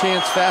second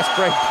chance fast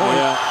break point.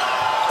 Yeah,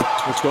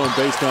 it's going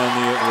based on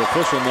the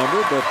official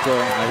number, but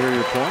I hear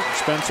your point.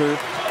 Spencer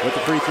with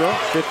the free throw,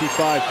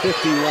 55-51.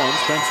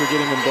 Spencer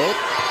getting them both.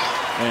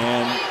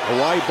 And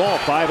Hawaii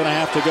ball, 5.5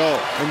 to go.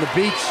 And the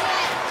Beach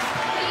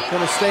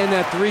going to stay in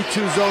that 3-2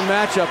 zone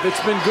matchup. It's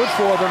been good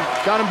for them.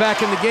 Got him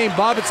back in the game.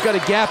 Bobbitt's got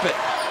to gap it.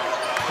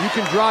 You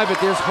can drive it.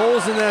 There's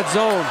holes in that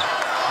zone.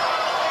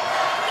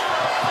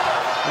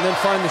 And then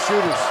find the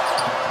shooters.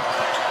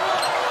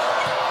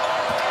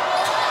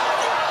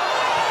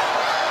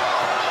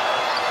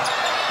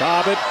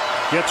 Bobbitt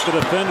gets the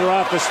defender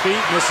off his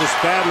feet. Misses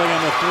badly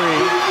on the 3.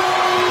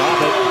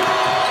 Bobbitt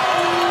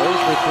 0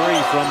 for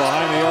 3 from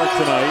behind the arc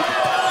tonight.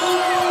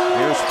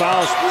 Here's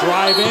Faust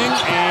driving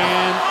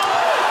and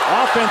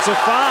offensive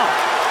foul.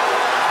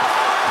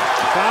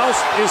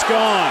 Faust is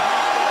gone.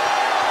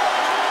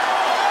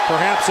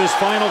 Perhaps his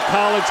final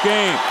college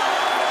game.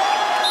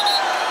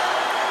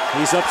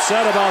 He's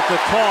upset about the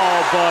call,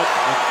 but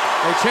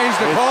they changed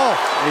the call.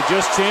 They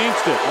just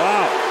changed it.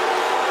 Wow.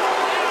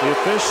 The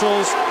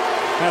officials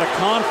had a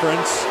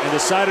conference and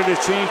decided to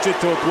change it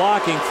to a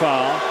blocking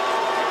foul.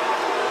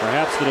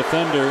 Perhaps the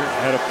defender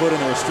had a foot in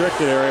the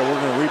restricted area.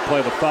 We're going to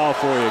replay the foul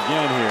for you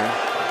again here.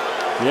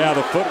 Yeah,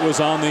 the foot was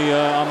on the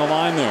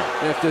line there.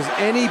 If there's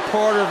any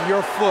part of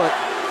your foot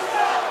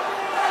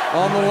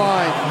on the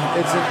line,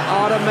 it's an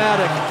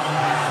automatic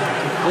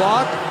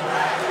block.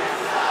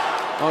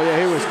 Oh yeah,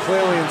 he was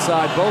clearly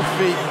inside. Both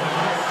feet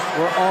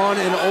were on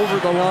and over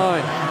the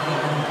line.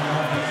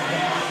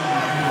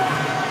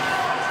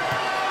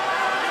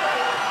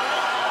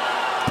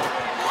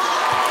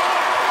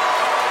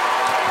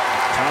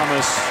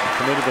 Thomas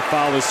committed the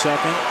foul his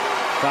second.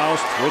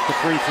 Faust with the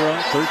free throw,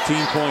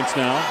 13 points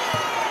now.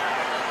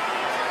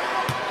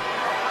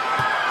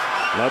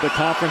 Led the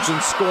conference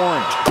in scoring.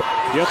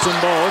 Gets them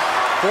both.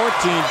 14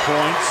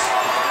 points.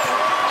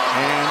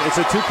 And it's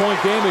a 2-point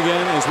game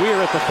again as we are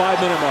at the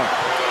 5-minute mark.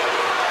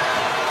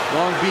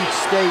 Long Beach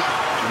State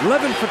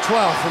 11 for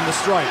 12 from the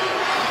stripe.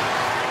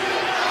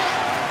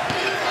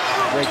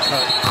 Great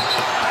cut.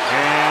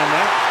 And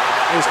that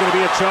is going to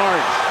be a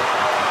charge.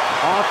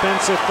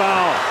 Offensive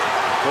foul.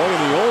 Boy, in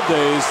the old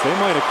days, they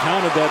might have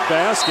counted that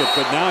basket,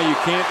 but now you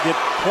can't get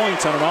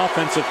points on an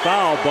offensive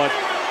foul, but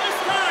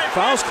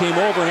Faust came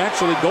over and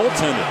actually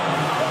goaltended.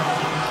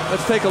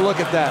 Let's take a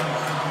look at that.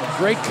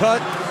 Great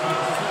cut.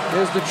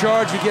 Here's the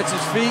charge. He gets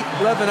his feet.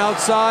 Levin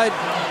outside.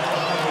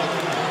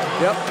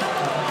 Yep.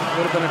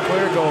 Would have been a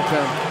clear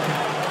goaltend.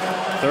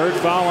 Third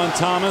foul on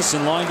Thomas,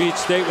 and Long Beach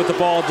State with the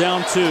ball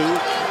down 2.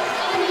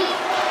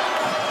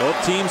 Both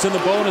teams in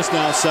the bonus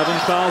now, 7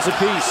 fouls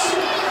apiece.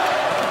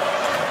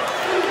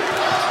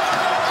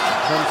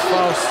 Comes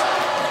Faust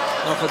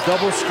off a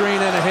double screen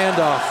and a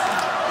handoff.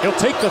 He'll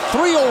take the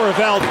 3 over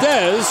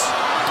Valdez,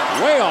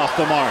 way off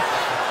the mark.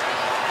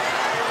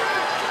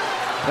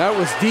 That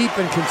was deep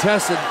and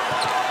contested.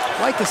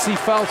 I'd like to see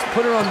Faust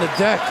put her on the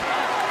deck.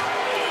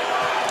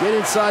 Get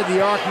inside the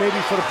arc, maybe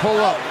for the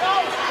pull-up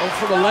or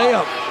for the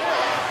layup.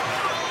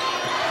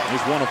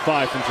 He's 1 of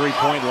 5 from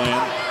three-point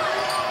land.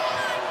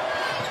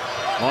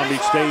 Long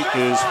Beach State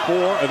is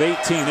 4 of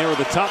 18. They were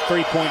the top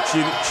three-point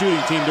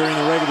shooting team during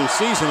the regular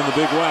season in the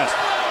Big West.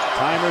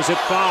 Timers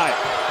at 5.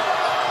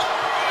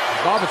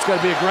 Bobbitt's got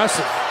to be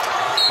aggressive.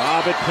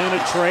 Bobbitt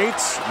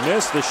penetrates,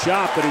 missed the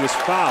shot, but he was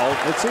fouled.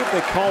 Let's see if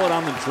they call it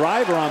on the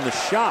drive or on the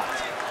shot.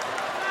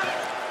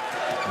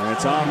 And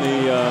it's on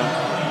the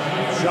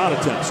shot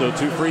attempt, so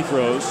 2 free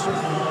throws.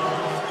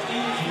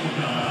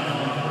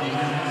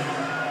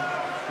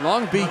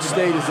 Long Beach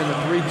State is in the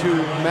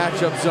 3-2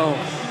 matchup zone.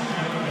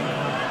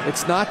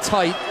 It's not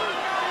tight.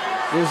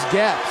 There's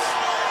gaps.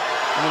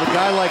 And a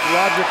guy like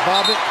Roderick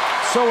Bobbitt,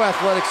 so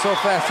athletic, so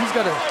fast, he's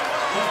got to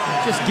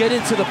just get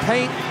into the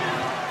paint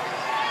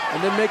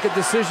and then make a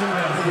decision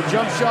for the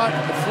jump shot,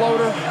 the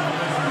floater,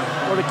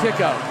 or the kick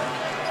out.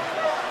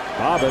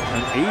 Bobbitt,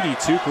 an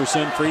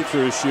 82% free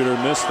throw shooter,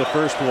 missed the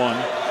first one.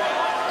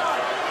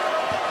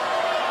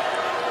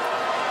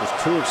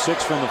 Was 2 of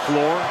 6 from the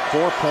floor,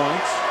 4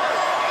 points.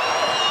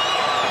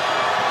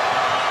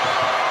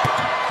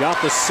 Got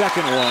the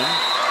second one,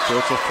 so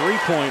it's a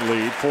 3-point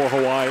lead for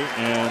Hawaii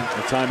and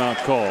a timeout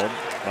called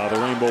by the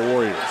Rainbow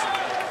Warriors.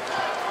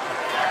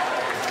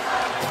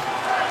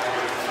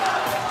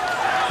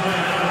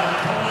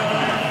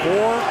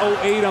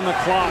 .408 on the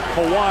clock.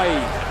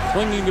 Hawaii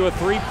clinging to a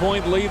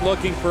 3-point lead,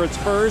 looking for its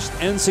first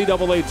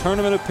NCAA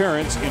tournament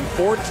appearance in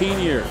 14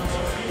 years.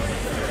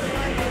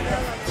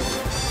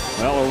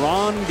 Well,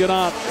 Eran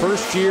Ganot,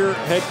 first-year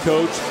head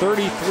coach,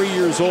 33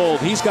 years old.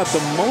 He's got the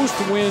most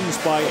wins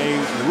by a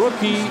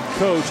rookie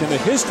coach in the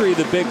history of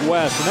the Big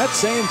West, and that's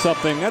saying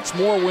something. That's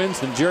more wins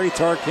than Jerry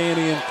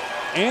Tarkanian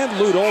and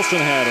Lute Olson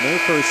had in their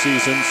first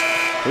seasons.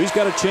 So he's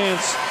got a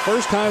chance,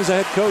 first time as a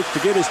head coach, to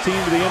get his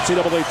team to the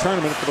NCAA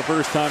tournament for the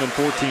first time in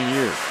 14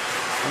 years.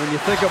 And when you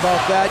think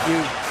about that, you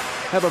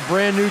have a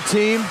brand new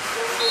team,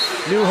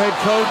 new head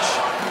coach.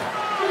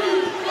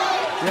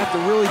 You have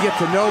to really get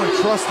to know and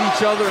trust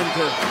each other and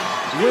to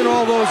win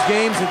all those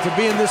games and to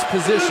be in this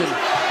position.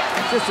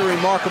 Just a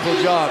remarkable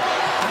job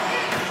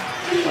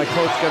by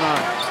Coach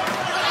Ganot.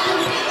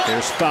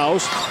 There's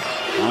Faust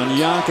on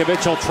Jankovic.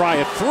 He'll try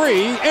a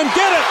 3 and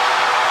get it!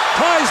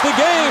 Ties the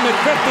game at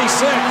 56.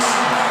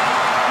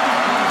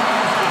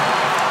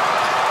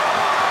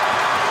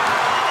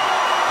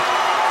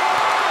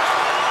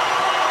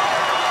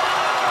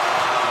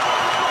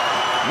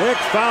 Nick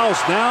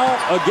Faust now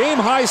a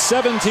game-high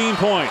 17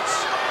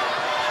 points.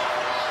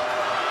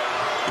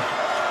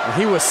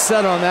 He was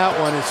set on that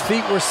one. His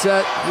feet were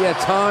set. He had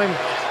time.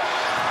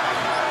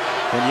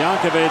 And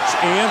Jankovic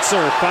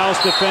answer.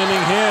 Faust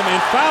defending him,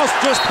 and Faust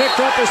just picked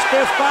up his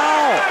 5th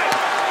foul.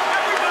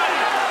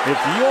 If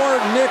you're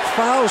Nick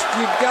Faust,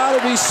 you got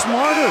to be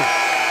smarter.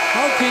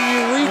 How can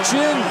you reach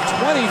in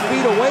 20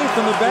 feet away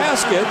from the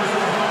basket?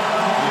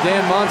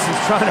 Dan Monson's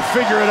trying to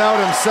figure it out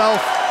himself.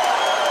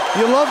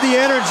 You love the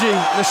energy,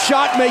 the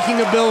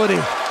shot-making ability.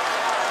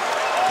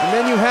 And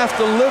then you have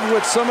to live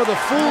with some of the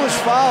foolish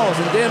fouls.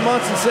 And Dan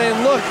Monson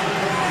saying, look,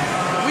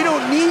 we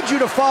don't need you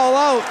to foul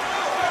out.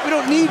 We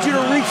don't need you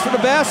to reach for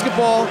the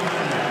basketball.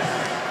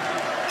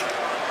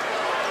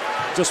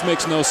 Just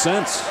makes no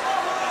sense.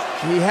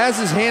 He has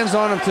his hands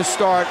on him to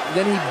start,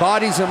 then he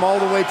bodies him all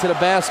the way to the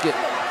basket.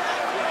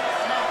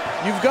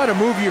 You've got to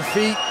move your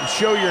feet and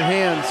show your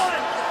hands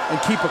and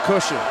keep a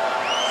cushion.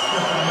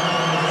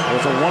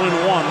 There's a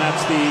 1-and-1.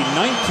 That's the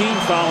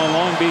 19th foul in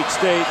Long Beach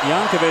State.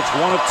 Jankovic,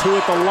 1 of 2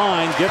 at the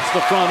line, gets the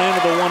front end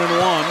of the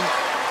 1-and-1.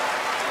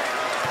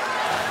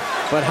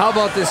 But how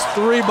about this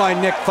 3 by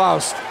Nick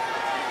Faust?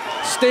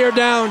 Stare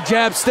down,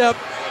 jab step.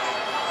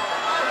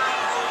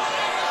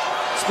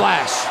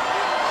 Splash.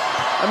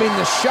 I mean,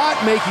 the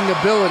shot-making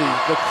ability,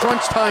 the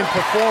crunch time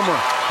performer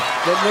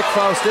that Nick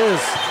Faust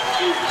is.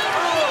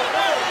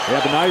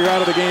 Yeah, but now you're out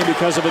of the game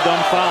because of a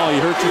dumb foul.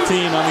 You hurt your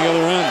team on the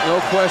other end.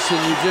 No question,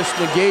 you just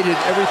negated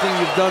everything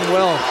you've done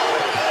well.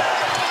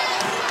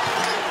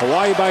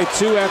 Hawaii by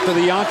 2 after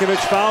the Jankovic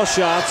foul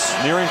shots.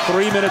 Nearing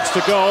 3 minutes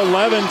to go.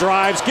 Levin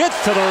drives, gets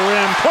to the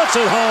rim, puts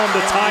it home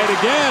to tie it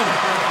again.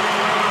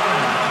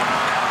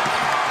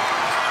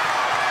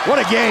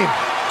 What a game.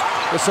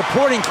 The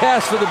supporting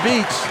cast for the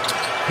Beach.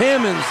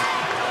 Hammonds,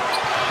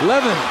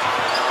 Levin.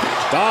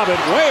 Dobbin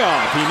way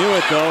off. He knew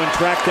it though and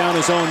tracked down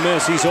his own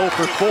miss. He's 0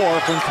 for 4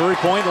 from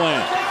three-point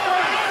land.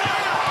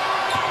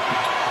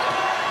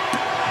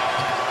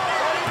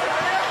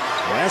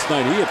 Last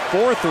night he had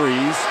 4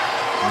 threes.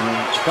 And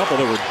a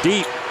couple that were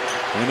deep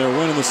in their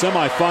win in the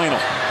semifinal.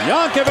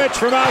 Jankovic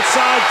from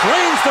outside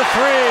drains the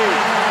 3.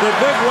 The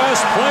Big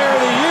West Player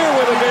of the Year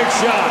with a big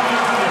shot.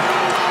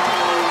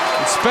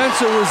 And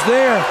Spencer was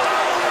there,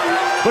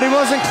 but he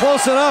wasn't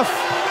close enough.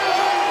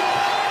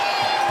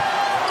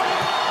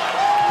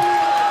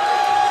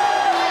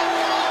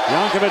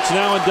 Jankovic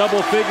now in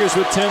double figures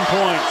with 10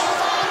 points.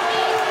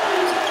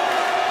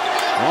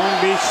 Long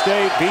Beach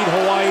State beat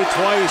Hawaii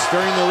twice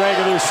during the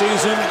regular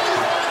season.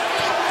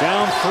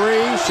 Down 3,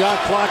 shot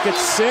clock at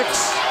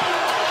 6.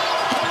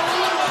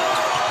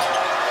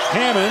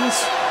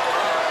 Hammonds,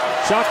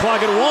 shot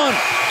clock at 1,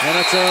 and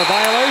it's a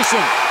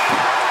violation.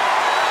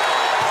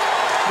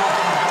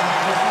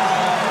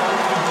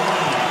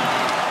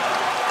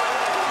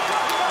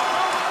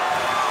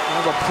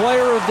 Now the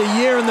Player of the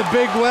Year in the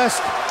Big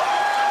West,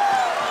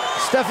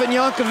 Stefan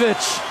Jankovic.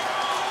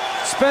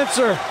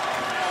 Spencer,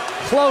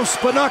 close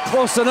but not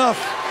close enough.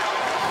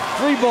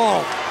 3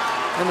 ball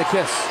and the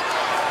kiss.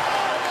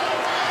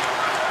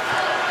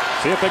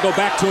 See if they go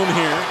back to him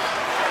here.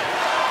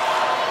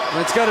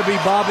 And it's got to be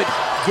Bobbitt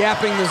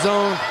gapping the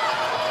zone.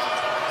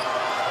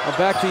 Now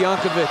back to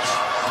Jankovic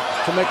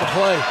to make a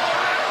play.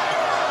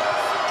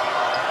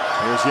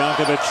 Here's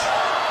Jankovic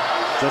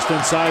just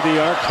inside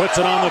the arc, puts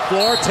it on the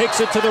floor,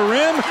 takes it to the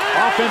rim.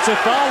 Offensive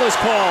foul is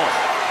called.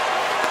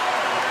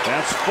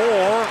 That's 4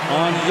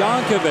 on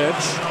Jankovic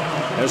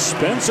as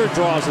Spencer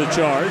draws the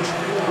charge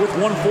with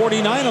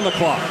 1:49 on the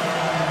clock.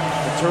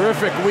 A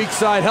terrific weak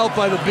side help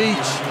by the Beach.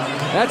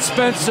 That's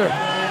Spencer.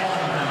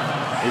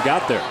 He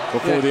got there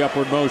before the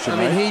upward motion, I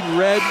mean, right? he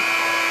read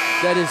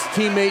that his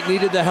teammate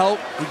needed the help.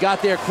 He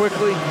got there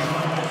quickly.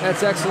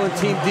 That's excellent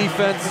team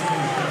defense.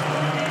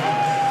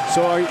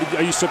 So are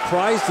you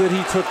surprised that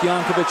he took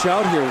Jankovic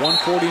out here?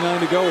 1:49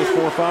 to go with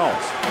 4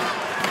 fouls.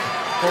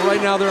 Well,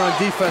 right now they're on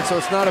defense, so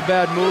it's not a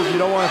bad move. You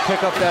don't want to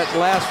pick up that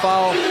last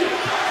foul. In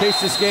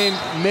case this game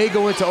may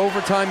go into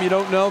overtime, you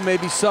don't know.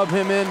 Maybe sub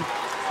him in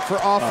for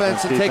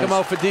offense and take him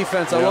out for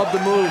defense. I love the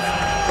move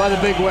by the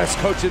Big West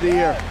Coach of the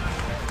Year.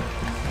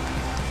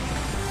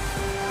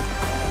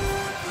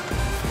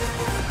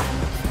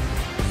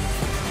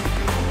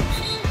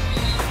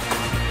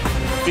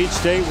 Beach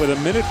State with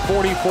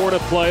 1:44 to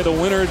play. The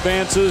winner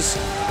advances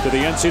to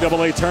the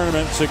NCAA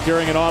tournament,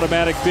 securing an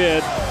automatic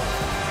bid.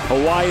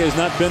 Hawaii has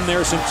not been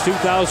there since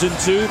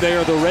 2002. They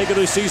are the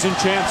regular season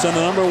champs and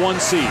the #1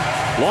 seed.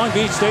 Long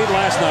Beach State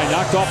last night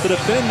knocked off the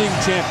defending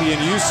champion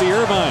UC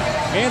Irvine.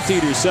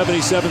 Anteaters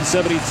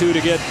 77-72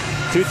 to get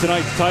to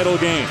tonight's title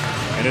game.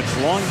 And it's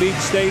Long Beach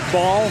State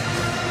ball.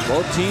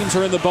 Both teams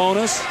are in the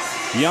bonus.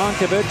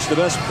 Jankovic, the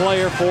best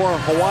player for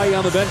Hawaii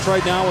on the bench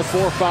right now with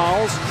 4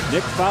 fouls.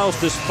 Nick Faust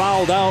has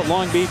fouled out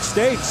Long Beach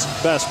State's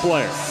best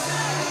player.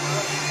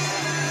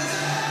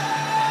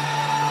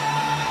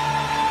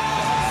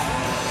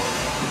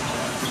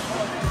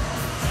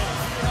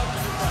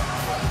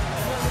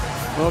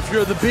 Well, if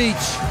you're the Beach,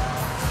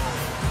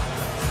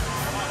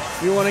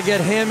 you want to get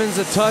Hammonds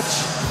a touch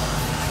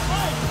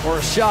or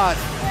a shot.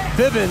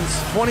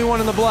 Bivens,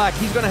 21 in the black,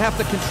 he's going to have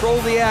to control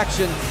the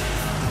action.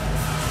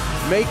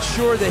 Make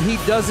sure that he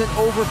doesn't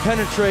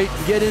over-penetrate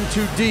and get in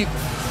too deep.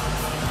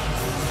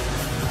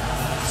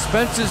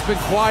 Spencer's been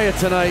quiet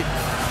tonight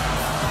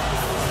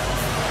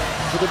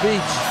for the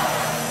Beach.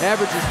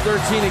 Averages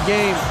 13 a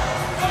game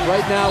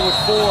right now with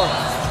 4.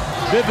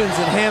 Bivens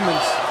and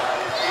Hammonds.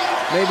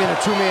 Maybe in a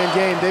 2-man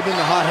game, they've been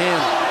the hot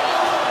hand.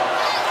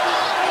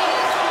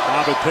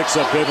 Bobbitt picks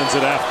up Bivens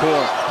at half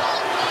court.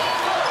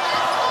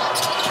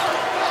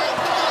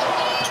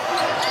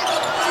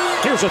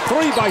 Here's a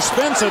 3 by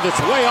Spencer that's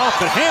way off,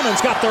 but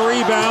Hammond's got the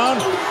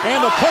rebound,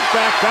 and the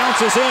putback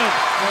bounces in.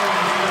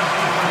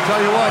 I'll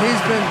tell you what,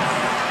 he's been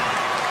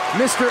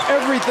Mr.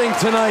 Everything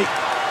tonight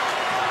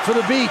for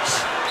the Beach.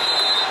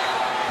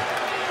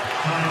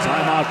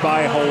 Timeout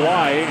by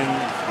Hawaii,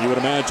 and you would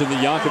imagine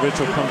that Jankovic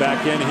will come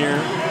back in here.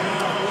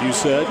 You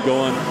said,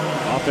 going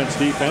offense,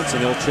 defense,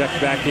 and he'll check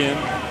back in.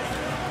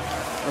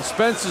 Well,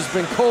 Spencer's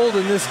been cold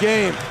in this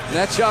game, and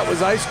that shot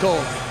was ice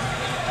cold.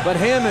 But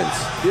Hammonds,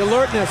 the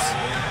alertness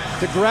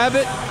to grab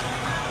it,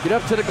 get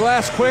up to the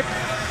glass quick.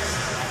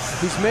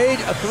 He's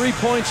made a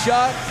 3-point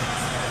shot.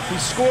 He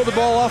scored the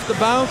ball off the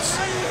bounce.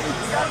 He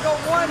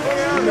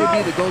may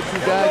be the go-to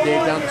guy,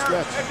 Dave, down the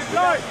stretch.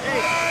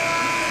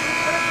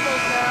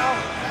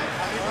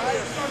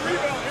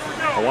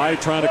 Hawaii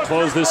trying to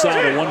close this out,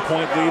 a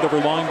 1-point lead over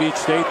Long Beach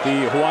State.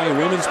 The Hawaii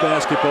women's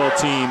basketball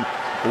team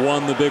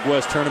won the Big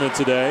West tournament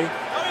today.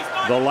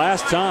 The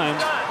last time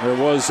there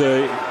was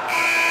a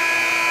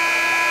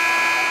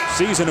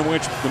season in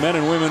which the men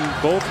and women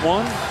both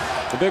won,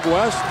 The Big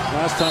West,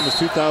 last time was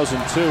 2002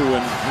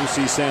 when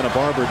UC Santa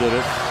Barbara did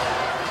it.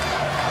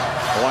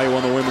 Hawaii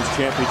won the women's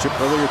championship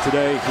earlier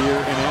today here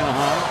in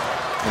Anaheim.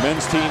 The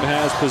men's team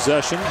has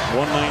possession,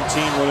 1:19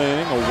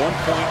 remaining, a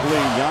 1-point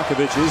lead.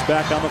 Jankovic is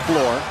back on the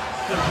floor.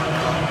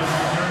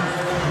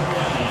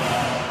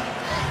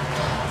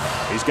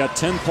 He's got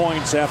 10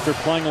 points after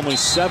playing only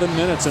 7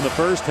 minutes in the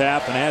first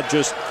half and had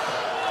just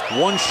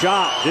one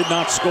shot, did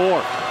not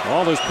score.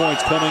 All those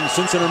points coming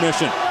since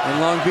intermission. And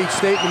Long Beach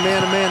State in the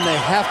man-to-man, they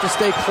have to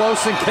stay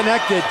close and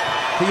connected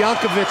to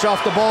Jankovic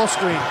off the ball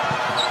screen.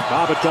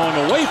 Bobbitt going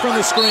away from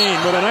the screen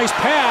with a nice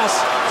pass.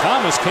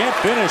 Thomas can't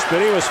finish, but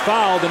he was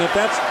fouled, and if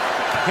that's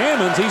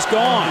Hammonds, he's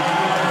gone.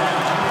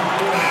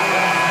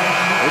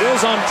 It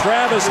is on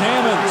Travis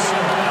Hammonds.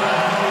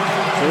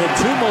 So the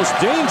two most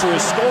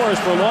dangerous scorers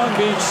for Long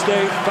Beach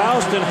State,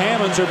 Faust and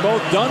Hammonds, are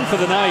both done for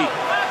the night.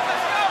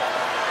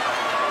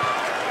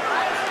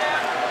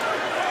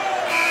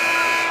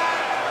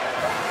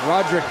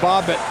 Roderick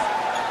Bobbitt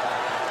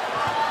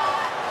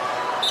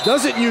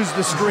doesn't use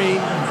the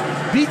screen,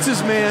 beats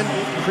his man,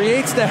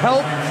 creates the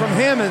help from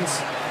Hammonds,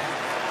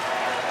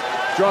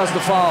 draws the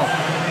foul.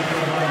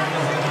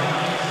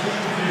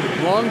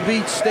 Long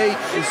Beach State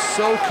is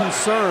so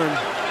concerned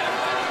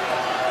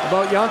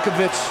about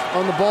Jankovic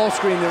on the ball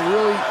screen. They're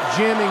really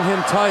jamming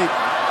him tight.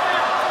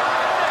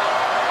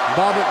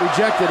 Bobbitt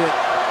rejected it.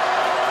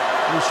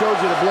 And he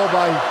showed you the blow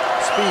by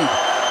speed.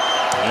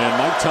 And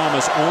Mike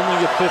Thomas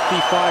only a 55%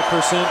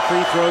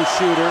 free throw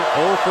shooter.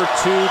 0 for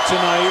 2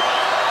 tonight.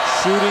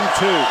 Shooting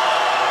 2.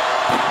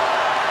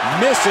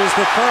 Misses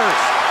the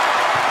first.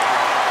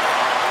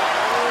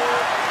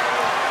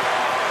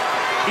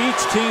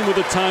 Each team with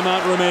a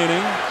timeout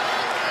remaining.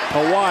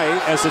 Hawaii,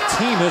 as a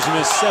team, has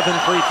missed 7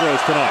 free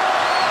throws tonight.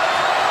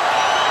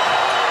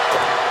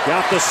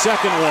 Got the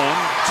second one.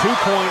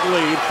 2-point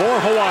lead for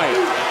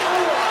Hawaii.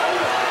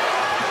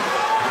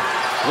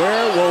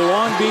 Where will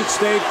Long Beach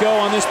State go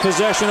on this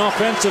possession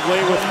offensively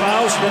with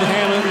Faust and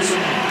Hammonds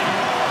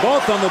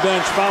both on the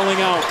bench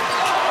fouling out?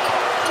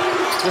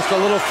 Just a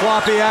little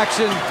floppy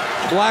action.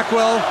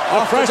 Blackwell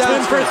a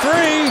freshman for 3,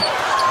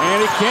 and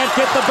he can't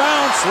get the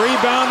bounce.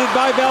 Rebounded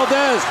by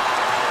Valdez.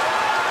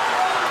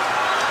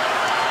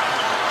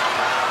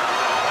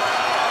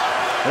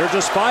 They're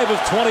just 5 of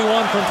 21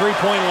 from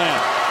three-point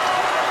land.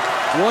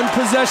 One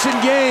possession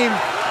game.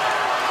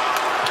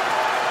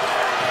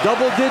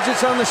 Double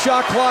digits on the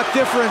shot clock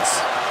difference.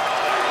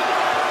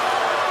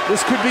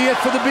 This could be it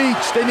for the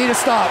Beach. They need a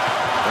stop.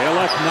 They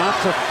elect not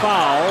to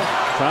foul.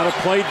 Trying to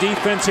play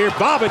defense here.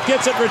 Bobbitt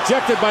gets it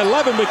rejected by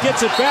Levin, but gets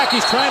it back.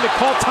 He's trying to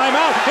call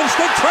timeout.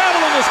 Instead,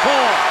 traveling is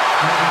called.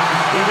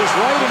 He was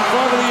right in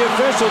front of the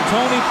official,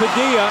 Tony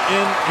Padilla,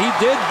 and he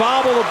did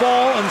bobble the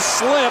ball and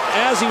slip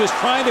as he was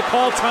trying to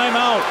call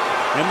timeout.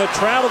 And the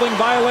traveling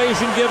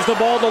violation gives the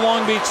ball to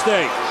Long Beach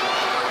State.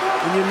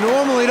 And you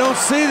normally don't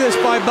see this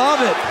by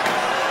Bobbitt.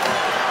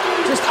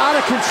 Just out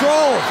of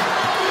control.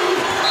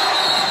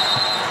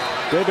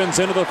 Bibbins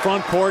into the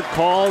front court,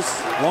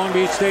 calls Long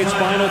Beach State's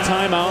final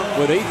timeout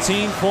with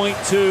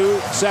 18.2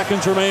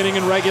 seconds remaining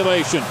in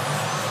regulation.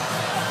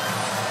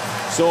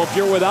 So if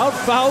you're without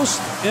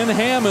Faust and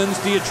Hammonds,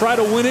 do you try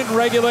to win it in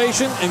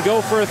regulation and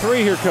go for a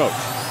 3 here, Coach?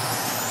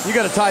 You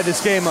got to tie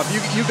this game up.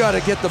 You got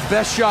to get the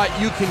best shot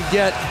you can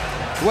get,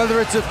 whether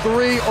it's a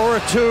 3 or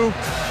a 2.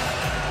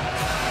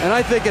 And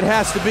I think it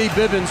has to be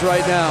Bibbins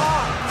right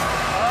now.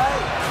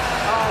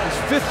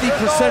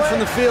 50% from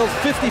the field,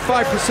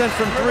 55%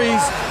 from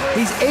threes.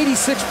 He's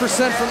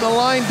 86% from the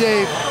line,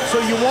 Dave. So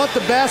you want the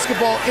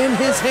basketball in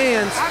his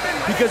hands,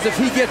 because if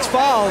he gets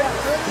fouled,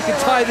 he can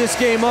tie this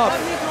game up.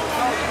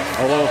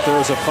 Although if there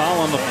was a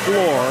foul on the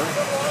floor,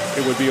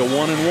 it would be a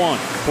 1-and-1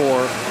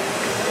 for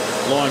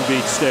Long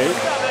Beach State.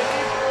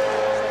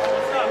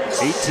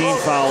 18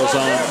 fouls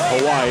on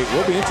Hawaii.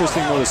 Will be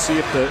interesting, though, to see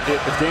if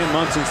Dan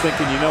Munson's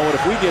thinking, you know what,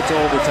 if we get to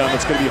overtime,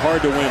 it's going to be hard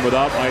to win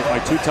without my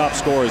 2 top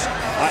scorers.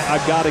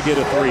 I've got to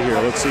get a 3 here.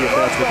 Let's see if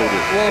that's what they do.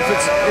 Well,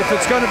 if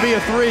it's going to be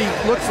a 3,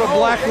 look for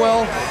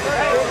Blackwell.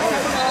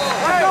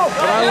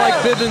 But I like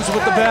Bibbins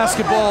with the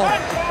basketball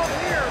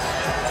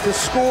to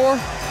score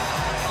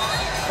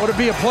or to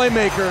be a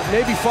playmaker.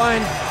 Maybe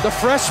find the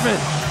freshman.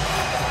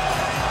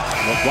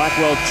 Well,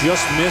 Blackwell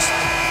just missed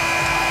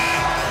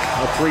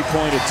a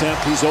 3-point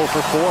attempt. He's 0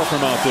 for 4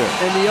 from out there.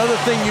 And the other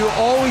thing you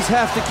always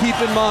have to keep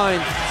in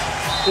mind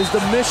is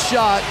the missed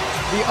shot,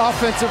 the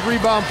offensive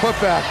rebound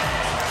putback.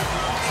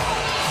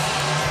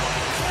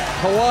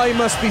 Hawaii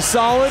must be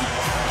solid,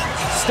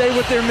 stay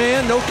with their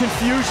man, no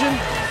confusion,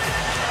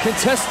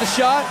 contest the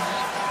shot,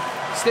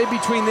 stay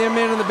between their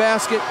man and the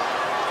basket,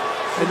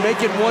 and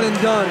make it 1 and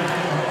done.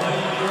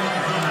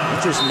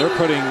 Interesting, they're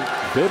putting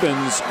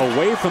Bibbins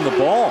away from the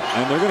ball,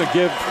 and they're going to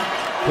give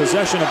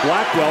possession of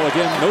Blackwell.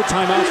 Again, no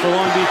timeouts for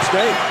Long Beach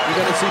State.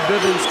 You're going to see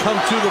Bibbins come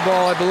to the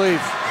ball, I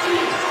believe.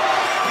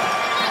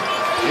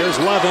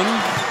 Here's Levin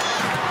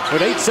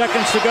with 8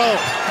 seconds to go.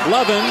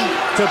 Levin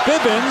to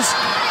Bibbins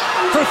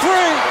for 3.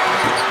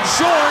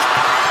 Short.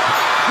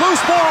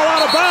 Loose ball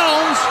out of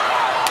bounds.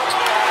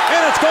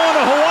 And it's going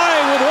to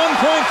Hawaii with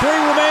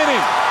 1.3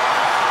 remaining.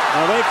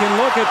 Now they can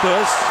look at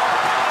this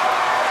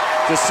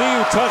to see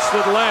who touched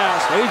it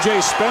last.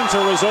 A.J.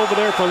 Spencer was over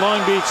there for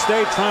Long Beach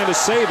State trying to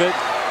save it.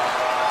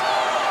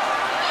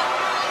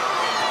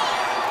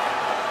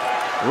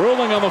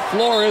 Ruling on the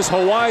floor is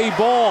Hawaii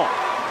ball.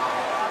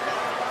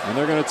 And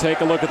they're going to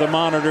take a look at the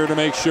monitor to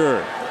make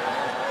sure.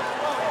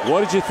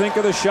 What did you think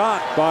of the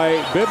shot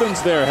by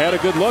Bibbins there? Had a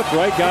good look,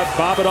 right? Got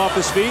Bobbitt off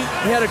his feet.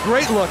 He had a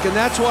great look, and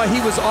that's why he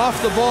was off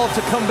the ball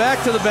to come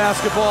back to the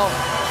basketball.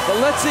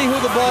 But let's see who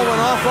the ball went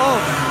off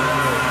of.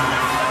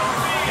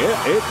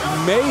 It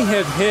may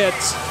have hit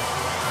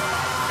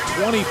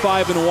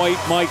 25 in white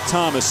Mike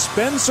Thomas.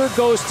 Spencer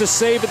goes to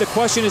save it. The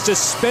question is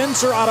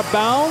Spencer out of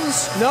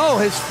bounds? No,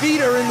 his feet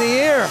are in the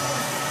air.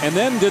 And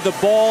then did the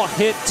ball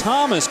hit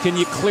Thomas? Can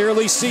you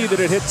clearly see that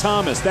it hit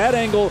Thomas? That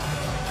angle,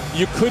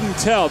 you couldn't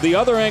tell. The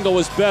other angle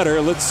was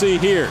better. Let's see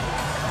here.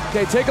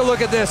 Okay, take a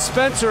look at this.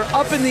 Spencer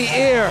up in the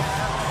air.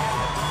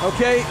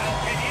 Okay,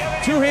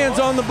 2 hands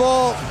on the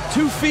ball,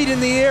 2 feet in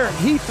the air.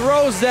 He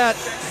throws that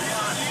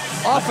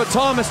off of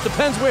Thomas.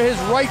 Depends where his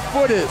right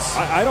foot is.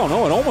 I don't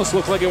know. It almost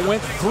looked like it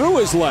went through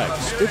his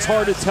legs. It's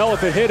hard to tell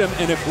if it hit him,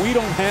 and if we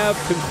don't have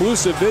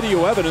conclusive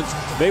video evidence,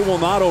 they will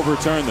not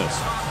overturn this.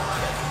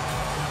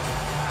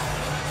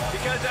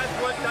 Because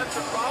that's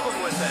the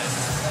problem with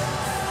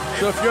it.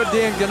 So if you're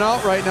Dan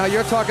Ganault right now,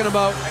 you're talking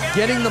about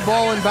getting the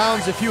ball in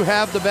bounds if you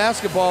have the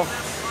basketball,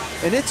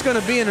 and it's going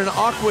to be in an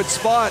awkward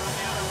spot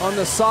on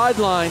the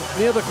sideline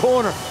near the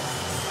corner.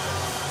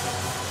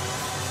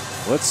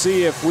 Let's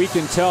see if we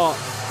can tell.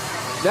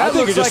 I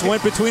think it just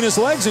went between his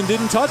legs and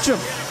didn't touch him.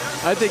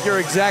 I think you're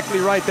exactly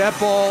right. That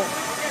ball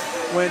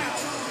went,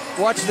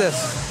 watch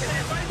this.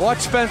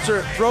 Watch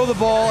Spencer throw the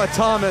ball at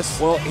Thomas.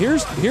 Well,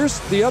 here's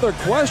the other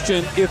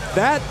question. If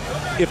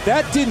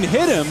that didn't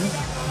hit him,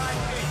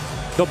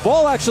 the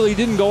ball actually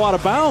didn't go out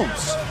of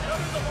bounds.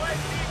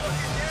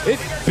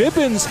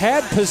 Bibbins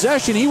had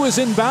possession. He was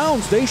in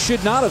bounds. They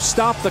should not have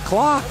stopped the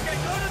clock.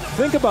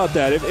 Think about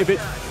that.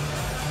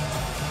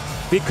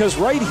 Because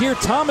right here,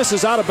 Thomas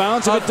is out of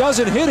bounds. If it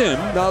doesn't hit him.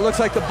 No, it looks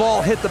like the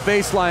ball hit the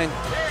baseline.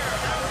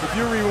 If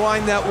you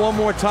rewind that one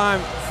more time,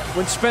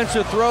 when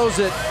Spencer throws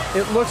it,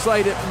 it looks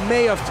like it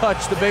may have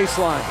touched the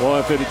baseline. Well,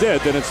 if it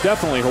did, then it's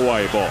definitely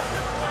Hawaii ball.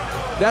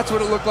 That's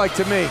what it looked like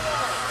to me.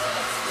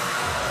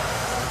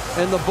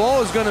 And the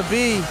ball is going to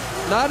be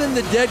not in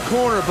the dead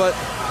corner, but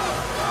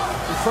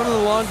in front of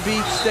the Long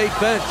Beach State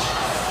bench.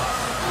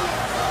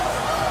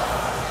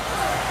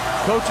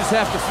 Coaches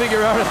have to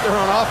figure out if they're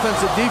on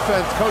offense or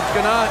defense. Coach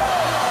Ganault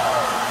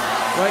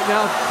right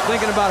now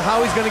thinking about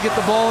how he's going to get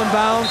the ball in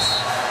bounds.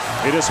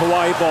 It is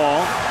Hawaii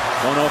ball.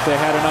 Don't know if they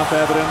had enough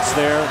evidence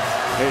there,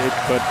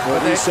 but when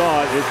we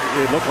saw it,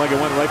 it looked like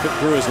it went right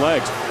through his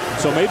legs.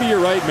 So maybe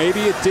you're right. Maybe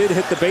it did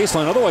hit the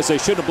baseline. Otherwise, they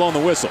shouldn't have blown the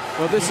whistle.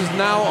 Well, this is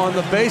now on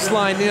the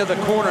baseline near the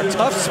corner.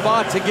 Tough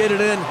spot to get it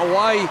in.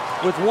 Hawaii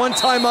with 1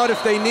 timeout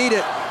if they need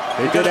it.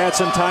 They did add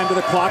some time to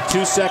the clock,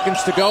 2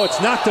 seconds to go. It's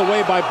knocked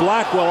away by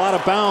Blackwell out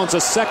of bounds. A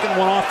second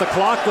one off the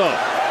clock, though.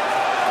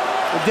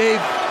 Well,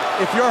 Dave,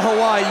 if you're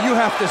Hawaii, you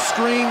have to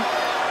screen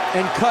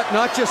and cut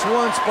not just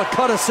once, but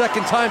cut a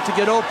second time to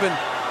get open.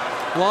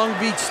 Long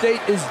Beach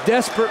State is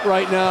desperate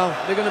right now.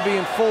 They're going to be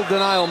in full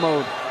denial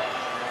mode.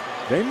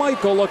 They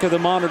might go look at the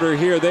monitor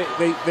here.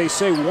 They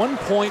say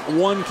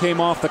 1.1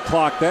 came off the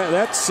clock.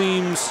 That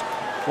seems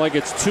like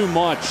it's too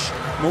much.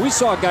 I mean, we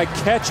saw a guy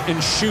catch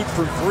and shoot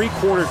from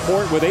 3/4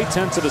 court with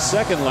 0.8 of a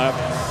second left.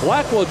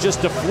 Blackwell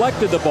just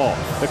deflected the ball.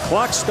 The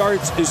clock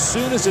starts as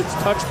soon as it's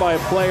touched by a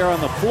player on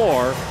the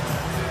floor.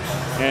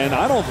 And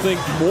I don't think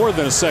more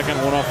than a second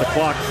went off the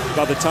clock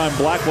by the time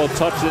Blackwell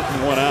touched it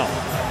and went out.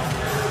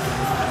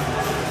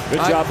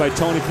 Good job by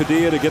Tony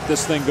Padilla to get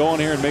this thing going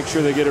here and make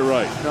sure they get it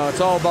right. No,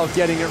 it's all about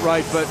getting it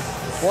right, but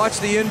watch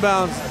the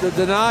inbounds, the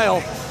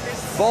denial.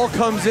 Ball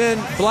comes in,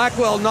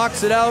 Blackwell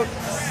knocks it out.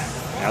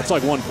 That's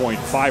like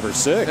 1.5 or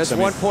 6. That's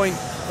 1 point,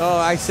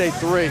 I say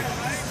 3.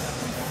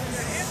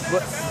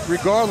 But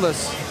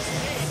regardless,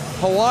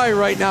 Hawaii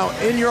right now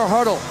in your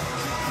huddle.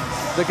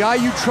 The guy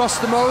you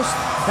trust the most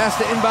has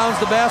to inbounds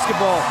the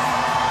basketball.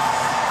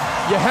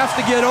 You have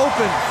to get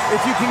open.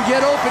 If you can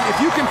get open,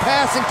 if you can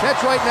pass and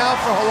catch right now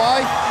for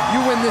Hawaii, you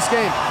win this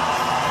game.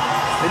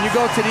 And you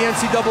go to the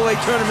NCAA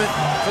tournament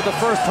for the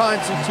first time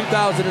since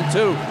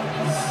 2002.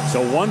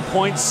 So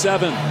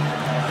 1.7.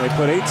 They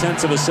put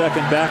 0.8 of a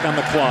second back on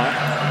the clock.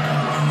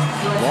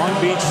 Long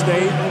Beach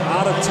State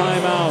out of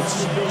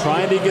timeouts,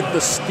 trying to get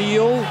the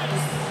steal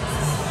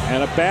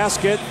and a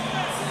basket.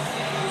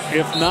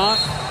 If not,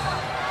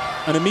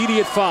 an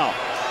immediate foul.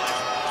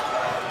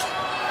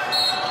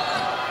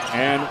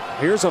 And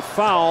here's a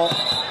foul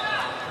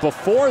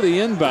before the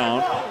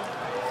inbound,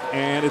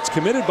 and it's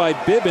committed by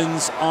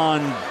Bibbins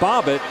on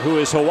Bobbitt, who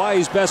is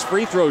Hawaii's best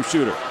free throw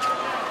shooter.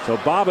 So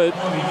Bobbitt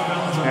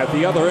at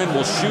the other end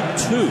will shoot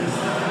 2.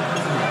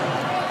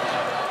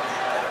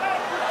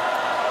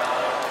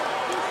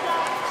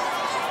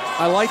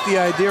 I like the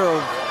idea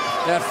of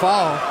that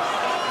foul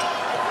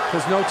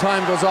because no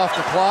time goes off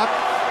the clock.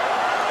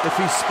 If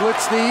he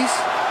splits these,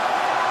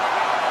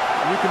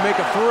 you can make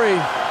a 3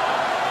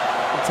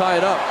 and tie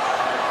it up.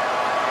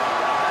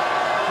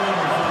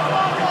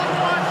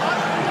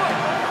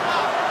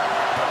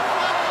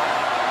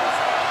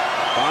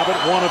 Bobbitt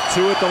 1 of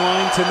 2 at the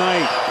line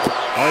tonight.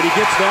 Already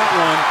gets that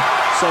one.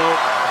 So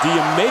do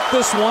you make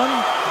this one?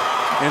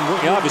 And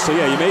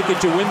obviously, yeah, you make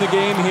it, you win the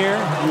game here.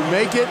 You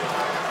make it,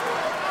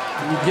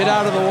 you get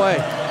out of the way.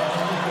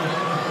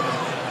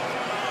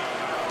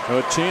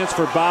 So a chance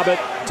for Bobbitt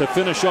to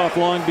finish off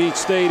Long Beach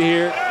State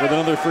here with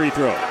another free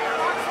throw.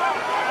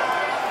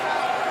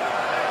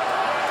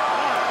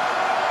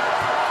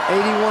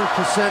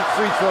 81%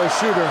 free throw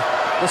shooter,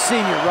 the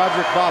senior,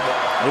 Roderick Bobbitt.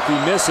 If he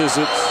misses,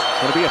 it's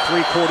going to be a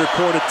three-quarter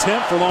court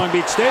attempt for Long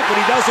Beach State, but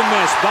he doesn't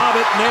miss.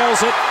 Bobbitt nails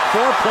it.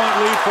 4-point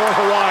lead for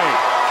Hawaii.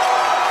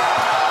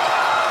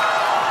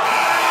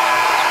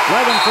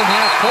 11 from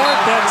half court.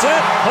 That's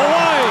it.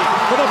 Hawaii,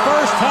 for the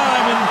first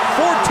time in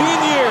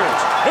 14 years,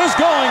 is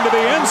going to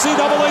the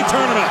NCAA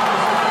tournament.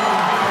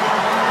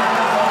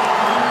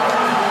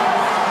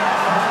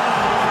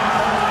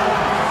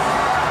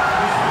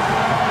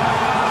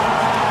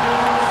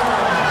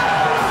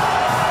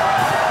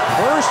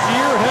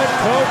 First-year head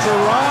coach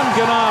Eran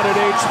Ganot at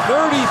age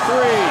 33,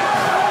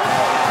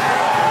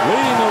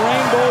 leading the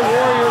Rainbow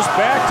Warriors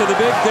back to the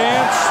big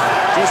dance,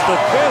 just the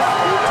 5th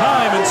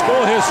time in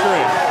school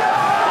history.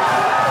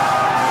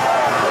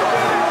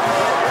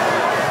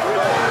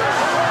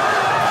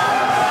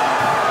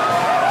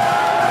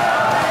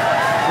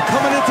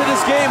 Coming into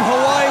this game,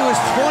 Hawaii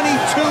was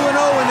 22-0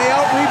 and they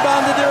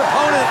out-rebounded their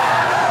opponent.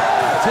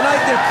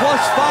 Tonight they're +5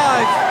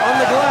 on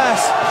the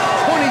glass,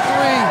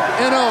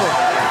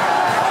 23-0.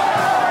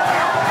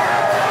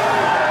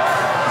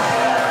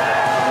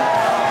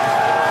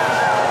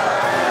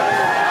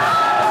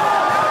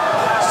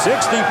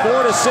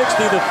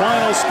 64-60, the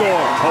final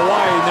score.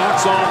 Hawaii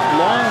knocks off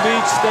Long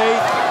Beach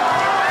State.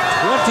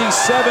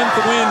 27th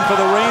win for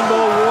the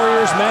Rainbow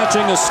Warriors,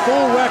 matching a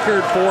school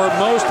record for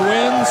most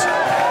wins,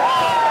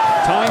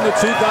 tying the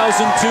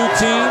 2002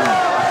 team,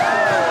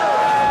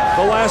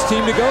 the last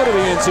team to go to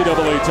the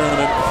NCAA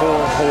tournament for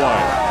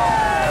Hawaii.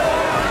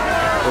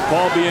 For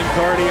Paul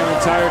Biancardi and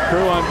entire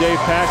crew, I'm Dave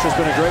Pasch. It's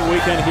been a great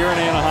weekend here in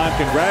Anaheim.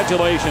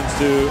 Congratulations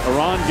to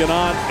Eran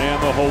Ganot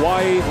and the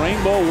Hawaii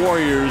Rainbow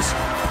Warriors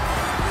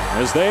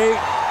as they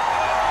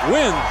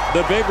win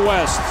the Big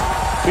West,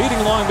 beating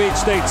Long Beach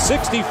State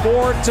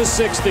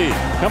 64-60.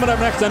 Coming up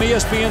next on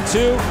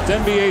ESPN2, it's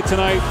NBA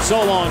Tonight.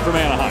 So long from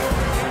Anaheim.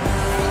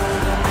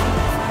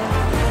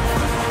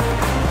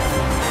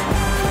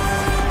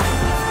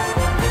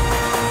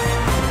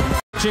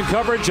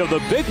 Coverage of the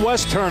Big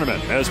West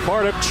Tournament as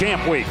part of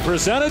Champ Week,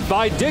 presented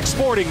by Dick's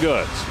Sporting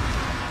Goods.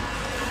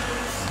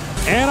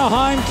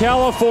 Anaheim,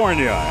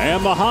 California,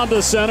 and the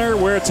Honda Center,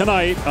 where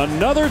tonight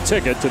another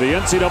ticket to the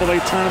NCAA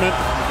tournament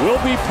will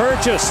be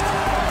purchased.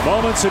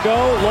 Moments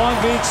ago, Long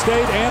Beach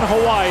State and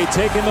Hawaii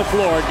taking the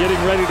floor,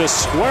 getting ready to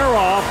square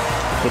off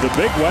for the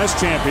Big West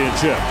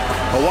Championship.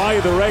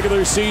 Hawaii, the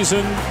regular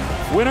season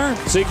winner,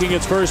 seeking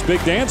its first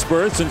Big Dance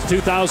berth since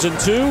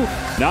 2002,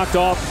 knocked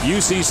off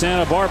UC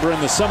Santa Barbara in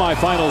the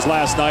semifinals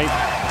last night.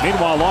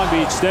 Meanwhile, Long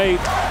Beach State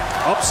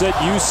upset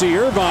UC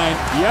Irvine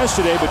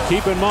yesterday, but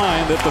keep in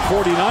mind that the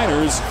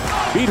 49ers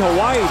beat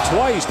Hawaii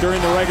twice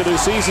during the regular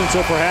season,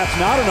 so perhaps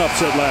not an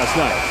upset last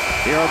night.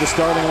 Here are the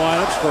starting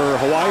lineups for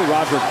Hawaii: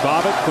 Roderick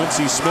Bobbitt,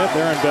 Quincy Smith,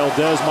 Aaron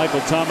Valdez,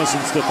 Michael Thomas,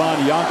 and Stefan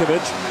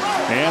Jankovic.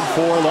 And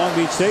for Long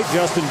Beach State,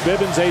 Justin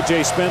Bibbins,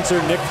 A.J. Spencer,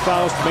 Nick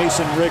Faust,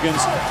 Mason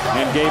Riggins,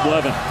 and Gabe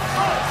Levin.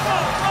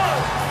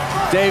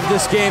 Dave,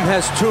 this game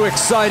has two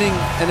exciting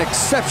and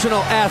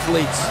exceptional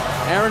athletes.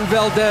 Aaron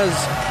Valdez,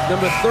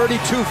 number 32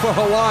 for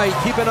Hawaii.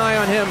 Keep an eye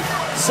on him.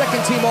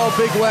 Second team All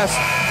Big West.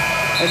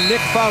 And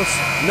Nick Faust,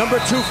 number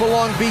 2 for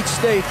Long Beach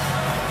State.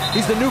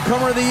 He's the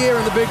newcomer of the year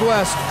in the Big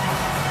West.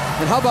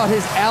 And how about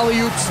his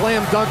alley-oop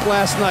slam dunk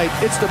last night?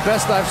 It's the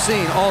best I've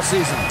seen all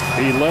season.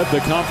 He led the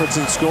conference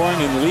in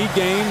scoring in league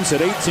games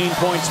at 18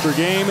 points per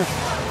game.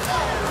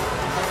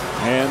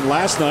 And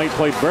last night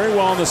played very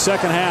well in the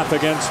second half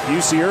against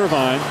UC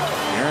Irvine.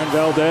 Aaron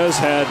Valdez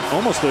had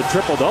almost a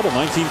triple-double,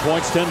 19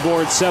 points, 10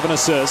 boards, 7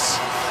 assists.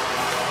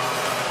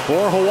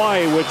 For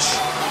Hawaii, which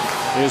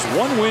is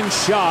 1 win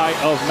shy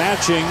of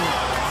matching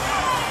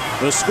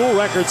the school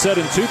record set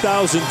in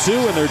 2002,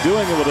 and they're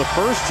doing it with a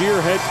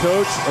first-year head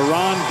coach,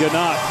 Eran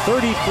Ganot,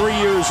 33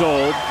 years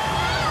old.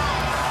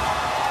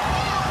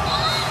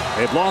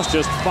 They've lost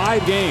just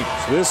 5 games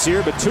this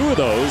year, but 2 of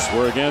those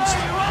were against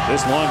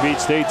this Long Beach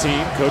State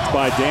team, coached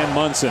by Dan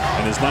Munson.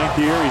 In his 9th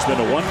year, he's been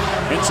to 1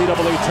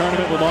 NCAA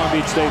tournament with Long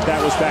Beach State.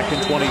 That was back in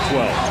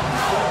 2012.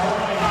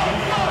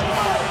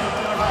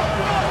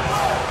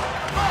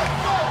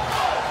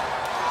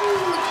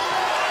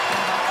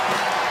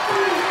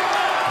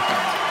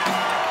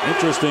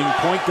 Interesting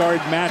point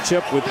guard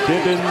matchup with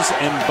Bibbins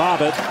and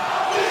Bobbitt.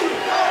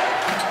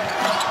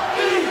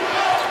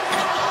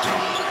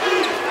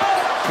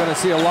 Going to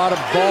see a lot of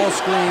ball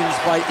screens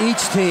by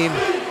each team.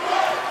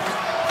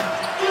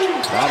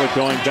 Bobbitt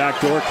going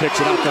backdoor, kicks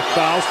it out to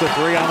Faust, the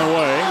 3 on the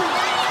way,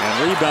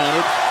 and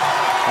rebounded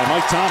by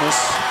Mike Thomas.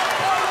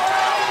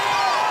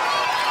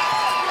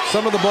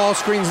 Some of the ball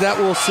screens that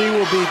we'll see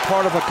will be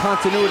part of a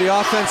continuity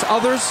offense.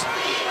 Others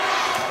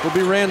will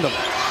be random.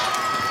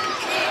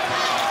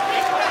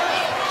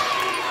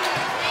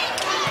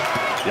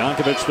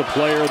 Jankovic, the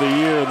player of the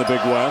year in the Big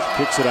West,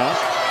 kicks it out.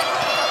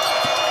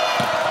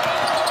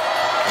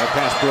 That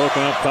pass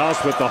broken up.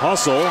 Faust with the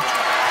hustle.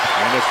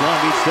 And it's Long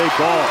Beach State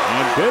ball.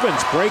 And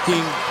Bibbins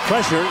breaking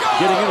pressure,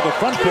 getting into the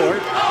front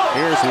court.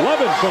 Here's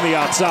Levin from the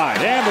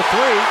outside. And the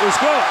three is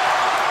good.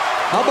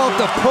 How about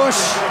the push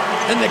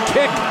and the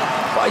kick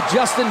by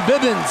Justin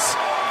Bibbins?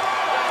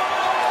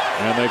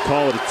 And they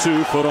call it a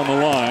 2-foot on the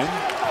line.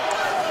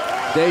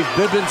 Dave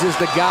Bibbins is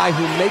the guy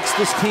who makes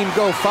this team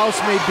go.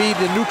 Faust may be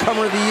the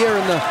newcomer of the year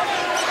and the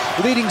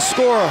leading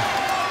scorer,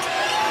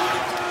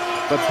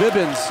 but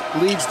Bibbins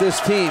leads this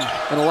team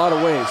in a lot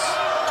of ways.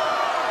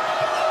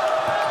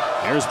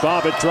 Here's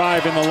Bobbitt,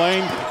 drive in the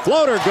lane.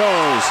 Floater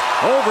goes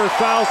over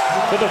Faust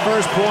for the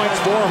first points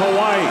for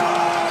Hawaii.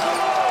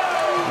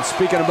 And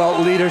speaking about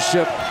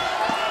leadership,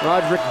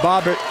 Roderick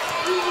Bobbitt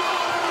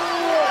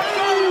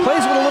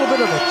plays with a little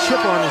bit of a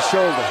chip on his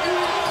shoulder.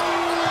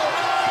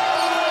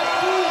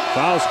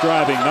 Faust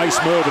driving,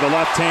 nice move with the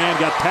left hand,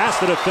 got past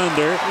the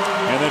defender,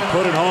 and then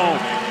put it home.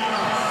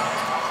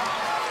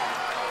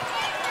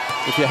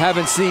 If you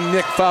haven't seen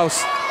Nick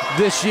Faust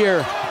this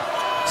year,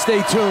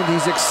 stay tuned.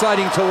 He's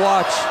exciting to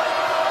watch.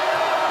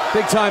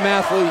 Big-time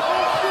athlete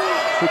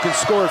who can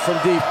score it from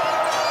deep.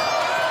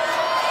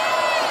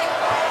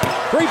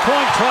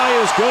 Three-point try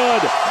is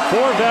good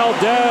for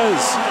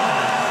Valdez.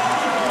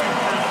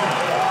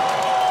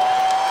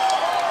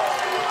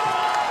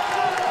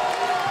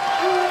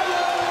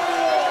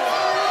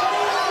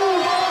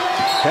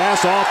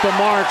 Pass off the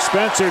mark.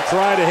 Spencer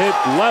tried to hit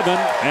Levin,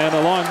 and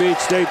a Long Beach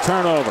State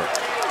turnover.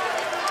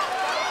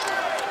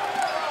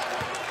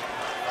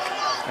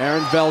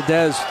 Aaron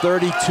Valdez,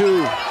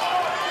 32,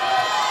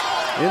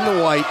 in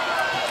the white,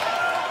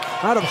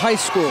 out of high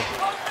school,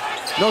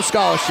 no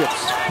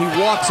scholarships. He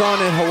walks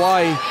on in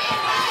Hawaii.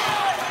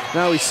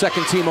 Now he's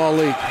second team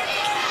All-League.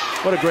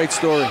 What a great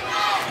story.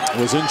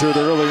 Was injured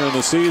earlier in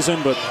the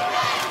season, but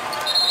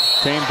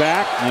came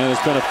back and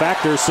has been a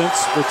factor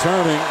since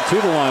returning to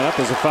the lineup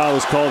as a foul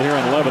was called here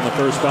on Levin, the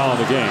first foul of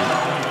the game.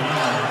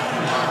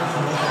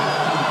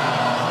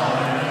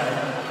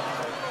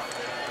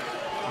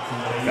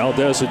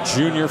 Valdez, a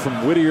junior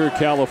from Whittier,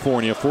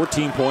 California,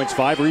 14 points,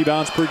 5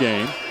 rebounds per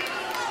game.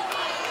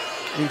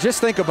 And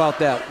just think about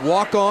that.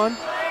 Walk on,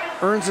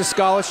 earns a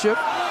scholarship,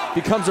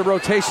 becomes a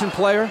rotation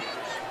player,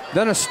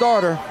 then a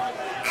starter,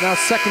 now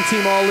second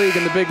team All-League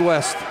in the Big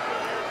West.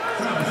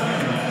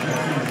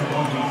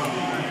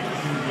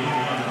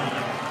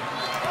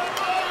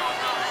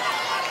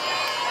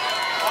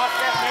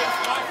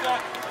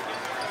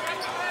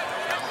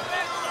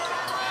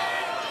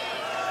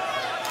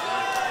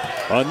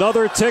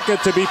 Another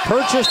ticket to be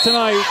purchased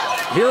tonight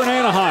here in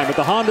Anaheim at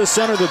the Honda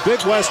Center, the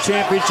Big West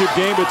Championship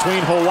game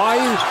between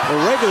Hawaii, the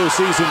regular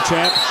season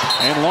champ,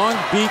 and Long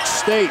Beach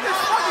State.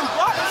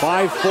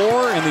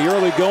 5-4 in the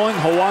early going,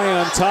 Hawaii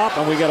on top,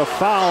 and we got a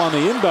foul on the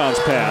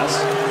inbounds pass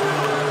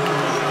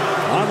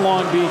on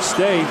Long Beach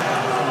State,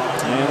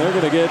 and they're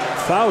going to get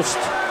Faust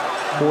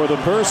for the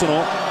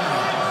personal.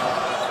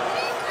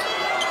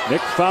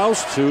 Nick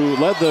Faust, who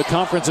led the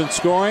conference in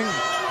scoring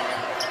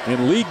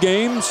in league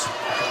games,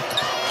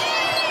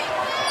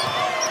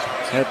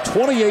 had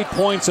 28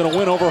 points in a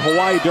win over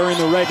Hawaii during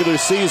the regular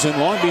season.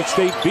 Long Beach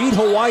State beat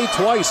Hawaii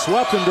twice,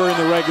 swept them during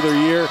the regular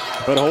year,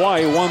 but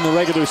Hawaii won the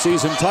regular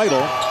season title.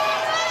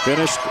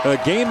 Finished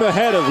a game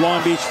ahead of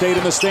Long Beach State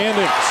in the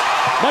standings.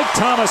 Mike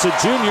Thomas, a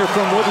junior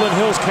from Woodland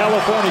Hills,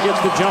 California,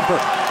 gets the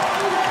jumper.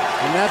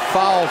 And that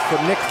foul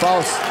for Nick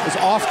Faust is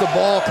off the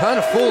ball,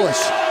 kind of foolish.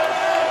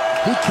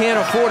 He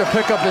can't afford to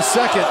pick up his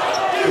second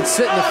and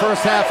sit in the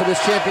first half of this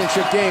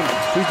championship game.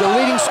 He's the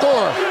leading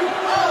scorer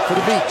for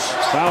the Beach.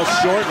 Foul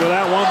short with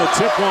that one. The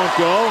tip won't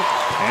go.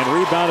 And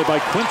rebounded by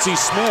Quincy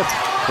Smith,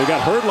 who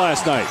got hurt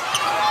last night.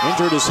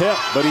 Injured his hip,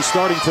 but he's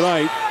starting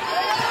tonight.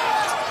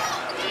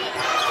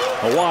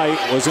 Hawaii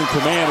was in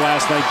command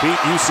last night, beat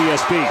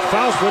UCSB.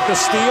 Faust with the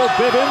steal.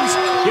 Bibbins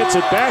gets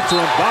it back to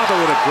him. Bobbitt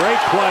with a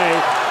great play.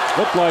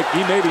 Looked like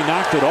he maybe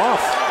knocked it off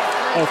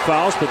of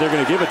Faust, but they're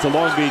going to give it to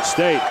Long Beach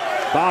State.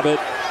 Bobbitt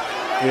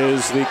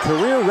is the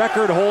career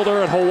record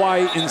holder at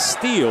Hawaii in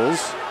steals.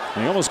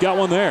 And he almost got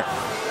one there.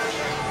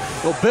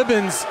 Well,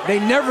 Bibbins, they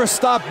never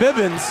stop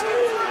Bibbins,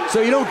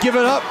 so you don't give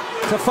it up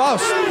to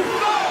Faust.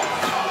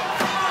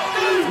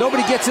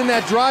 Nobody gets in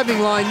that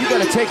driving line. You got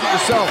to take it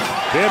yourself.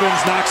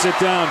 Bibbins knocks it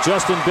down.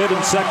 Justin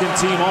Bibbins, second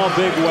team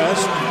All-Big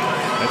West.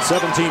 At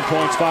 17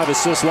 points, 5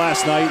 assists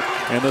last night.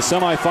 And the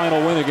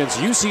semifinal win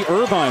against UC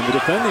Irvine, the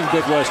defending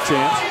Big West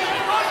champs.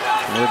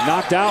 And they're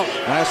knocked out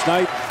last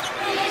night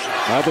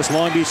by this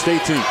Long Beach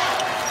State team.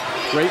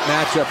 Great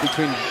matchup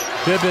between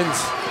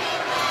Bibbins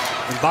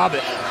and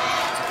Bobbitt.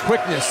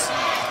 Quickness,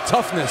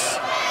 toughness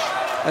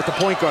at the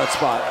point guard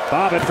spot.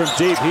 Bobbitt from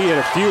deep. He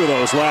had a few of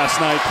those last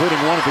night, including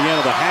one at the end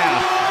of the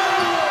half,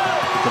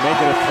 to make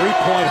it a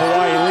 3-point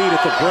Hawaii lead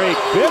at the break.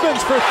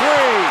 Bibbins for 3,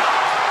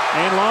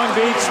 and Long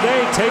Beach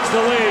State takes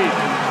the lead.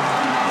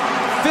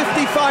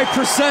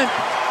 55%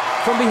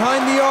 from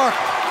behind the arc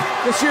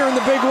this year in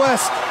the Big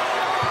West.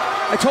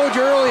 I told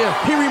you earlier,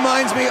 he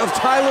reminds me of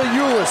Tyler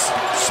Ulis.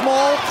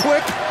 Small,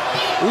 quick,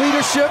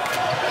 leadership,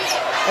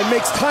 and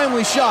makes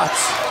timely shots.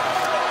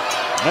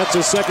 That's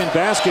his second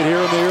basket here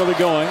in the early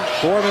going.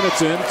 4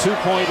 minutes in,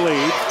 2-point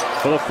lead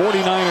for the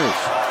 49ers.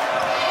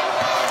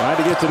 Trying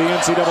to get to the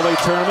NCAA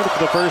tournament for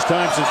the first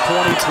time since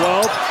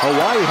 2012.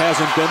 Hawaii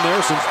hasn't been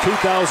there since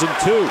 2002.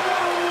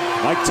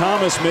 Mike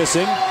Thomas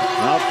missing.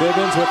 Now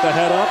Bivens with the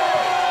head up.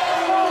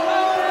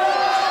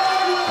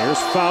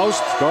 Here's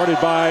Faust, guarded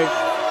by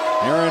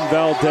Aaron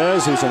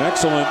Valdez, who's an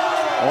excellent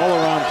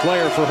all-around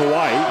player for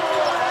Hawaii.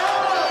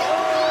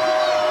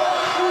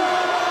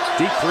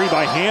 Deep three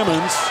by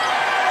Hammonds.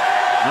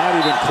 Not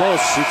even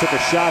close. He took a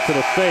shot to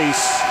the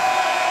face.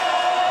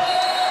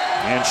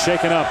 And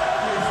shaken up.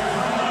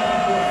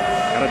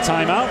 Got a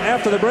timeout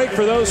after the break.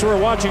 For those who are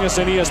watching us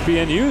on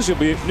ESPN News,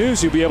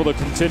 you'll be able to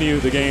continue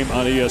the game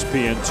on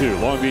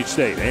ESPN2. Long Beach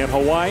State and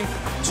Hawaii,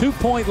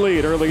 2-point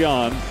lead early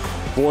on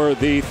for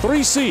the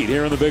 3 seed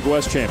here in the Big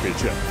West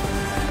Championship.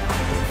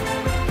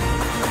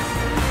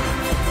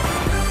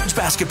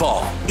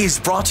 Basketball is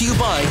brought to you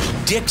by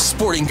Dick's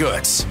Sporting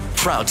Goods.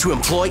 Proud to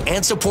employ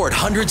and support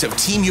hundreds of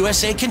Team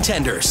USA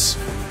contenders.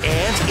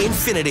 And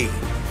Infinity,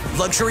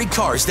 luxury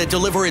cars that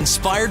deliver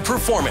inspired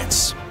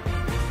performance.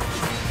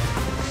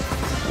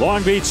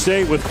 Long Beach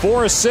State with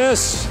 4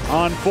 assists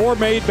on 4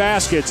 made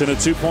baskets and a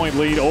 2-point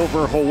lead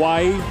over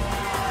Hawaii.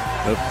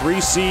 The 3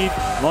 seed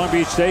Long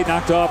Beach State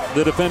knocked off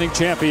the defending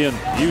champion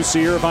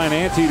UC Irvine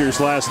Anteaters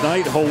last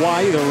night.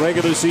 Hawaii, the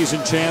regular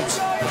season champs,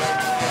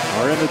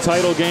 are in the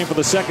title game for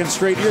the 2nd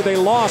straight year. They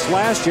lost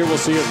last year. We'll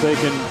see if they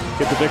can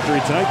get the victory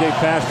tonight. Dave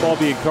Pasch, Paul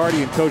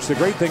Biancardi, and Coach. The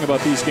great thing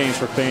about these games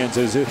for fans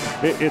is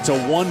it's a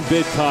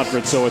one-bid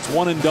conference, so it's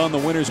one and done. The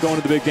winner's going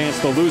to the big dance.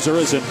 The loser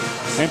isn't.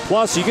 And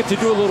plus, you get to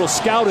do a little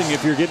scouting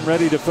if you're getting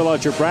ready to fill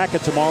out your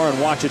bracket tomorrow and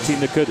watch a team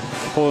that could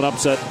pull an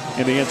upset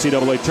in the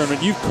NCAA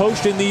tournament. You've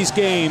coached in these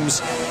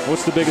games.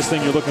 What's the biggest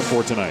thing you're looking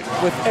for tonight?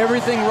 With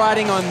everything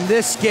riding on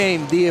this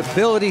game, the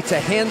ability to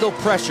handle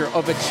pressure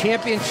of a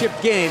championship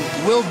game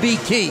will be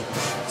key.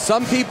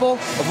 Some people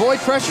avoid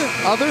pressure,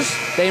 others,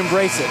 they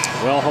embrace it.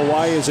 Well,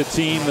 Hawaii is a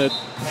team that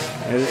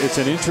it's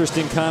an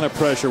interesting kind of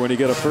pressure when you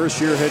get a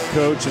first-year head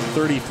coach and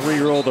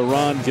 33-year-old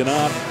Eran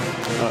Ganot,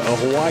 a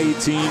Hawaii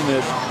team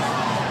that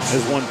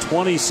has won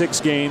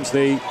 26 games.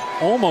 They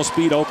almost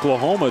beat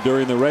Oklahoma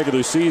during the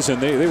regular season.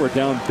 They were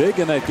down big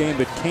in that game,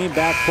 but came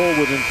back full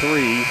within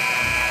 3.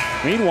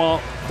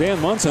 Meanwhile,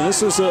 Dan Munson,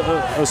 this is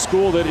a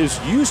school that is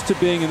used to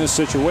being in this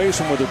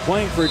situation where they're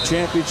playing for a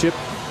championship.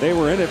 They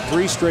were in it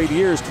 3 straight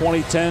years,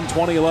 2010,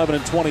 2011,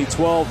 and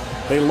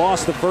 2012. They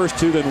lost the first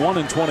 2, then won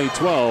in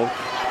 2012.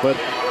 But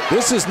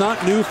this is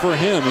not new for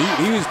him.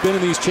 He's been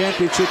in these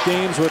championship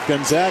games with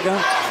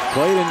Gonzaga,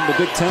 played in the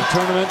Big Ten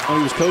tournament when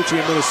he was coaching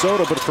in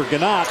Minnesota. But for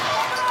Ganot,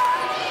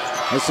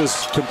 this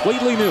is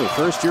completely new.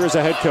 First year as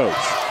a head coach.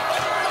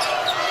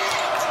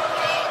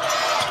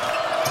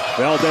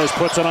 Valdez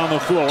puts it on the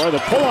floor. The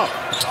pull-up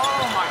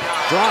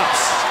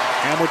drops,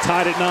 and we're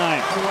tied at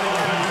 9.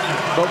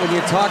 But when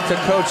you talk to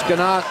Coach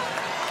Ganot,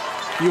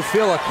 you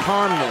feel a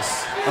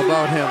calmness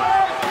about him,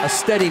 a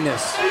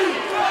steadiness,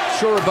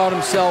 sure about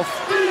himself,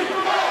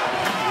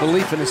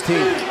 belief in his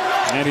team.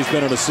 And he's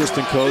been an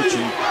assistant coach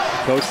and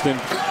coached in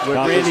with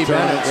Randy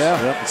Bennett,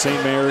 at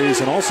St. Mary's,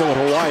 and also at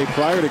Hawaii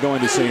prior to going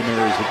to St.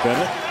 Mary's with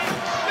Bennett.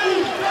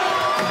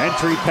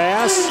 Entry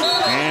pass,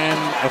 and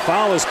a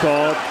foul is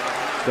called.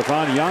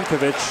 Stefan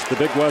Jankovic, the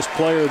Big West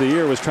Player of the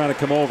Year, was trying to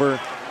come over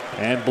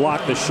and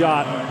block the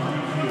shot.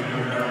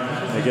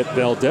 They get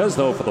Valdez,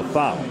 though, for the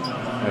foul.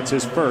 That's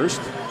his first.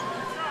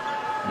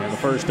 And the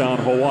first on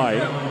Hawaii.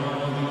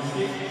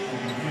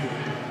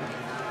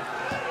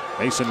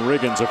 Mason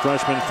Riggins, a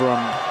freshman from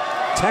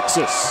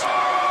Texas,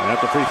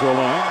 at the free throw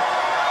line.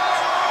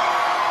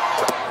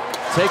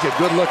 Take a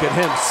good look at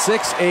him.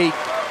 6'8",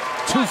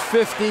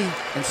 250,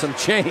 and some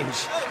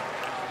change.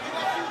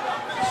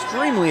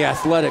 Extremely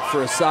athletic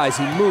for his size.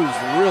 He moves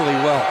really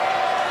well.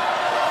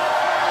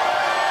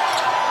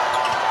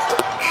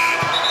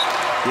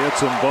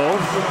 Gets them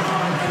both.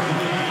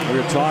 We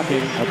were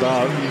talking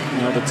about,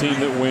 the team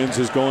that wins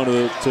is going to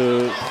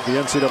the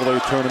NCAA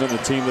tournament. The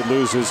team that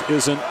loses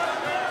isn't.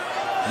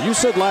 You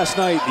said last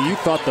night that you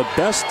thought the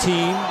best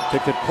team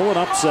that could pull an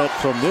upset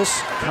from this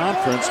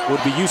conference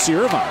would be UC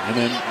Irvine, and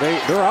then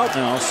they're out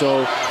now.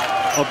 So,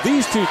 of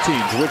these 2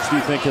 teams, which do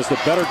you think has the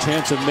better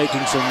chance of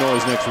making some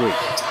noise next week?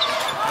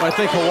 I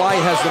think Hawaii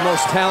has the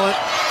most talent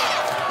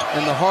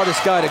and the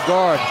hardest guy to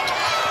guard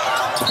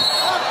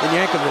in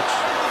Jankovic.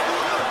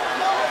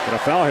 Got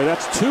a foul here.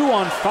 That's 2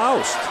 on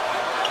Faust.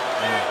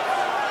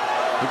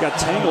 He got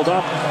tangled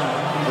up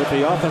with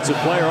the offensive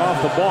player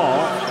off the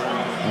ball.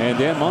 And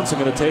Dan Munson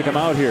going to take him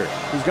out here.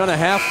 He's going to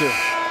have to.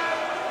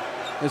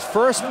 His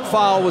first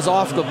foul was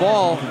off the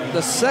ball.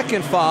 The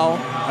second foul...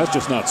 That's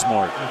just not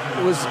smart.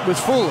 It was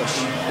foolish.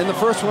 And the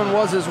first one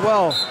was as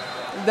well.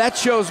 That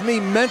shows me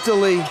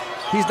mentally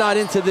he's not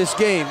into this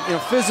game.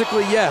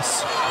 Physically,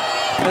 yes.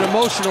 And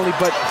emotionally.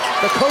 But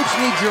the coach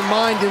needs your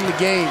mind in the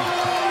game,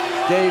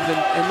 Dave.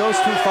 And those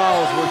 2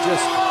 fouls were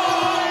just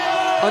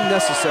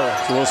unnecessary.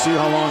 So we'll see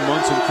how long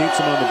Munson keeps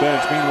him on the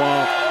bench.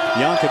 Meanwhile,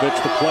 Jankovic,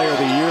 the player of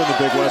the year in the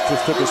Big West,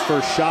 just took his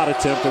first shot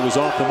attempt that was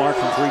off the mark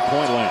from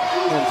three-point land.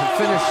 And to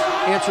finish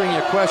answering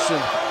your question,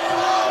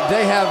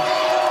 they have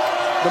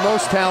the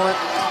most talent,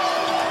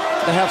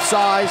 they have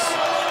size,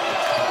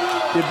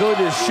 the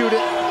ability to shoot it,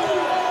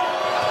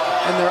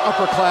 and they're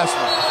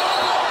upperclassmen.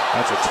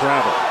 That's a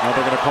travel. Now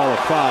they're going to call a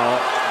foul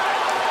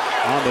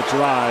on the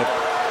drive.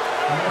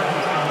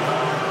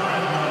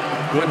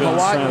 Bivens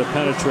trying to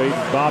penetrate,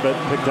 and Bobbitt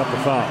picked up the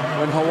foul.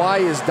 When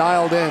Hawaii is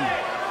dialed in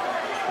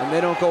and they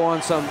don't go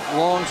on some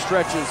long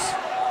stretches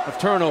of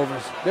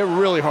turnovers, they're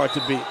really hard to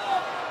beat.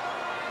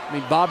 I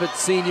mean, Bobbitt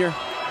Sr.,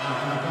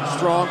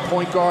 strong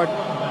point guard.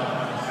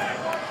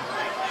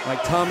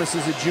 Mike Thomas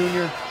is a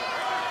junior.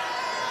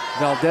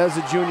 Valdez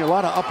a junior, a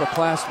lot of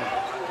upperclassmen.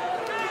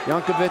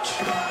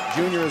 Jankovic,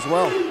 junior as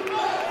well.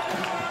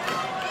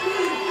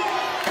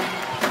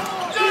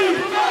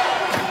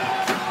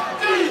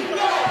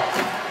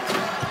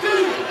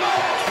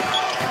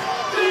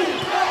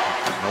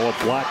 Noah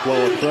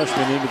Blackwell, a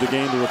freshman, into the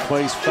game to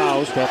replace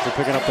Faust after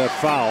picking up that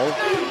foul.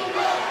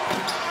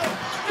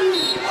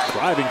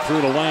 Driving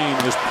through the lane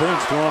is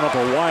Prince, throwing up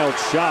a wild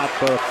shot,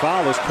 but a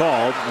foul is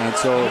called, and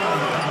so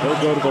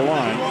he'll go to the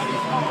line.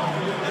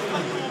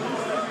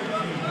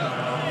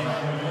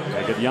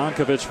 They get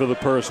Jankovic for the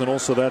personal,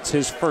 so that's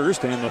his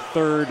first and the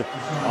third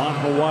on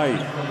Hawaii.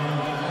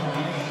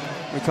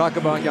 We talk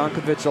about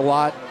Jankovic a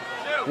lot.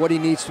 What he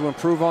needs to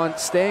improve on,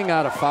 staying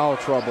out of foul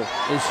trouble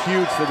is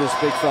huge for this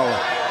big fella.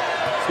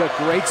 He's got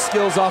great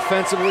skills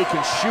offensively,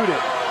 can shoot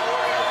it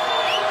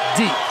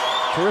deep.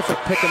 Terrific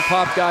pick and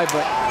pop guy,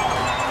 but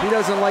he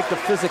doesn't like the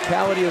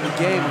physicality of the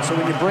game. So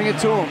when you bring it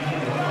to him,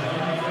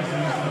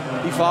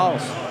 he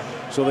fouls.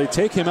 So they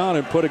take him out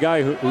and put a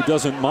guy who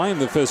doesn't mind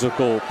the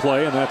physical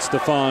play, and that's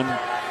Stefan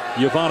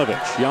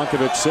Jovanovic.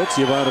 Jankovic sits,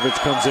 Jovanovic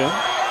comes in.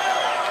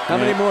 How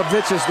many more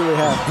bitches do we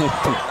have?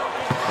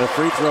 The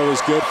free throw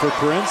is good for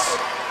Prince.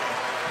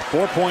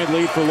 4-point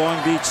lead for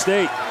Long Beach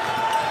State.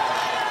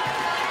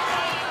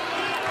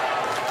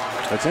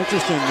 It's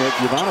interesting that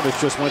Jovanovic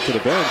just went to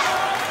the bench.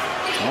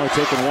 Only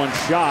taking one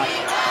shot.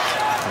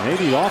 And they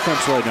need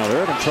offense right now.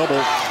 They're having trouble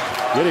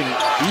getting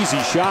easy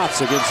shots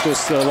against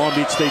this Long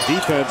Beach State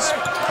defense.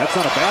 That's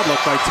not a bad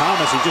look by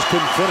Thomas. He just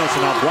couldn't finish.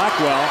 And now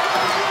Blackwell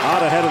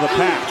out ahead of the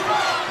pack.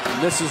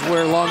 And this is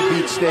where Long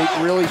Beach State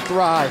really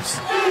thrives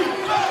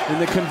in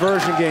the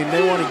conversion game.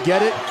 They want to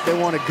get it. They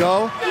want to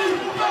go.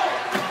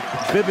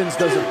 Bivens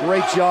does a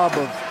great job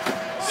of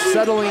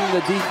settling the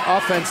deep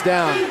offense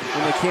down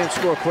when they can't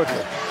score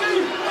quickly.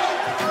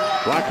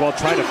 Blackwell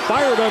tried to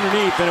fire it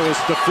underneath, and it was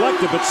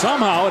deflected, but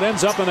somehow it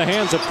ends up in the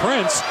hands of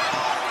Prince.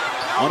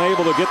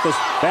 Unable to get the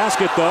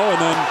basket, though,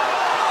 and then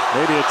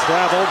maybe a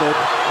travel that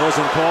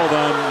wasn't called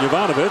on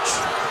Jovanovic.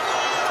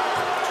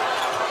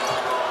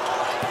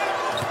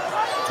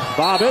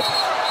 Bobbitt,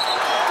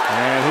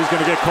 and he's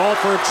going to get called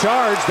for a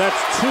charge. That's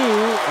 2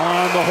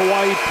 on the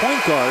Hawaii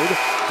point guard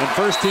and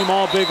first-team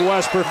All-Big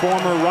West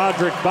performer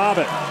Roderick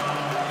Bobbitt.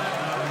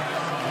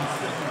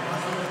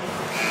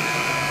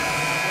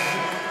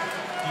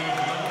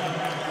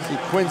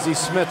 Quincy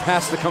Smith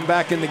has to come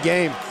back in the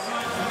game.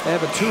 They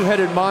have a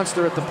two-headed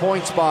monster at the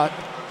point spot.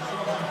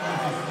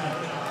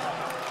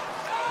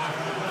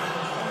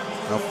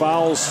 Now,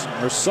 fouls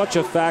are such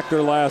a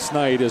factor last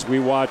night as we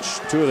watch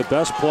two of the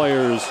best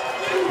players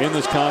in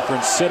this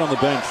conference sit on the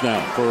bench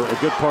now for a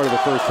good part of the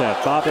first half.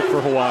 Bobbitt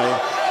for Hawaii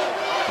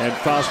and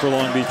Faust for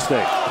Long Beach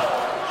State.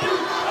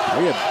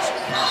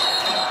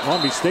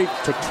 Long Beach State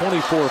took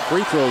 24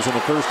 free throws in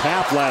the first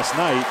half last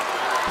night.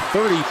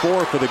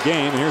 34 for the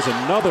game. And here's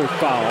another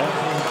foul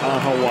on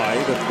Hawaii,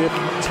 the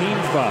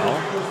 15th foul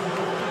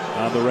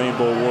on the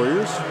Rainbow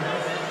Warriors.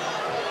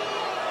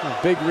 A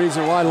big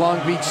reason why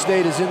Long Beach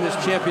State is in this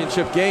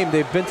championship game.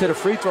 They've been to the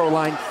free throw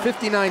line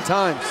 59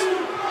 times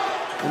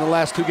in the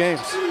last 2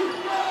 games.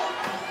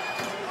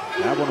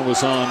 That one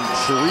was on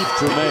Sharif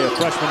Dramé, a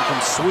freshman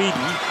from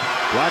Sweden.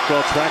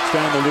 Blackwell tracks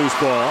down the loose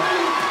ball.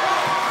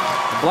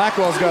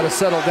 Blackwell's got to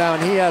settle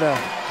down. He had an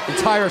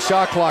entire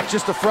shot clock,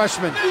 just a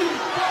freshman.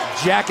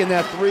 Jacking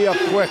that 3 up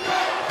quick.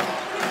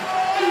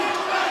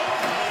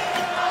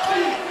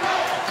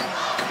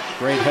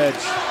 Great hedge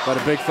by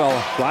the big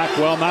fella.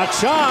 Blackwell not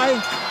shy.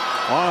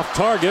 Off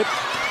target,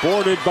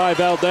 boarded by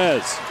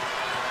Valdez.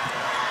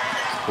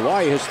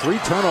 Hawaii has 3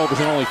 turnovers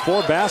and only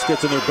 4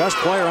 baskets, and their best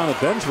player on the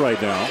bench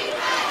right now.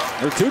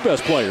 Their 2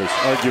 best players,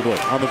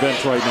 arguably, on the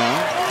bench right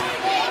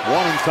now.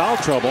 One in foul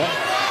trouble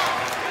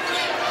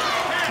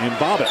in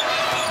Bobbitt.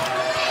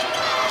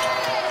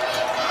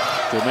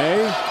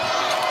 Dramé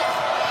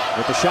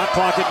with the shot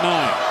clock at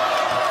 9.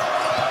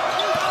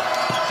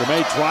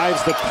 Dramé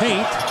drives the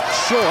paint,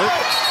 short.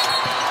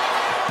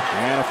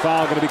 And a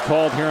foul going to be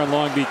called here on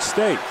Long Beach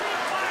State.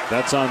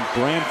 That's on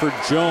Branford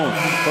Jones.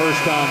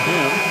 First on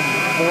him,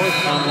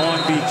 4th on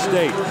Long Beach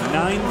State.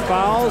 9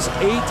 fouls,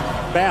 8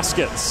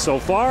 baskets so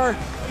far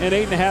in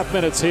 8.5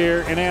 minutes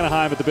here in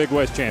Anaheim at the Big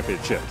West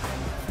Championship.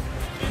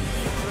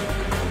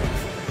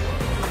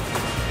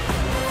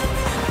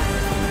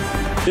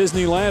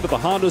 Disneyland at the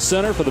Honda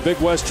Center for the Big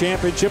West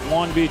Championship.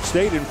 Long Beach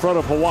State in front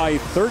of Hawaii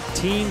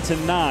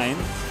 13-9.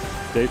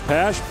 Dave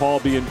Pasch, Paul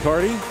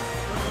Biancardi.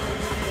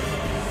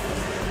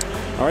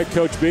 All right,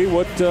 Coach B,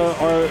 what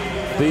are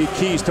the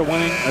keys to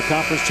winning a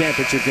conference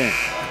championship game?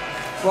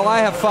 Well, I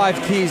have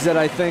 5 keys that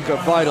I think are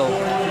vital if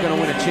you're going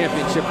to win a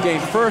championship game.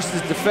 First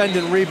is defend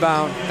and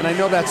rebound, and I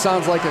know that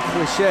sounds like a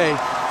cliche,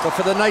 but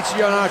for the nights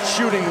you're not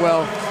shooting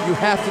well, you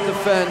have to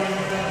defend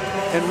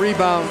and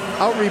rebound,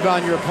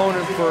 out-rebound your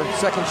opponent for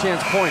second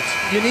chance points.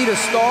 You need a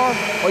star,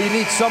 or you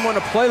need someone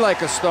to play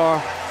like a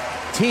star.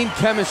 Team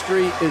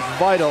chemistry is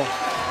vital,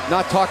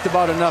 not talked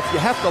about enough. You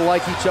have to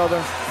like each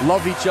other,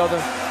 love each other,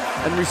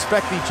 and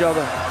respect each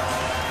other.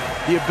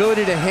 The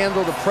ability to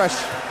handle the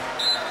pressure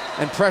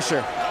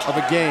of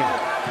a game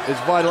is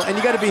vital, and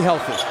you got to be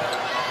healthy.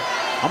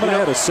 I'm going to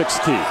add a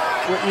 6th key.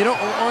 You know,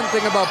 one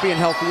thing about being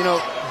healthy, you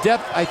know,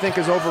 depth I think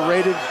is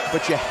overrated,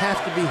 but you have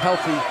to be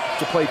healthy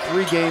to play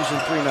 3 games in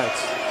 3 nights.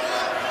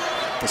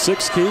 The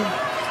 6th key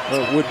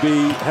would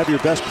be have your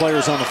best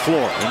players on the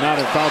floor and not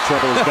in foul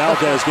trouble as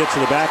Valdez gets to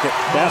the basket.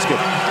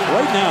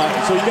 Right now,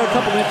 so you got a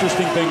couple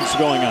interesting things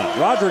going on.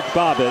 Roderick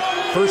Bobbitt,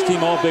 first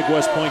team All Big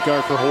West point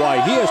guard for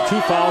Hawaii. He has 2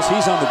 fouls.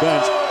 He's on the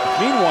bench.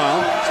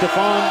 Meanwhile,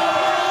 Stefan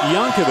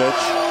Jankovic,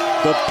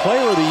 the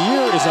player of the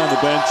year, is on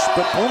the bench,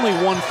 but only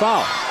 1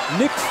 foul.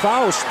 Nick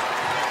Faust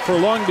for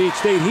Long Beach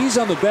State, he's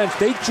on the bench.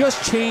 They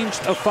just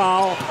changed a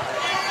foul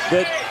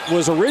that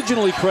was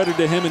originally credited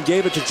to him and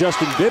gave it to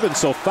Justin Bibbins.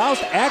 So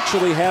Faust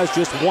actually has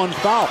just 1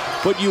 foul.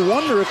 But you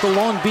wonder if the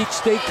Long Beach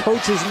State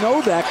coaches know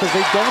that because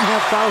they don't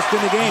have Faust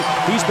in the game.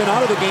 He's been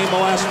out of the game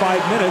the last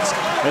 5 minutes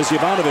as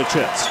Jovanovic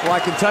hits. Well,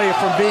 I can tell you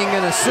from being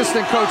an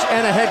assistant coach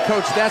and a head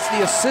coach, that's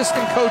the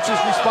assistant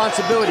coach's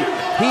responsibility.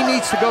 He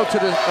needs to go to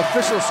the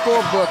official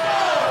scorebook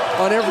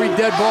on every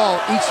dead ball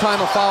each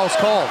time a foul is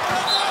called.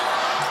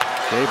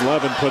 Dave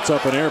Levin puts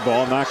up an air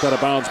ball, knocked out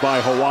of bounds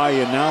by Hawaii,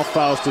 and now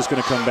Faust is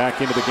going to come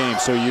back into the game.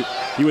 So you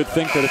would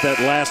think that at that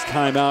last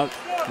timeout,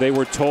 they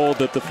were told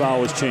that the foul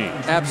was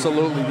changed.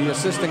 Absolutely. The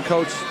assistant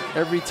coach,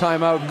 every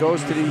timeout,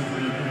 goes to the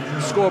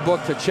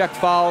scorebook to check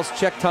fouls,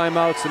 check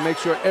timeouts, and make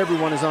sure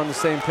everyone is on the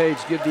same page.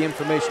 Give the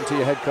information to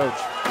your head coach.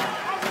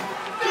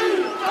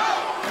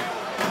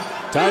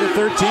 Tied at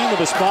 13 with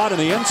a spot in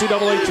the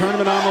NCAA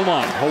tournament on the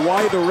line.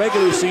 Hawaii, the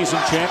regular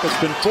season champ. It's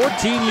been 14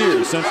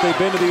 years since they've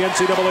been to the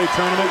NCAA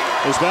tournament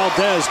as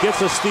Valdez gets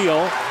a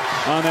steal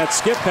on that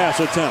skip pass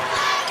attempt.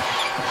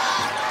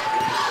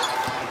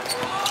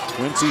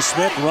 Quincy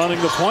Smith running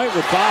the point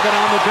with Bobbitt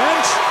on the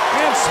bench,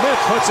 and Smith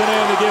puts it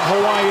in to give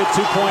Hawaii a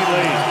 2-point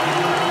lead.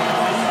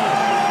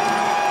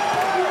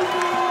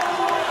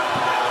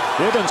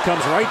 Bibbins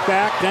comes right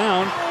back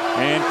down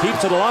and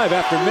keeps it alive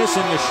after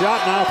missing the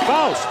shot. Now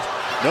Faust.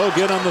 No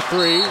good on the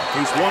 3.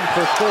 He's 1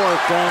 for 4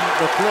 from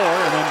the floor,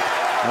 and then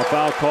a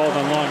foul called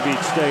on Long Beach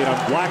State on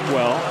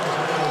Blackwell.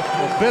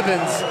 Well,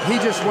 Bibbins, he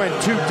just went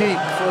too deep.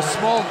 For a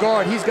small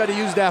guard, he's got to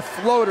use that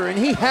floater, and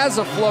he has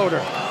a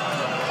floater,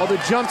 or the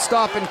jump,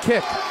 stop, and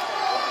kick.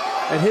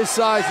 At his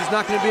size, he's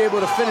not going to be able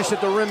to finish at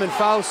the rim, and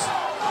Faust,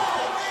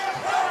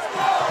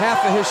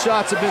 half of his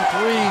shots have been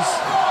 3s,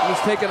 and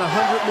he's taken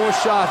 100 more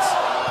shots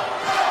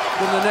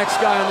than the next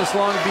guy on this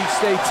Long Beach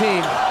State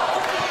team.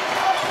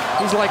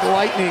 He's like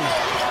lightning.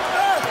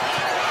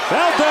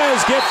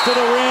 Valdez gets to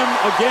the rim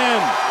again,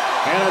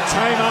 and a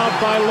timeout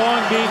by Long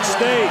Beach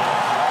State.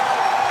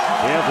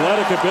 The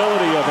athletic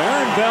ability of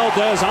Aaron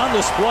Valdez on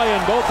display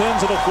on both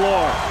ends of the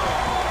floor.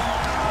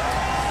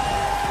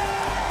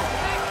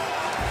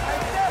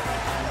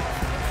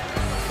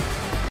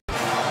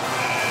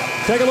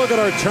 Take a look at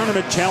our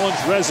tournament challenge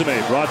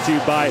resume, brought to you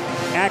by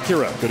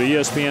Acura. Go to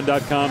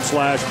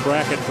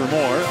ESPN.com/bracket for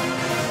more.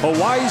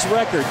 Hawaii's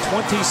record,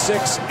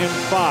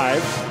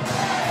 26-5.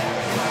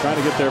 Trying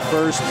to get their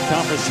first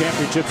conference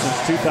championship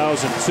since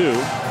 2002.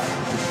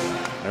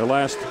 Their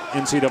last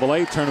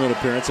NCAA tournament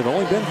appearance have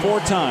only been 4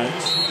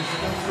 times.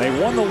 They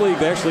won the league.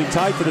 They actually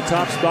tied for the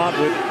top spot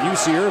with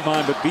UC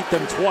Irvine, but beat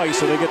them twice,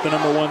 so they get the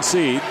 #1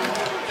 seed.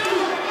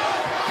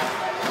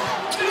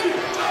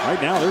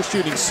 Right now, they're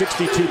shooting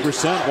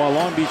 62%, while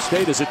Long Beach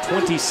State is at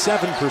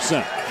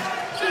 27%.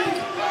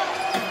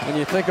 And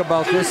you think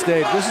about this,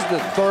 Dave, this is the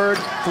 3rd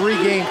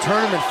 3-game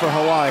tournament for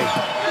Hawaii.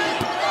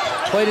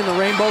 Played in the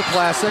Rainbow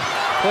Classic,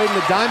 played in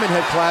the Diamond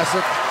Head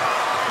Classic,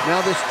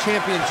 now this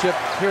championship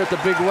here at the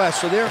Big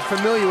West. So they're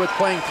familiar with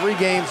playing 3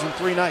 games in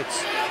 3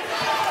 nights.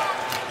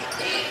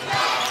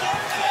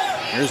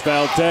 Here's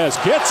Valdez,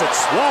 gets it,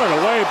 swatted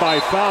away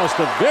by Faust.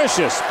 A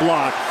vicious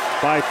block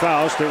by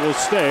Faust. It will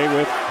stay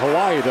with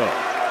Hawaii, though.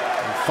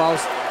 And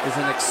Faust is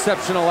an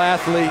exceptional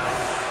athlete,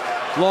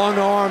 long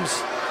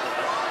arms.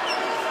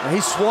 And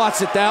he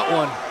swats at that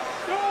one.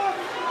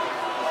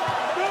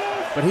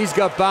 But he's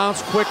got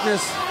bounce,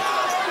 quickness,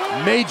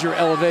 major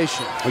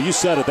elevation. Well, you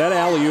said it, that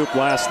alley-oop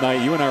last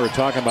night, you and I were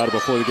talking about it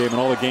before the game and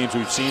all the games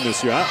we've seen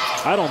this year.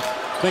 I don't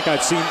think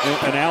I've seen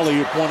an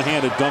alley-oop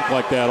one-handed dunk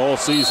like that all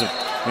season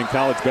in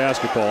college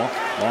basketball.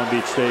 Long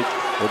Beach State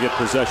will get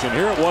possession.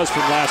 Here it was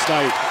from last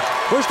night.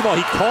 First of all,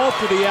 he called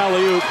for the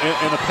alley-oop,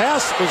 and the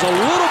pass was a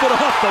little bit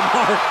off the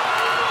mark.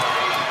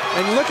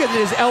 And look at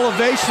his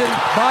elevation,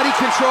 body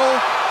control,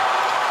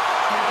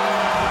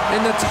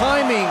 and the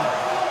timing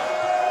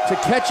to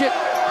catch it,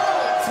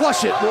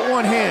 flush it with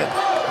one hand.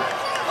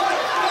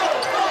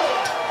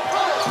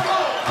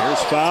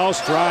 Here's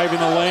Faust driving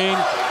the lane,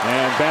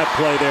 and bad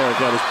play there.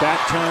 Got his back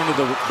turned to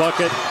the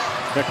bucket,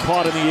 got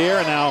caught in the air,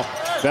 and now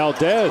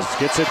Valdez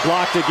gets it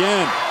blocked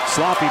again.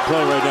 Sloppy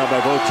play right now by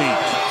both teams.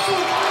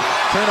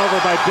 Turnover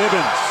by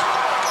Bibbins.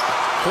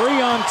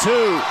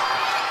 3-on-2.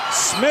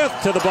 Smith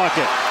to the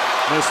bucket.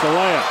 Missed the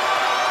layup.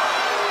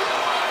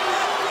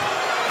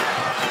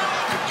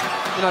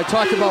 You know, I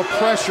talked about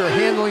pressure,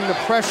 handling the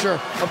pressure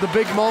of the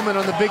big moment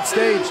on the big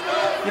stage.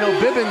 You know,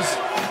 Bibbins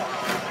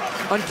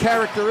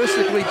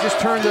uncharacteristically just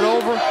turned it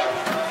over.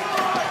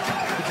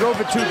 He drove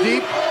it too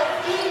deep.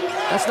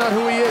 That's not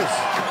who he is.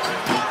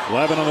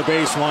 Levin on the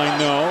baseline,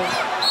 no.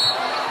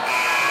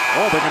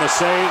 Oh, they're going to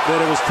say that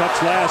it was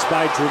touched last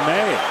by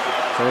Dramé.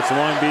 So it's a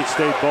Long Beach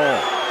State ball.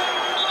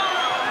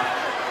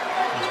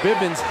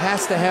 Bibbins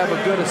has to have a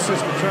good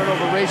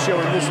assist-to-turnover ratio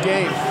in this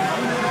game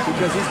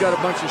because he's got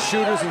a bunch of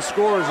shooters and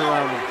scorers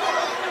around him.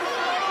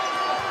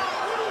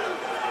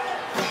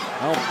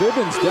 Well,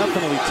 Bibbins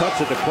definitely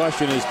touched it. The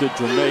question is, did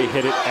Dramé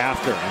hit it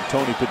after? And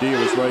Tony Padilla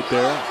was right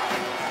there.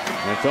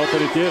 And I felt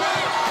that it did.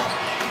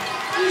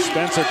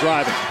 Spencer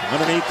driving.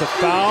 Underneath the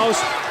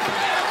Faust.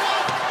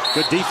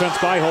 Good defense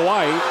by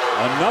Hawaii.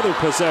 Another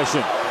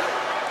possession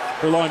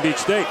for Long Beach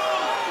State.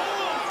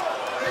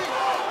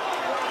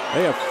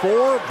 They have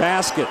 4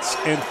 baskets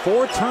and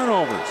 4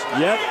 turnovers,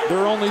 yet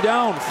they're only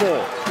down 4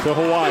 to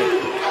Hawaii.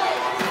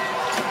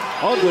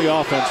 Ugly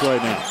offense right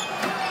now.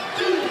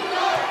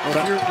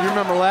 Well, you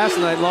remember last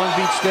night, Long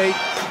Beach State,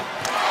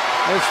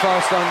 there's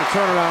Faust on the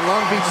turnaround.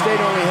 Long Beach State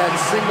only had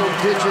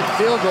single-digit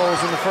field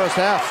goals in the first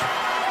half.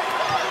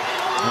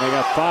 And they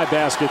got 5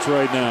 baskets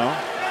right now.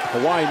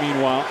 Hawaii,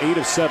 meanwhile, 8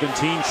 of 17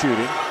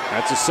 shooting.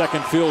 That's a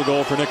second field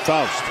goal for Nick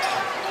Faust.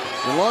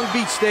 And Long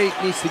Beach State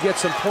needs to get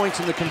some points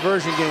in the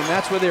conversion game.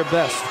 That's where they're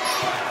best.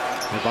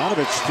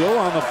 Ivanovic still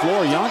on the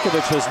floor.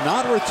 Jankovic has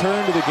not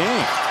returned to the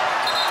game.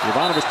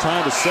 Ivanovic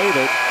trying to save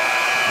it.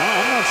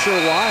 I'm not sure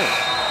why.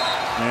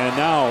 And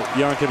now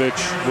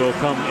Jankovic will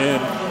come in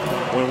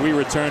when we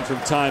return from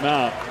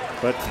timeout.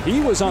 But he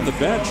was on the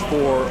bench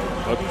for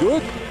a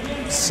good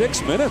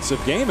 6 minutes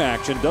of game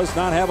action. Does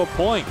not have a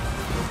point.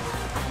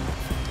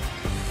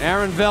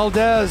 Aaron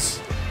Valdez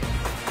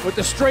with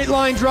the straight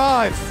line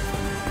drive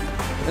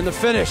and the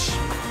finish.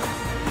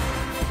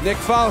 Nick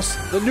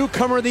Faust, the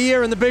newcomer of the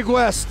year in the Big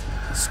West.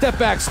 Step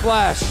back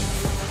splash.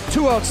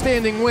 2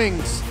 outstanding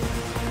wings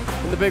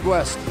in the Big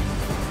West.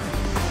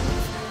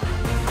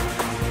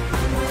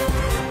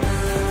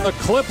 The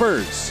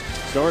Clippers,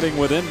 starting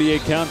with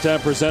NBA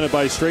Countdown presented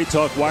by Straight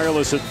Talk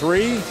Wireless at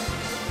 3.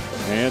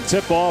 And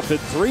tip-off at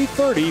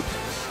 3:30,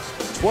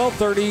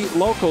 12:30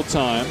 local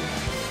time.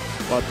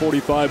 About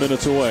 45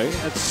 minutes away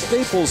at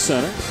Staples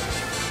Center.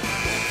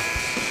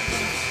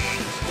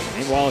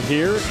 Meanwhile,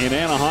 here in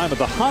Anaheim at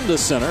the Honda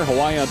Center,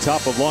 Hawaii on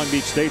top of Long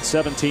Beach State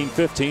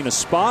 17-15. A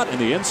spot in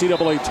the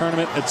NCAA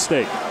tournament at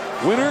stake.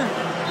 Winner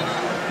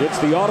gets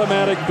the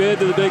automatic bid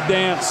to the big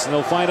dance. And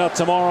they'll find out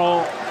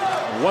tomorrow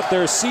what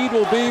their seed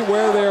will be,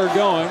 where they're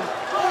going.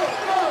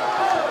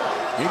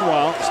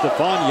 Meanwhile,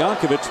 Stefan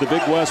Jankovic, the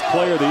Big West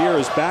Player of the Year,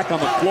 is back on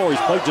the floor.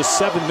 He's played just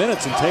 7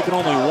 minutes and taken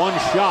only 1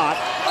 shot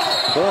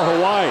for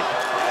Hawaii.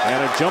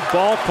 And a jump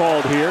ball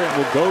called here, and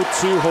will go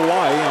to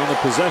Hawaii on the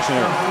possession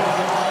area.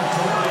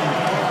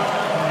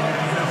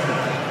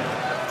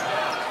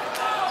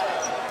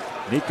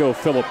 Niko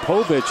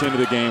Filipovic into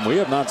the game. We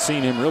have not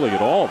seen him really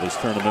at all this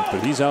tournament,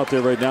 but he's out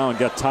there right now and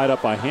got tied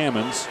up by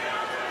Hammonds.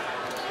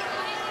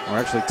 Or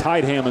actually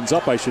tied Hammonds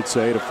up, I should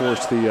say, to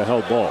force the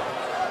held ball.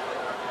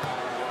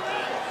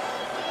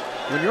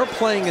 When you're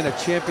playing in a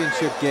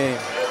championship game,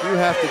 you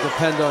have to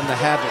depend on the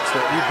habits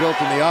that you built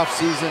in the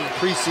offseason,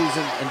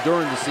 preseason, and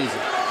during the season.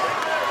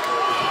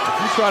 If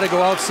you try to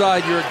go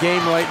outside your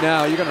game right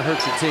now, you're going to hurt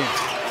your team.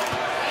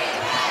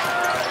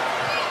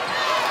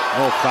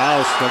 Oh,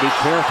 Faust, be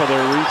careful,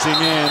 they're reaching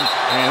in.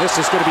 And this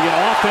is going to be an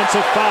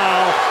offensive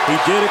foul. He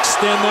did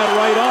extend that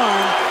right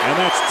arm, and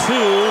that's 2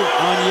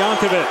 on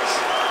Jankovic.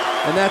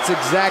 And that's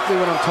exactly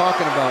what I'm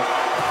talking about.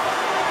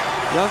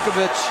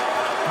 Jankovic,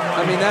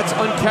 I mean, that's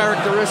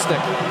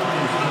uncharacteristic.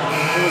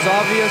 It was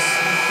obvious.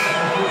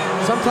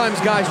 Sometimes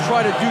guys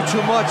try to do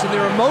too much and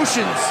their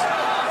emotions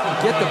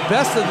get the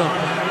best of them.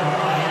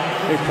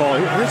 Hey, Paul,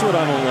 here's what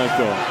I don't let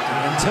go.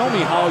 And tell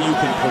me how you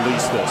can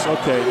police this.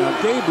 Okay, now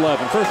Gabe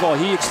Levin, first of all,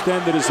 he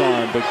extended his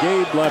arm, but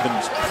Gabe Levin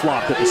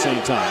flopped at the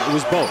same time. It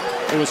was both.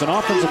 It was an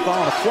offensive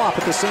foul and a flop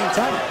at the same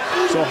time.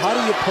 So how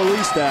do you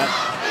police that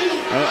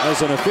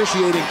as an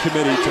officiating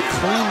committee to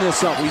clean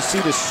this up? We see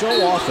this so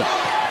often.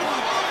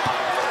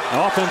 An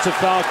offensive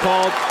foul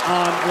called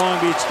on Long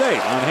Beach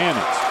State, on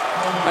Hammonds.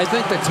 I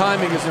think the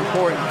timing is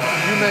important.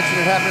 You mentioned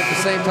it happened at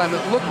the same time.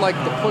 It looked like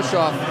the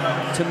push-off,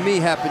 to me,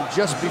 happened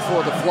just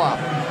before the flop.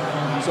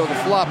 So the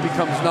flop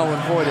becomes null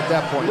and void at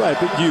that point. Right,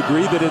 but do you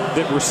agree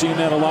that we're seeing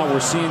that a lot?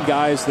 We're seeing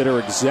guys that are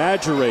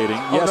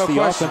exaggerating. Yes, no the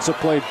question. offensive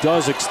play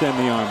does extend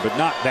the arm, but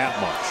not that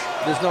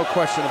much. There's no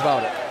question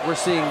about it. We're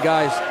seeing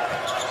guys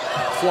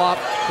flop,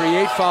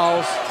 create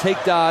fouls,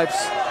 take dives.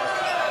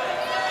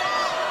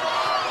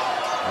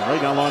 Right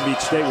now, Long Beach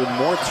State with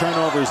more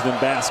turnovers than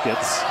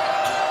baskets.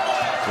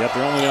 Yet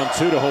they're only on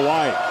 2 to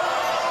Hawaii.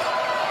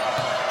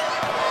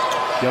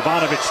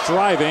 Jovanovic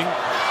driving.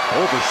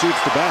 Overshoots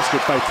the basket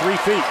by 3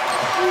 feet.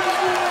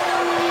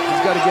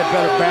 He's got to get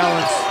better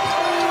balance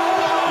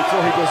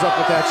before he goes up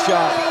with that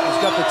shot.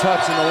 He's got the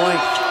touch and the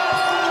length.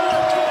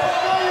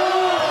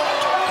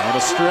 On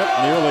a strip,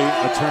 nearly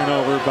a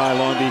turnover by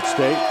Long Beach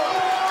State.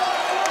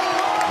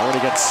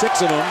 Already got 6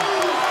 of them.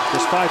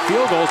 Just 5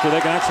 field goals, but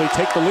they can actually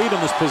take the lead in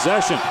this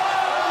possession.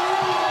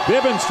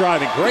 Bibbins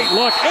driving, great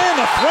look, and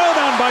a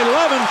throwdown by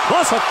Levin,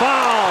 plus a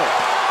foul.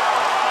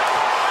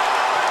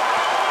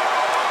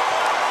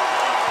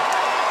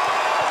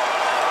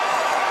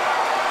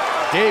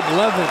 Gabe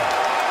Levin,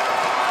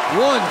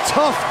 one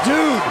tough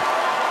dude.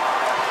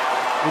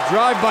 The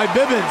drive by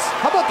Bibbins.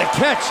 How about the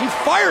catch? He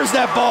fires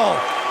that ball.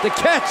 The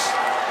catch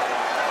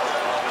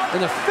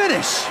and the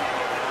finish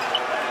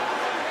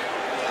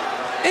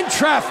in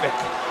traffic.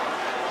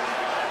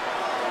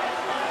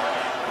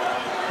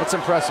 That's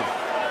impressive.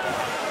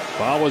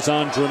 Foul was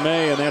on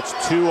Dramé, and that's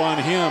 2 on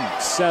him.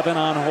 7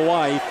 on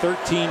Hawaii.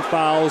 13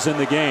 fouls in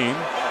the game.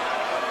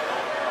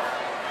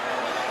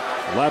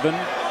 Levin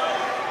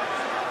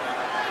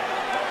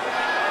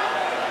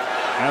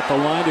at the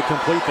line to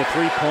complete the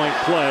 3-point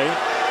play.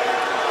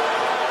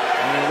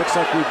 And it looks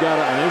like we've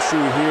got an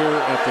issue here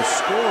at the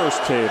scorers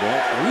table.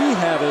 We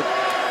have it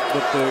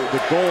that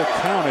the goal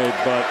counted,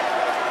 but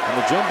on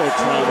the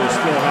Jumbotron we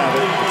still have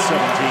it at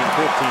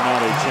 17-15. Now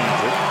they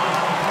change it.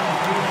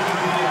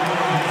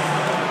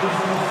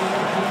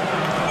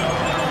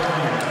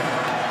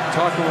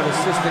 Talking with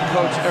assistant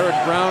coach Eric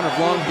Brown of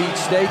Long Beach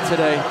State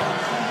today.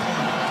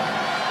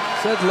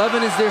 Said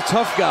Levin is their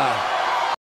tough guy.